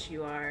that's what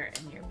you are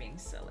and you're being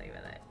silly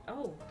with it.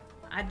 Oh,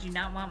 I do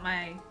not want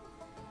my...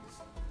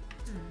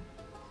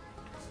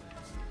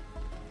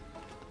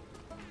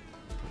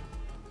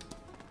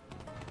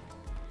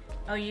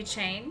 Oh, you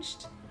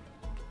changed?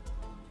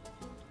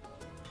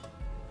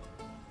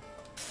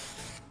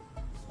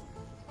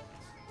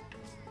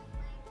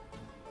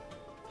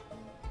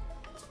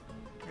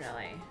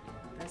 Really?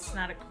 That's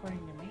not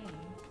according to me.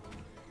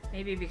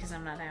 Maybe because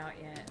I'm not out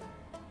yet.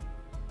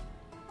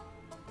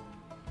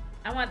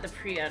 I want the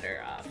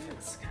pre-utter off.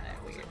 It's kind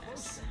of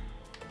weirdness.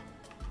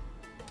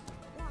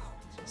 Wow,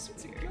 It's just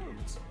it's weird. a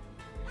goat.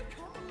 I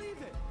can't believe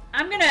it.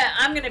 I'm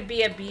gonna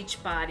be a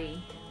beach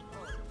body.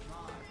 Oh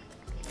my.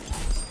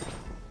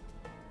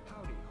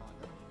 Howdy,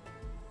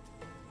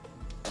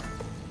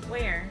 Honda.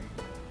 Where?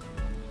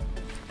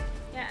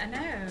 Yeah, I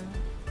know.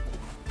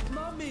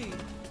 Mummy.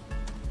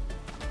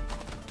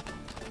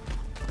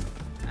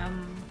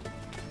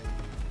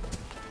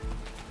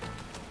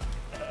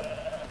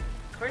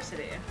 Of course I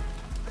do.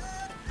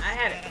 I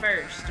had it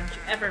first. Don't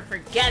you ever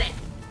forget it.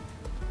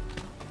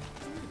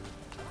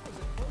 That was a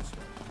close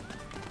one.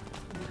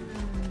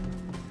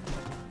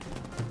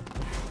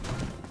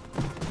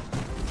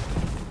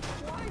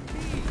 Why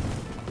me?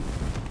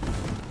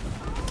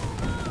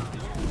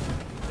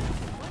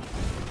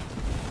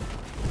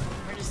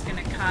 We're just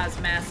gonna cause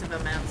massive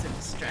amounts of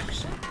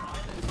destruction.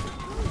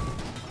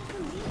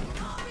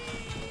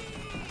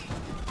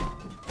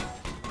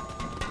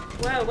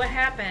 Whoa, what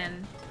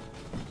happened?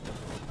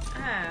 Oh.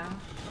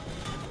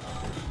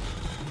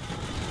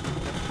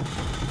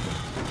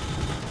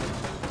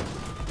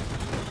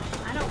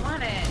 I don't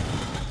want it.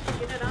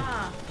 Get it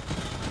off.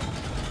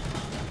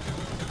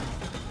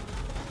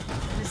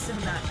 It is so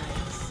not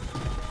nice.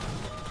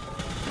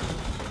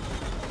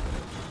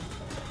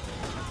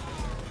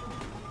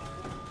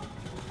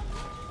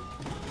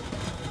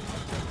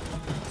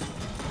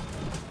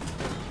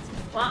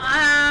 Well,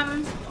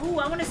 ooh,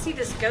 I want to see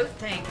this goat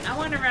thing. I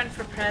want to run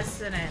for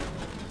president.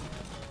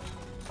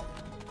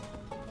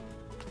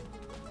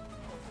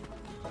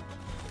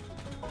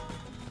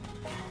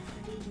 How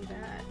do you do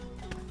that?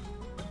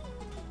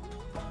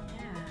 Yeah,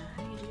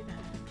 how do you do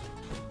that?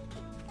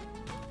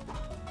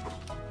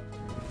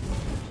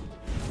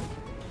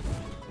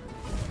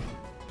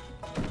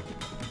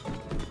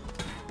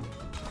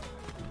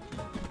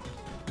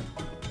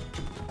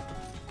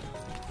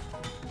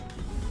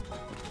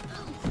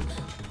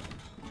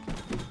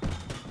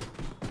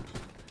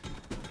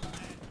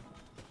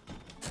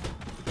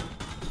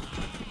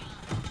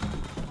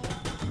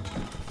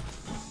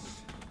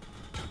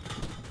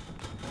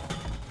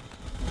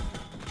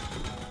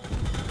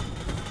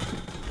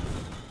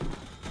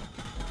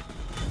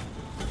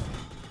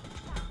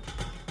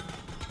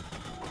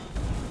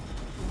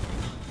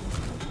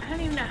 I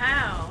don't even know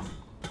how.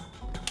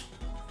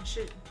 I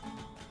should.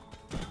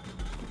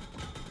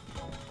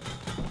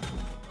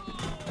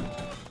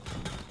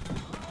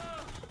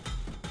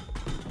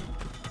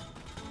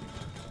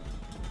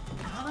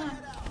 Hold on.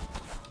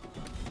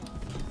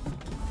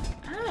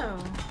 Oh.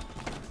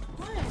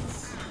 What?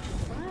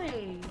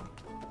 Why?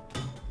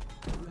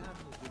 You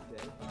having a good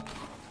day?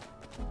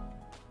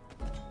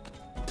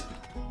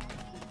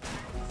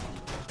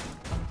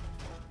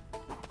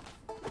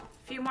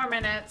 Few more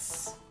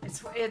minutes.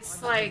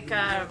 It's like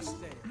Stay.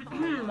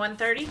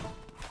 130.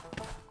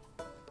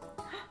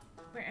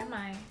 Where am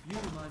I? You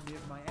remind me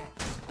of my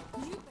ex.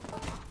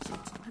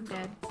 I'm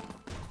dead.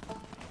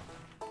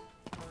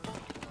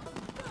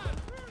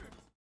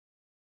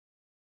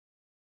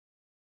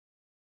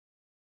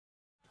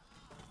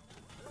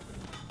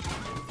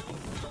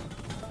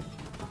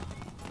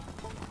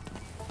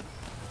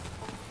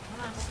 Hold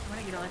on, I want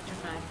to get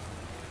electrified.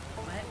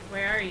 What?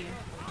 Where are you?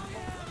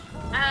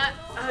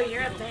 Oh,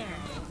 you're up there.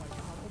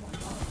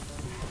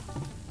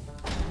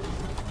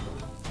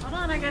 Hold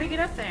on, I gotta get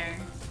up there.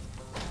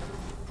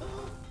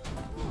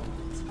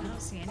 I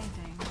don't see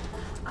anything.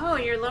 Oh,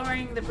 you're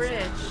lowering the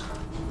bridge.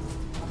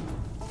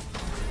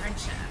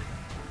 Aren't you?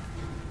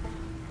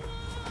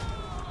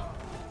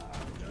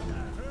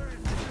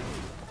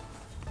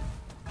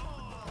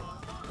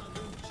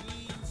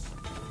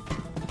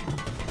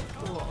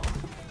 Cool.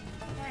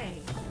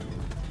 Hey.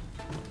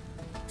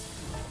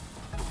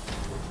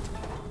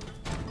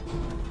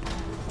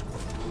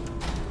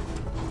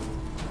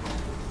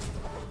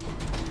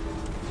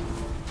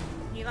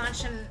 You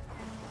launching?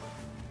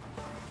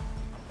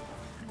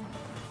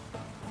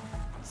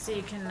 So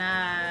you can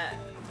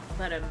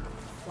let him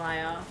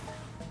fly off.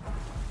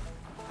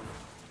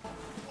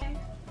 Okay.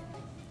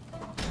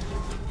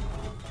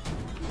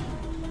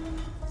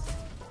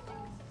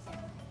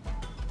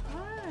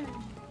 Fine.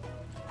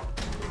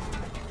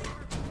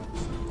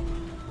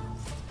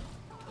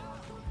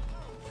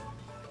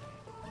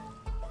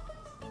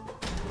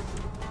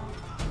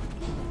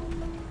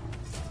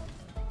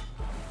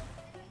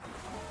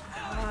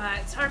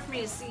 It's hard for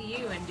me to see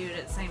you and do it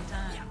at the same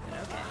time, but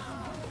okay.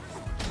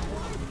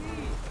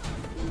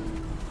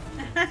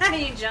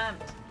 You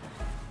jumped.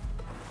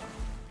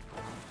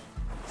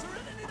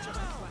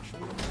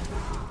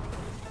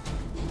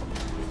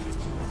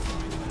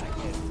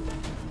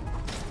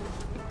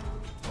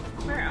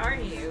 Where are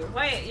you?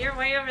 Wait, you're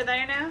way over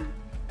there now?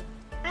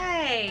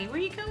 Hey, where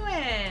you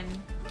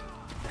going?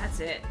 That's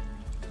it.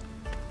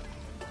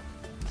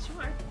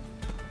 Sure.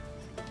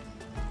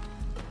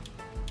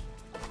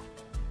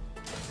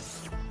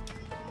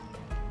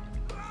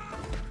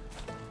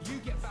 You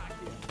get back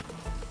here.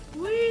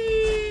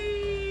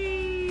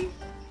 Whee!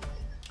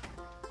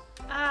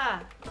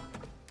 Ah!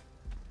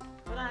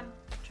 Hold on.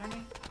 Try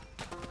me.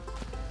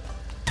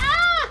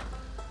 Ah!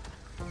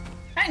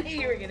 I knew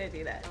you were gonna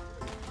do that.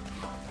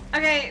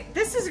 Okay,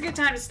 this is a good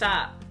time to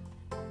stop.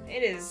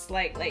 It is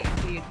like late,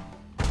 dude.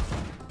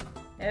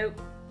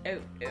 Nope.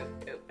 Nope. Nope.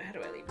 Nope. How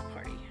do I leave?